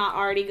heck, I'm not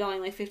already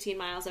going like 15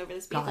 miles over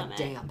the speed limit.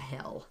 Damn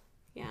hell.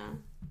 Yeah.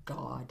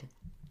 God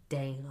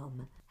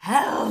damn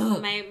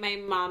hell.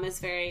 My mom is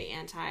very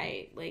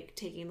anti, like,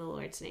 taking the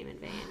Lord's name in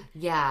vain.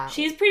 Yeah.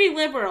 She's pretty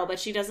liberal, but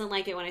she doesn't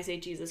like it when I say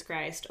Jesus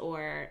Christ,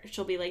 or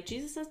she'll be like,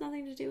 Jesus has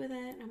nothing to do with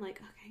it. I'm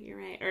like, okay, you're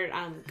right. Or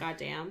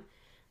goddamn.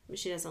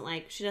 She doesn't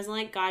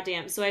like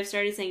goddamn. So I've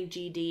started saying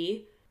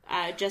GD.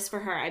 Just for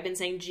her, I've been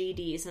saying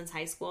GD since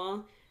high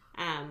school.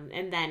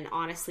 And then,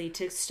 honestly,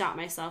 to stop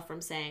myself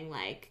from saying,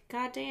 like,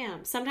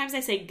 goddamn. Sometimes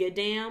I say good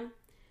damn.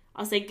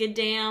 I'll say good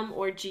damn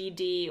or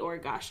GD or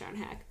gosh darn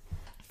heck.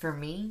 For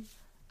me,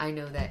 I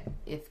know that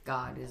if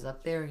God is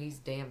up there, he's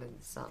damning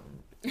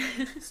something.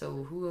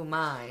 So who am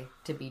I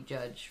to be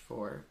judged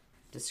for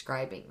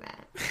describing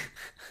that?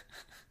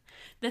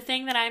 The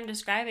thing that I'm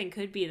describing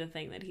could be the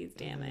thing that he's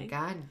damning.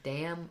 God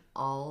damn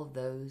all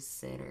those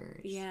sinners.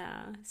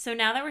 Yeah. So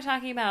now that we're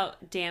talking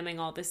about damning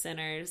all the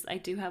sinners, I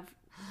do have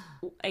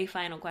a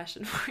final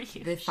question for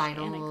you. The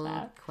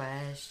final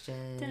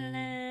question.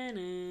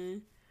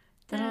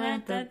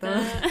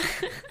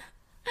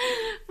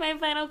 My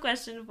final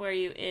question for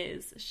you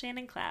is,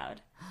 Shannon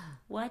Cloud,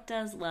 what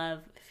does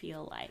love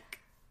feel like?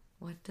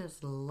 What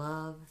does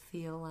love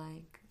feel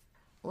like?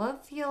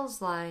 Love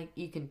feels like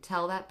you can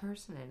tell that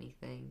person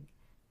anything.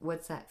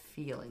 What's that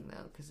feeling,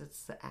 though? Because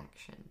it's the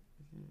action.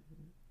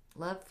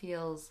 Love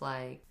feels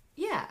like,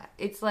 yeah,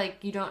 it's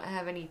like you don't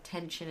have any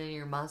tension in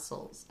your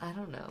muscles. I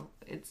don't know.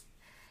 It's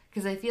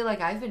because I feel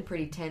like I've been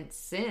pretty tense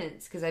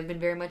since, because I've been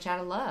very much out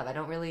of love. I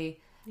don't really...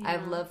 Yeah. I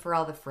have love for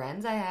all the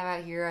friends I have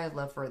out here. I have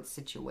love for the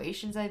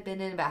situations I've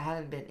been in, but I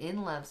haven't been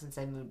in love since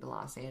I moved to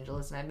Los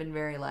Angeles. And I've been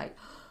very like,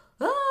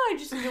 oh, I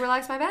just need to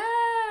relax my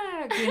back.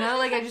 automatic, you know?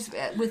 Like, I just,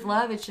 with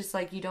love, it's just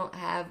like you don't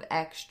have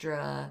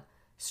extra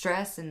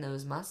stress in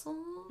those muscles.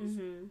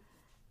 Mm-hmm.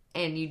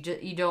 And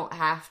you don't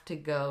have to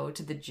go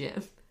to the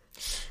gym.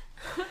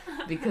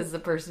 Because the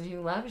person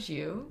who loves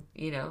you,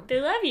 you know. They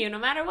love you no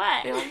matter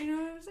what. They love you, you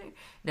know what I'm saying?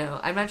 No,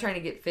 I'm not trying to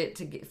get fit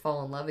to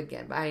fall in love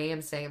again. But I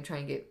am saying I'm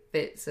trying to get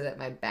fit so that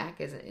my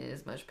back isn't in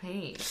as much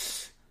pain.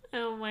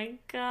 Oh my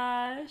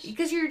gosh.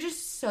 Because you're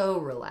just so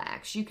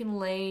relaxed. You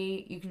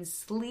can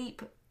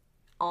sleep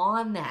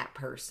on that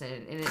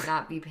person and it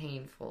not be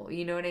painful.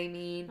 You know what I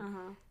mean?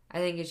 Uh-huh. I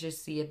think it's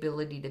just the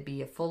ability to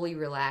be fully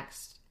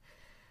relaxed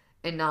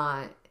and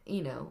not,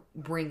 you know,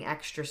 bring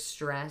extra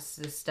stress,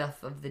 the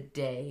stuff of the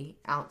day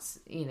out,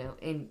 you know,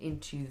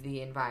 into the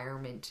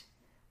environment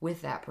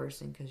with that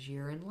person because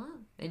you're in love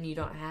and you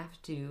don't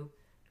have to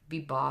be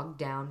bogged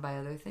down by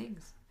other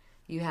things.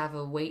 You have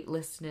a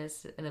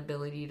weightlessness, an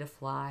ability to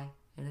fly,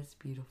 and it's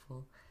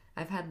beautiful.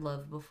 I've had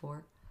love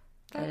before.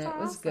 That's and it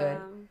was good.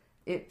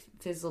 It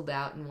fizzled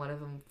out and one of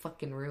them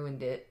fucking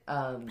ruined it.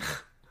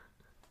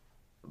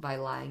 By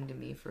lying to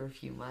me for a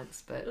few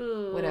months, but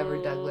ooh,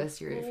 whatever, Douglas.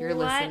 If you're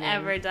listening,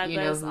 whatever, Douglas. You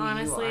know who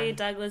honestly, you are.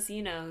 Douglas,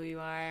 you know who you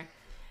are.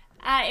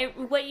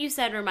 What you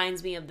said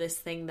reminds me of this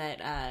thing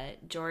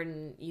that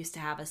Jordan used to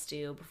have us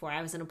do before.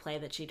 I was in a play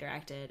that she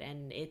directed,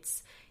 and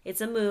it's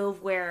a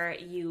move where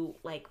you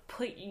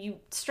you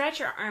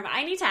stretch your arm.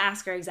 I need to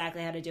ask her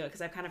exactly how to do it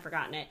because I've kind of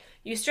forgotten it.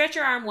 You stretch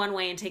your arm one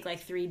way and take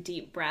 3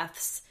 deep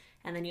breaths,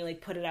 and then you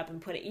put it up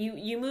and put it.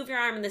 You move your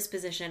arm in this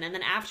position, and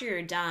then after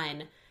you're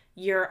done,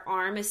 your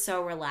arm is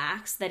so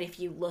relaxed that if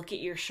you look at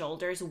your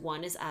shoulders,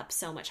 one is up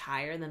so much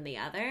higher than the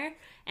other,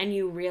 and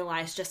you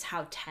realize just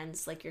how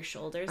tense your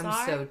shoulders are.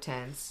 I'm so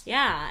tense.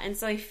 Yeah, and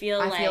so I feel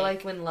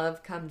like when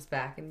love comes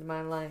back into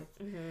my life,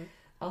 mm-hmm.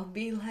 I'll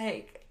be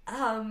like,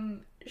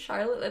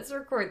 Charlotte, let's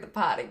record the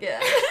pod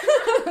again.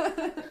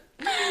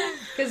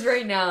 Because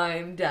right now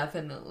I'm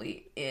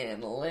definitely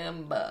in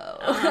limbo.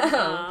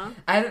 Uh-huh.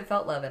 I haven't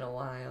felt love in a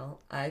while.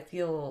 I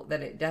feel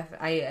that it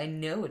I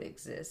know it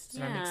exists.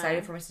 And I'm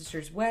excited for my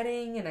sister's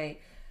wedding, and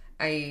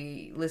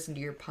I listen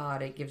to your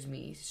pod. It gives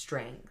me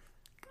strength.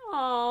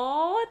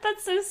 Oh,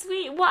 that's so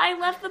sweet. Well, I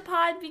love the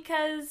pod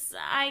because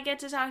I get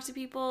to talk to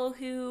people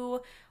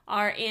who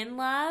are in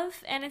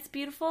love, and it's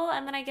beautiful,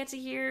 and then I get to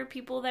hear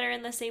people that are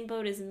in the same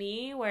boat as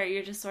me, where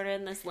you're just sort of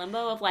in this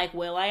limbo of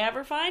will I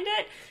ever find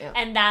it? Yeah.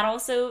 And that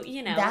also,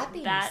 you know... That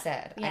being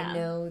said, yeah. I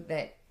know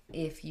that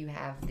if you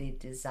have the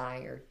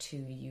desire to,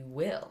 you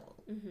will.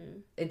 Mm-hmm.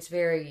 It's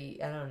very,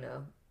 I don't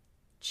know,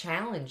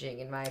 challenging,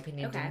 in my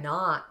opinion, to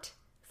not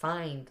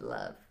find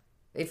love.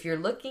 If you're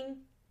looking,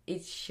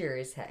 it sure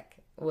as heck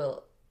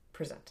will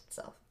present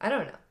itself. I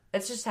don't know.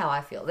 That's just how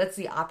I feel. That's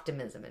the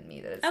optimism in me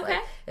that it's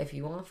if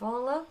you want to fall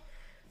in love,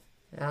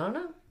 I don't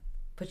know,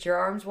 put your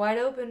arms wide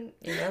open,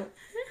 you know,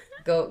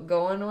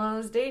 go on one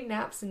of those dating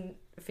apps and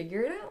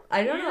figure it out.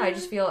 I don't know. I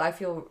just feel,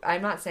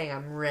 I'm not saying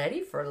I'm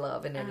ready for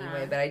love in any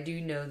way, but I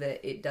do know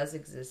that it does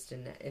exist,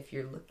 and if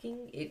you're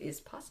looking, it is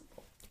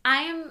possible.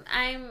 I'm,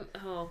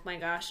 oh my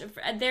gosh.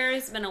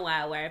 There's been a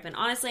while where I've been,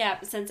 honestly,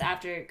 since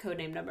after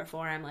Codename number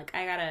 4, I'm I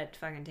gotta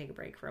fucking take a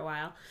break for a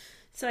while.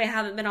 So I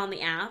haven't been on the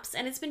apps,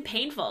 and it's been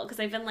painful because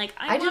I've been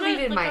I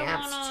deleted my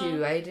apps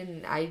too.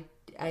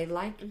 I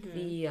like mm-hmm.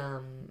 the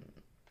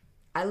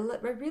I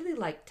really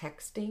like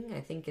texting.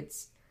 I think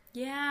it's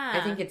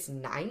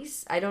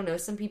nice. I don't know.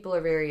 Some people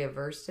are very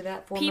averse to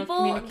that form of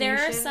communication.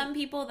 There are some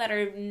people that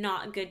are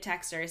not good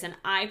texters, and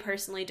I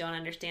personally don't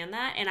understand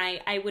that. And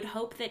I would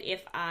hope that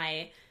if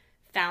I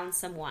found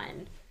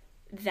someone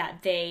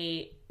that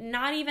they,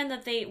 not even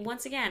that they,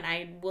 once again,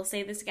 I will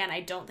say this again,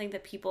 I don't think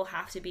that people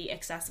have to be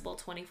accessible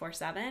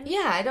 24/7.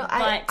 Yeah, I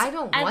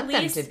don't want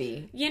least, them to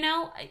be. You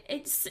know,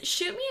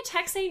 shoot me a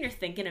text saying you're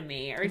thinking of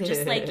me, or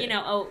just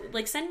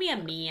send me a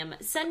meme,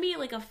 send me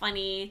a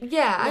funny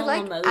I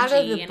like emoji, out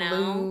of the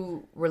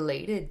blue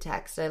related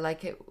text. I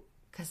like it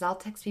because I'll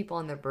text people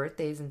on their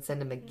birthdays and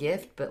send them a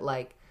gift, but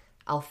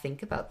I'll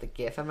think about the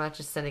gift. I'm not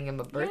just sending them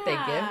a birthday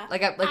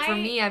gift. For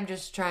me, I'm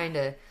just trying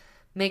to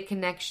make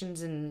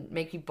connections and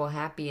make people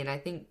happy, and I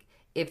think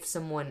if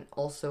someone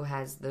also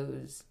has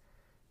those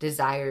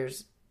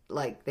desires,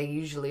 they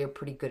usually are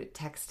pretty good at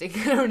texting.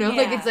 I don't know,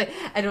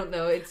 I don't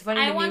know. It's funny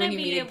to me when you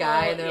meet a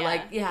guy and they're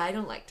I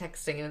don't like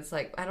texting, and it's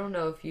I don't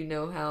know if you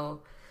know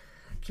how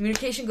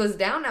communication goes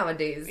down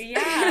nowadays.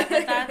 Yeah,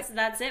 but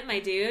that's it, my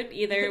dude.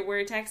 Either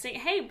we're texting,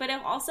 hey, but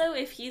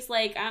if he's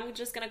I'm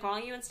just gonna call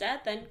you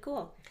instead, then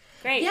cool.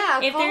 Great. Yeah,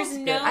 if there's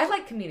no, I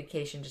like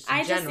communication just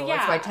in general.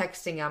 That's why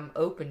texting I'm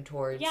open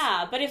towards.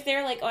 Yeah, but if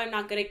they're oh, I'm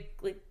not gonna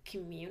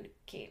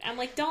communicate, I'm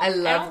don't. I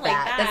love I don't that.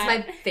 Like that. That's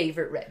my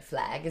favorite red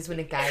flag is when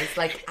a guy's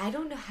I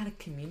don't know how to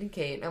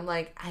communicate. I'm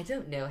I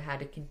don't know how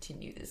to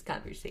continue this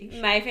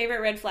conversation. My favorite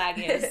red flag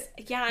is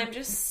I'm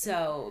just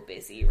so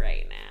busy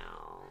right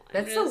now.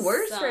 That's the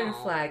worst red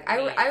flag.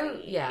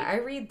 I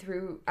read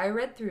through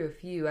a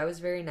few. I was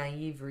very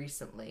naive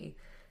recently.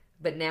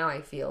 But now I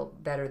feel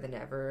better than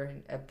ever,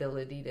 and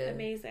ability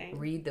to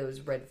read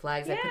those red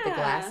flags. Yeah. I put the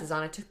glasses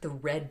on. I took the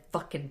red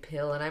fucking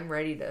pill, and I'm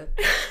ready to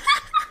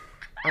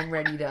I'm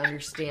ready to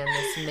understand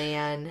this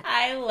man.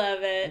 I love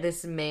it.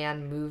 This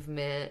man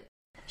movement.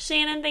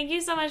 Shannon, thank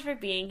you so much for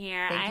being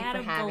here. Thank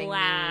you for having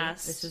me.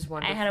 This was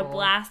wonderful. I had a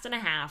blast and a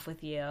half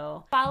with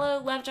you.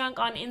 Follow Love Drunk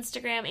on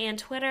Instagram and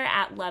Twitter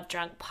at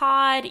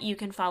LoveDrunkPod. You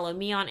can follow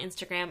me on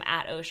Instagram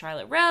at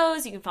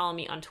OCharlotteRose. You can follow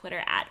me on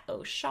Twitter at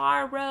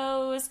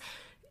OCharRose.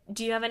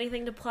 Do you have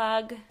anything to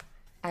plug?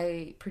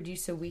 I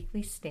produce a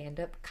weekly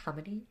stand-up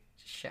comedy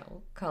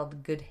show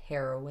called Good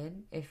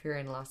Heroin if you're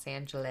in Los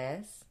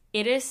Angeles.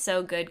 It is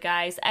so good,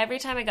 guys. Every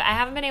time I go, I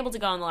haven't been able to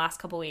go in the last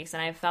couple weeks,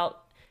 and I've felt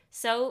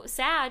so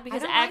sad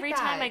because every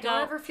time I go,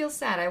 don't ever feel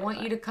sad. I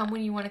want you to come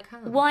when you want to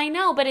come. Well, I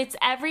know, but it's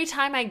every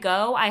time I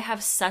go, I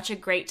have such a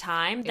great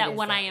time that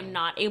when I am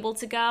not able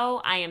to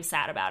go, I am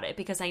sad about it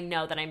because I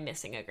know that I'm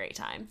missing a great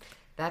time.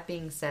 That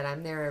being said,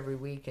 I'm there every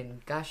week,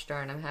 and gosh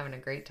darn, I'm having a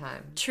great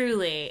time.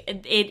 Truly,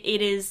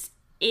 it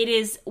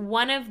is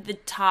one of the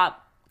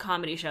top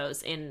comedy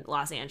shows in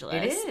Los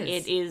Angeles.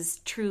 It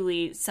is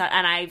truly,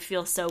 and I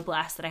feel so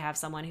blessed that I have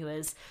someone who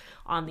is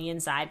on the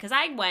inside, because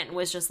I went and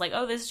was just like,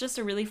 oh, this is just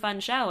a really fun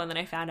show, and then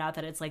I found out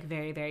that it's like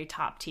very, very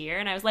top tier,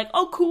 and I was like,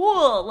 oh,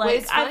 cool,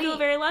 like, I feel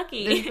very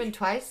lucky. There's been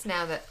twice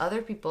now that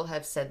other people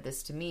have said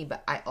this to me,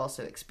 but I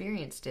also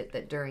experienced it,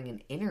 that during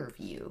an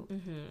interview,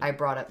 I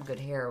brought up Good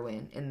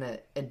Heroin, and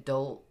the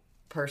adult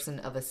person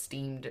of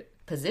esteemed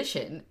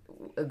position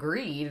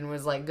agreed and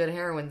was like, Good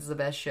Heroin's the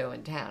best show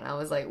in town. I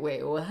was like,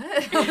 wait, what?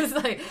 I was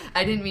like,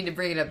 I didn't mean to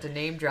bring it up to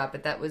name drop,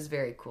 but that was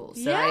very cool.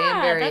 So I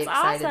am very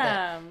excited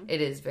that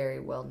it is very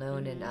well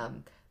known.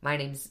 And my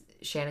name's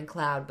Shannon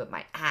Cloud, but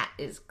my @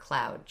 is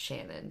Cloud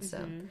Shannon. So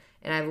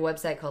and I have a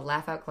website called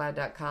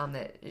laughoutcloud.com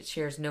that it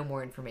shares no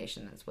more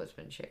information than what's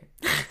been shared.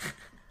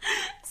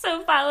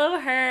 So follow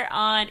her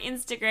on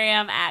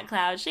Instagram at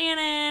Cloud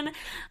Shannon.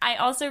 I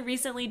also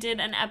recently did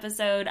an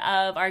episode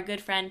of our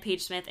good friend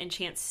Paige Smith and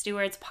Chance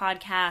Stewart's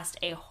podcast,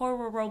 A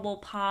Horrible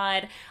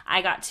Pod.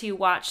 I got to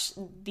watch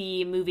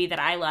the movie that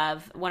I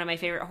love, one of my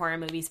favorite horror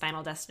movies,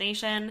 Final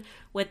Destination,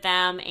 with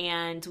them,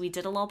 and we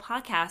did a little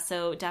podcast.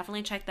 So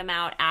definitely check them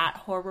out at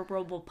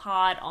Horrible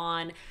Pod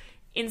on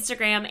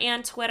Instagram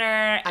and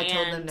Twitter. I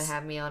told them to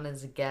have me on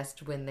as a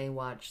guest when they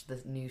watch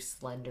the new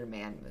Slender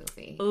Man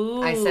movie.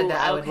 Ooh, I said that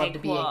I would love to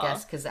be a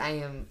guest because I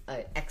am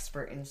an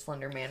expert in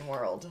Slender Man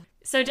world.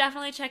 So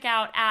definitely check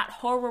out at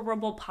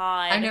Horrible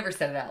Pod. I never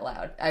said it out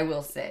loud, I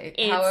will say.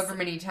 However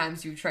many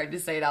times you've tried to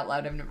say it out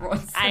loud, I've never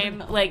once said I'm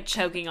like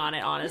choking on it,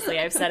 honestly.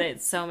 I've said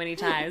it so many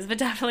times, but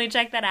definitely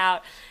check that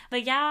out.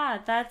 But yeah,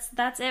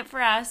 that's it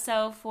for us.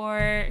 So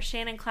for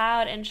Shannon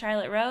Cloud and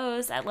Charlotte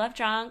Rose at Love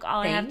Drunk,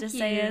 all I have to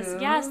say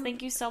is, yes,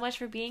 thank you so much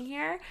for being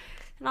here.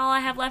 And all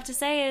I have left to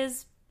say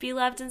is, be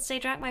loved and stay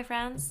drunk, my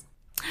friends.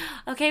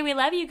 Okay, we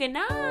love you. Good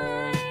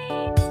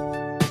night.